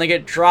belt and they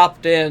get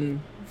dropped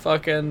in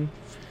fucking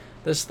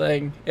this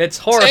thing. It's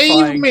horrifying.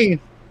 Save me.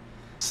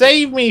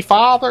 Save me,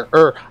 father,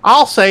 or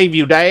I'll save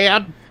you,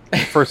 dad.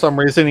 For some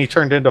reason, he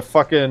turned into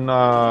fucking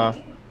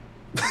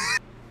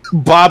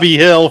Bobby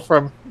Hill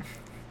from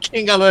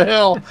King of the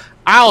Hill.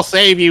 I'll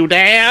save you,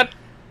 dad.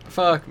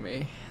 Fuck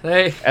me.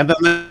 And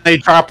then they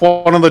drop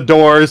one of the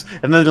doors,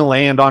 and then they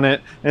land on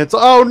it, and it's,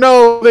 oh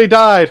no, they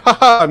died.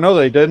 Haha, no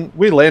they didn't.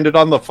 We landed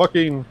on the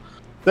fucking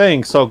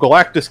thing, so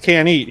Galactus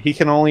can't eat. He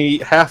can only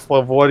eat half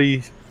of what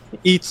he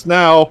eats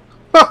now.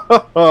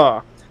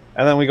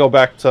 And then we go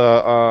back to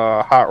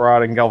Hot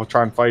Rod and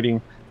Galvatron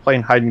fighting,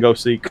 playing hide and go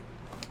seek.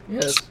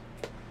 Yes.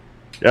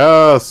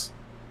 Yes.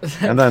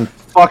 And then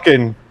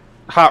fucking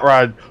Hot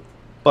Rod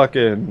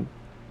fucking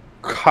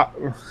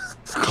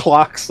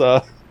clocks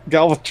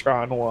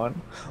Galvatron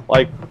one.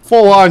 Like,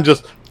 full on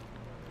just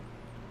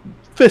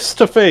fist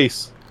to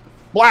face.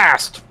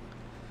 Blast!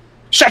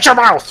 Shut your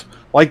mouth!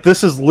 Like,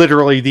 this is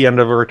literally the end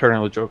of Return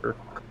of the Joker.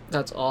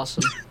 That's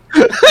awesome.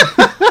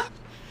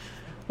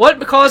 What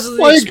causes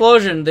the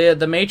explosion?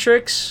 The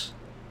Matrix?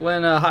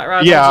 When Hot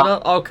Rod holds it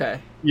up?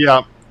 Okay.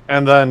 Yeah.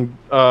 And then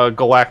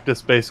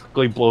Galactus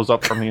basically blows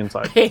up from the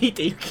inside. I hate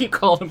that you keep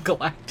calling him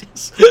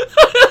Galactus.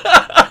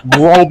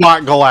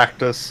 Robot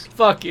Galactus.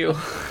 Fuck you.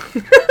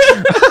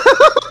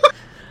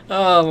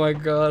 Oh my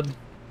god.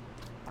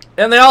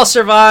 And they all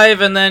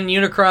survive, and then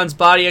Unicron's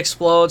body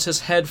explodes,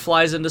 his head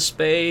flies into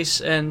space,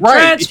 and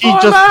Transformers! He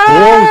just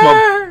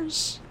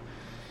blows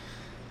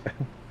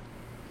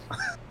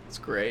up. It's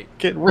great.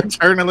 Get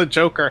Return of the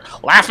Joker.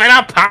 Laughing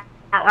up, Hot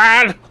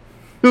Rod!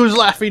 Who's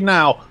laughing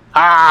now?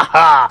 Ha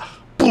ha!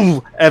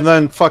 Boom! And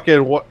then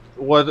fucking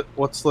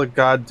what's the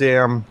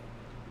goddamn...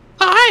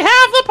 I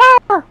have the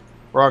power!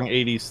 Wrong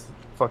 80s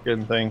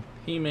fucking thing.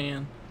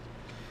 He-Man.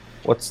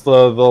 What's the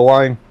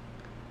line?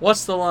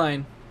 What's the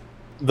line?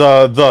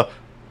 The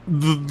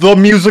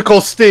musical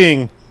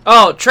sting.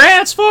 Oh,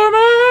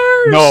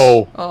 Transformers!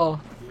 No. Oh.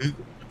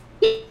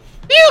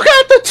 You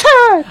got the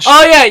touch!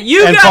 Oh yeah,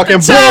 you and got the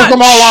touch! blows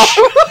them all off.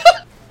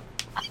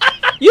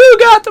 You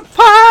got the power!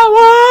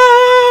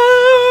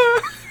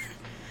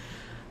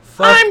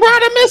 I'm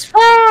Rodimus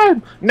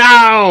Prime!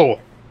 No!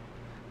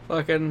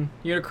 Fucking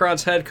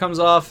Unicron's head comes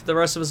off, the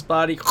rest of his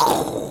body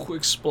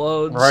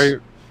explodes. Right.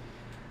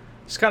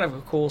 It's kind of a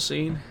cool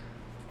scene.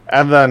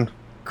 And then...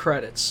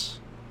 Credits.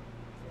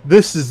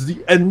 This is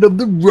the end of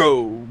the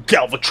road,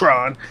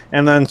 Galvatron.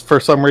 And then for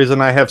some reason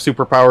I have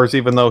superpowers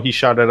even though he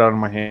shot it out of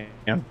my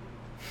hand.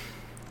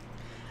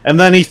 And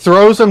then he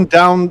throws him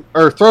down,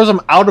 or throws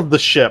him out of the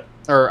ship,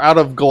 or out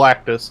of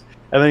Galactus.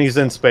 And then he's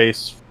in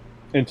space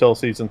until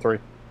season 3,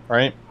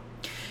 right?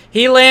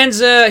 He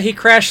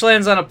crash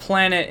lands on a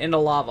planet into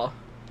lava.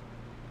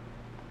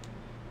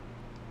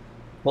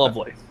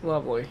 Lovely.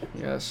 Lovely,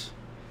 yes.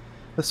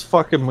 This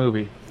fucking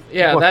movie.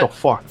 Yeah, what the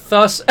fuck?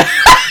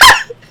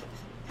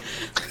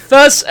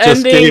 Thus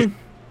ending.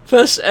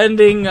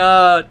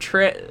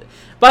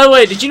 By the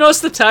way, did you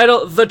notice the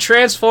title? The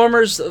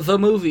Transformers, the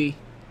movie.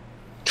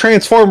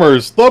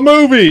 Transformers, the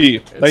movie!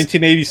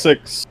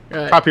 1986.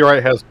 Right.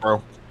 Copyright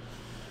Hasbro.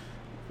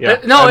 Yeah.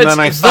 No,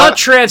 it's The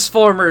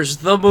Transformers,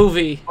 the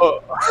movie.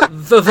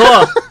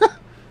 The.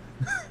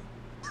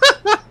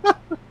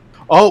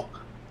 Oh,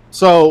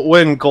 so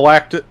when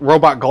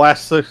Robot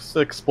Galactus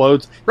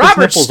explodes...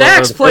 Robert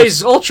Stax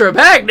plays Ultra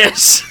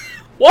Magnus!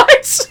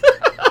 What?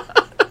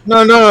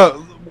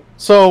 No.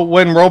 So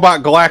when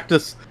Robot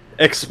Galactus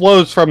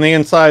explodes from the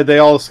inside, they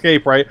all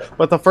escape, right?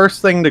 But the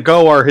first thing to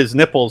go are his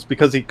nipples,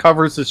 because he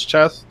covers his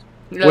chest,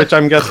 which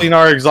I'm guessing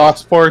are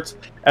exhaust ports,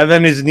 and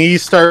then his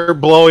knees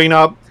start blowing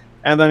up,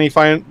 and then he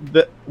finds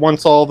that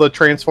once all the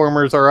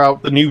Transformers are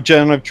out, the new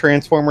gen of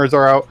Transformers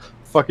are out,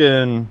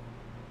 fucking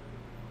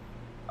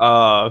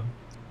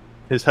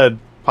his head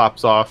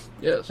pops off.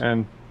 Yes.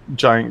 And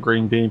giant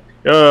green beam.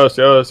 Yes,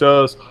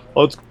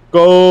 let's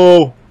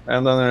go.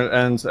 And then it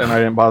ends, and I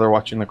didn't bother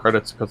watching the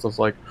credits because I was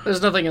like...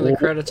 There's nothing in the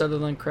credits other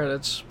than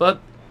credits.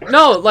 But,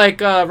 no, like,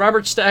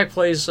 Robert Stack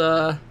plays,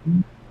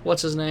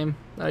 what's his name?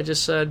 I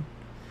just said.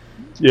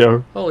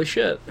 Yeah. Holy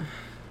shit.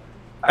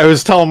 I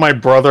was telling my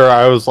brother,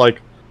 I was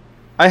like,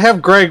 I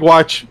have Greg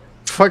watch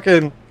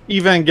fucking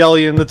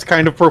Evangelion that's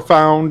kind of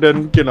profound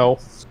and, you know,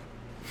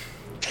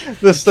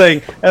 this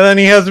thing. And then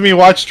he has me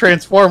watch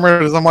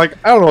Transformers. I'm like,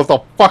 I don't know what the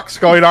fuck's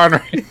going on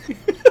right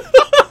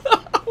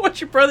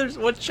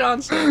What's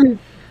Sean saying?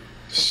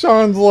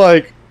 Sean's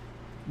like,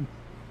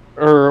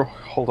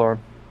 hold on.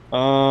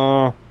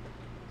 I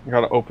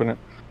gotta open it.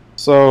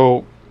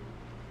 So,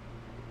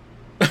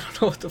 I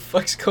don't know what the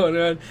fuck's going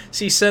on.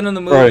 So you send him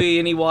the movie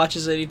and he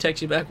watches it, he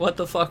texts you back, what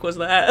the fuck was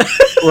that?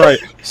 Right.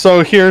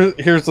 So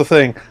here's the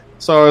thing.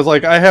 So I was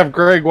like, I have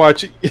Greg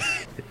watch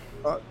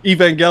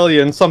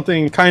Evangelion,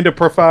 something kind of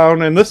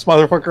profound, and this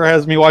motherfucker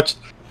has me watch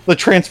the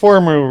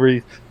Transformer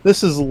movie.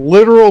 This is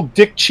literal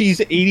dick cheese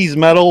 80s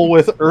metal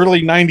with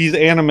early 90s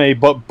anime,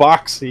 but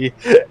boxy.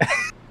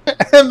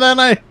 And then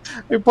I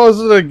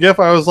posted a gif.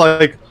 I was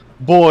like,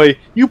 boy,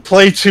 you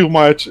play too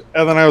much.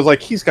 And then I was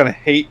like, he's gonna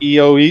hate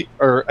EOE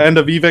or End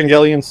of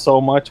Evangelion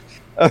so much.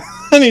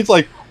 And he's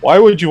like, why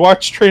would you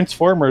watch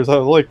Transformers? I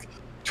was like,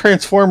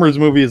 Transformers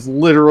movie is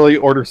literally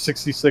Order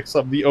 66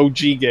 of the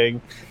OG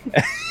gang.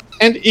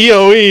 And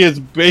EOE is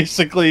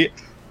basically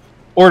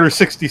Order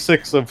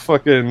 66 of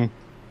fucking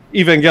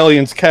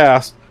Evangelion's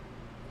cast.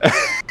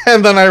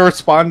 And then I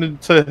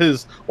responded to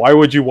his, why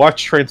would you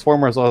watch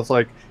Transformers? I was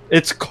like,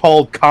 it's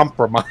called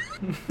compromise.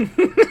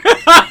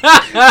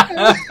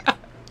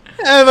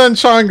 And then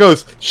Sean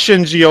goes,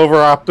 Shinji over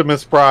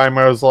Optimus Prime.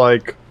 I was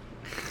like,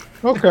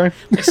 okay.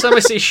 Next time I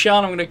see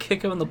Sean, I'm going to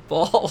kick him in the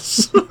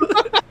balls.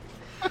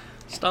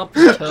 Stomp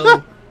his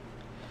toe.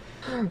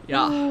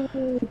 Yeah.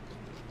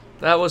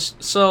 That was,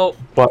 so,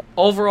 But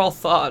overall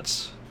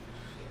thoughts.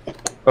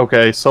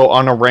 okay, so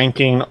on a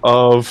ranking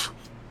of,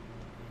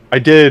 I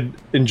did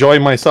enjoy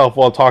myself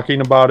while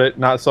talking about it,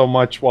 not so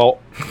much while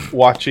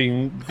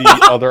watching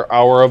the other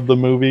hour of the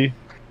movie,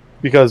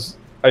 because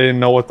I didn't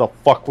know what the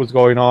fuck was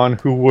going on.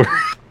 Who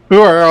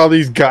are all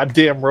these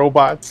goddamn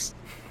robots?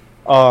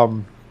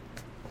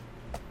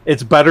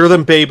 It's better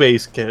than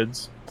Bebe's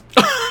Kids,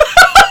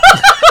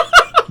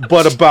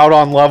 but about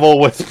on level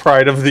with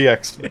Pride of the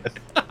X-Men.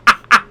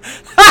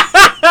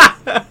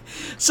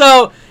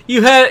 So,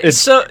 you had...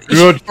 It's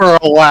good for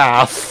a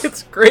laugh.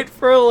 It's great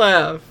for a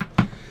laugh.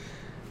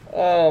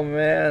 Oh,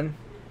 man.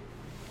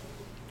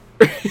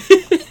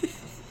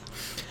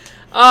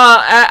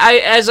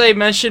 As I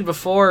mentioned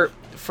before,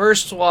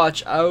 first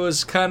watch, I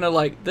was kind of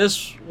like,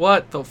 this,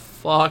 what the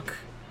fuck?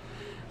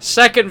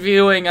 Second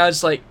viewing, I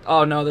was like,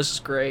 oh no, this is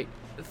great.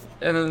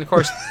 And then, of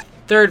course,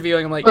 third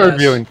viewing, I'm like, Third yes,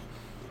 viewing.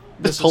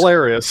 this It's is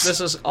hilarious.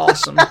 This is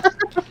awesome.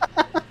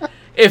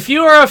 If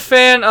you are a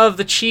fan of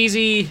the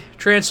cheesy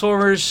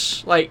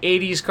Transformers, like,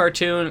 80s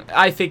cartoon,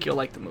 I think you'll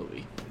like the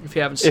movie. If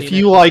you haven't seen it. If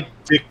you like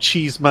Dick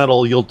Cheese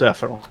Metal, you'll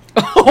definitely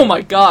Oh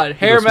my god,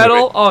 hair This metal?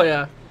 movie. Oh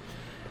yeah.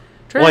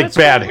 like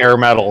bad hair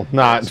metal,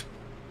 not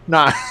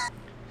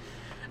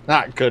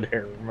good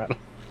hair metal.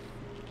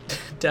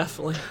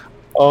 Definitely.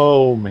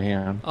 Oh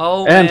man.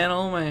 Oh And man,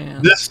 oh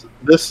man.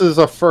 This is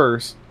a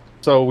first,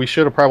 so we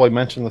should have probably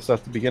mentioned this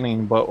at the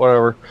beginning, but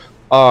whatever.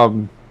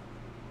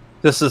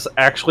 This is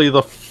actually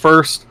the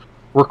first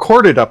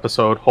recorded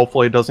episode.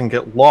 Hopefully, it doesn't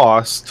get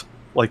lost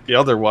like the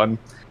other one,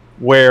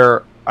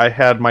 where I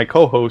had my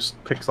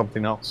co-host pick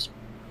something else.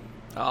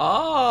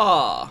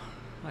 Oh,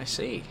 I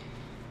see.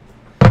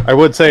 I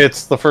would say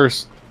it's the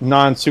first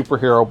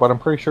non-superhero, but I'm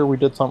pretty sure we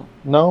did some.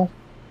 No.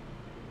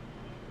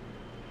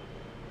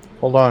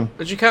 Hold on.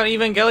 Did you count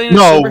Evangelion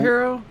No. as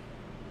superhero?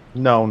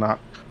 No,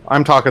 not.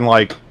 I'm talking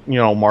like,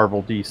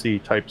 Marvel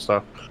DC type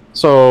stuff.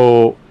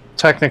 So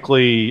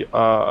technically,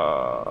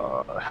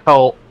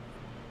 hell,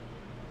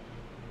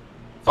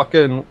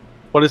 fucking,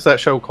 what is that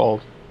show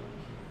called?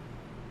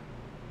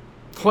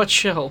 What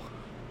show?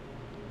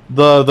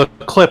 The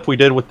clip we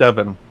did with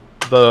Devin.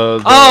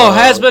 The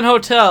Has Been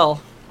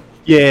Hotel.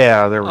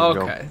 Yeah, there we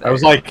go. Okay, I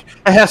was there you like,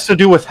 it has to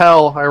do with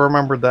hell. I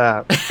remembered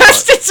that.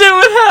 Has to do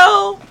with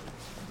hell.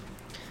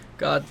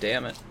 God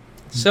damn it.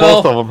 So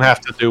Both of them have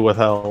to do with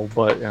hell,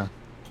 but yeah.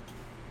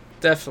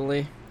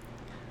 definitely.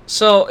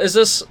 So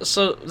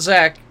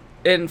Zach?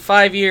 In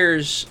 5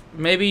 years,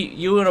 maybe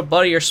you and a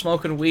buddy are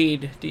smoking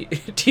weed.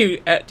 Do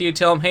you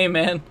tell him, hey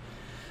man,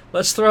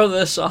 let's throw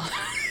this on?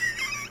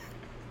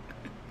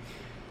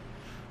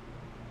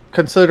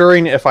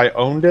 Considering if I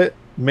owned it,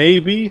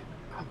 maybe,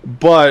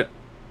 but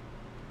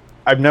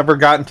I've never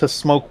gotten to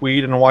smoke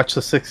weed and watch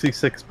the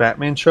 66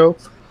 Batman show.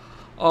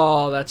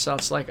 Oh, that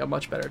sounds like a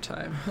much better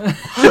time.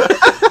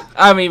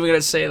 I'm even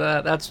gonna say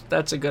that.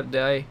 That's a good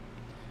day.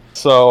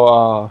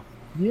 So,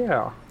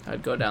 yeah.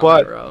 I'd go down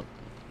But- that road.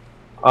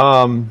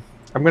 I'm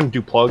gonna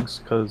do plugs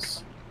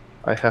because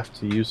I have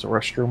to use the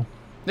restroom.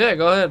 Yeah,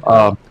 go ahead.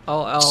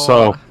 I'll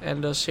so-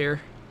 end us here.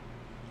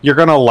 You're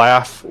gonna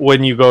laugh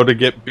when you go to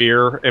get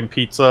beer and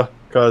pizza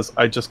because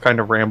I just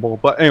kind of ramble.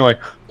 But anyway,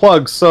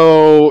 plugs.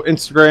 So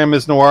Instagram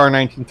is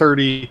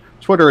Noir1930.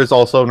 Twitter is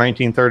also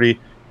 1930.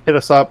 Hit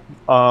us up.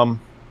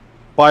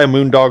 Buy a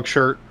Moondog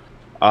shirt.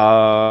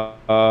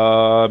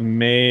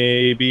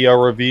 Maybe a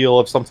reveal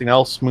of something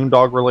else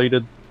Moondog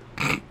related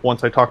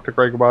once I talk to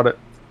Greg about it.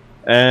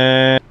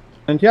 And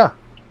yeah,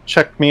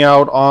 check me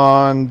out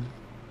on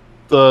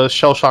the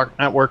Shell Shock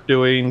Network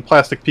doing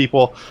Plastic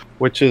People,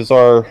 which is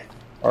our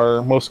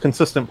most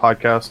consistent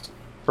podcast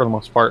for the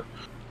most part.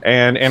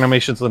 And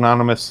Animations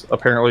Anonymous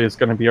apparently is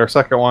going to be our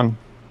second one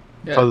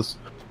because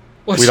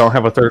we don't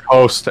have a third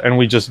host and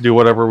we just do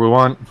whatever we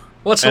want.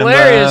 What's And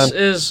hilarious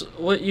is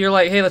what you're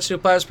like, hey, let's do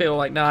Plastic People. I'm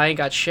like, no, I ain't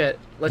got shit.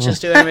 Let's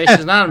just do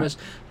Animations Anonymous.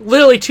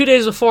 Literally 2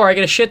 days before, I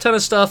get a shit ton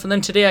of stuff, and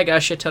then today I got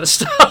a shit ton of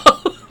stuff.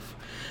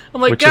 I'm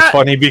like, Which is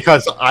funny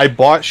because I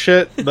bought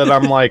shit that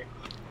I'm like,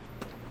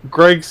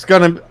 Greg's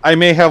gonna. I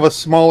may have a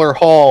smaller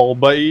haul,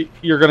 but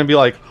you're gonna be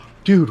like,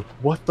 dude,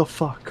 what the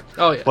fuck?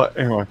 Oh yeah. But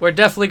anyway, We're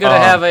definitely gonna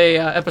have a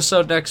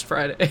episode next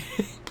Friday.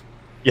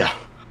 yeah.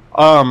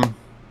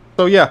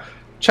 So yeah,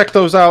 check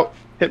those out.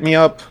 Hit me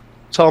up.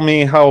 Tell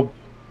me how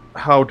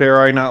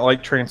dare I not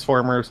like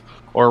Transformers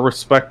or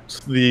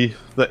respect the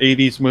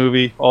 80s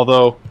movie.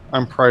 Although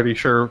I'm pretty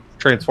sure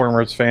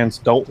Transformers fans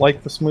don't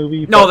like this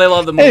movie. No, but they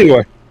love the movie.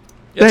 anyway.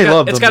 They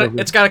love the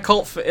movie. It's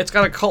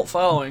got a cult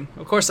following.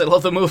 Of course, they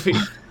love the movie.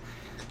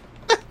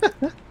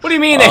 What do you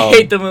mean they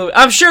hate the movie?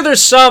 I'm sure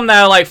there's some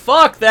that are like,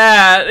 fuck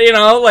that, you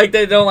know, like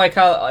they don't like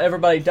how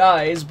everybody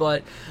dies,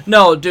 but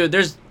no, dude,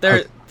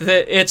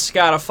 it's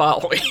got a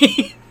following.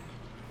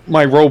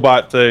 My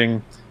robot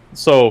thing.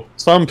 So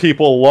some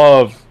people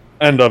love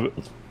End of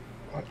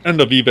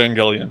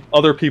Evangelion.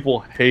 Other people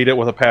hate it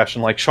with a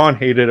passion. Like Sean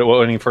hated it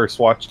when he first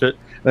watched it.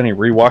 Then he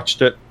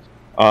rewatched it.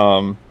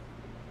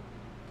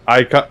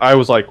 I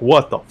was like,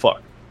 what the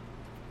fuck?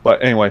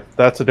 But anyway,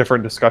 that's a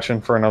different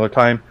discussion for another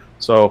time.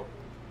 So,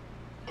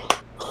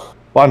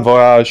 bon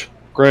voyage.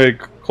 Greg,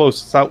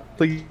 close us out,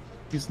 please.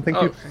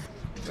 Thank you.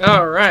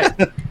 All right.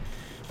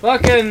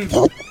 Fucking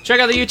check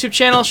out the YouTube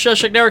channel,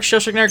 Shellshock Network,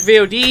 Shellshock Network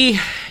VOD.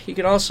 You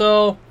can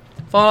also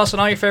follow us on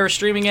all your favorite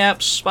streaming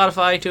apps,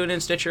 Spotify,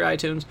 TuneIn, Stitcher,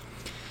 iTunes.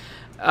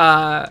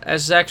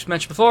 As Zach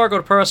mentioned before,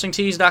 go to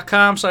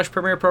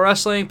ProWrestlingTees.com/Premier Pro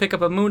Wrestling. Pick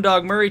up a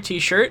Moondog Murray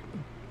t-shirt.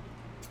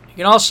 You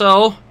can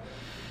also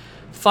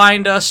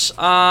find us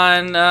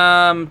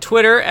on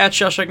Twitter at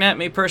ShellshockNet,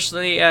 me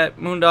personally at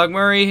Moondog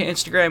Murray,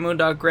 Instagram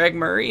Moondog Greg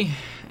Murray.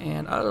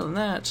 And other than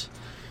that,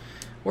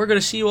 we're going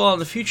to see you all in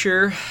the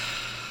future.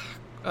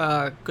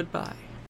 Goodbye.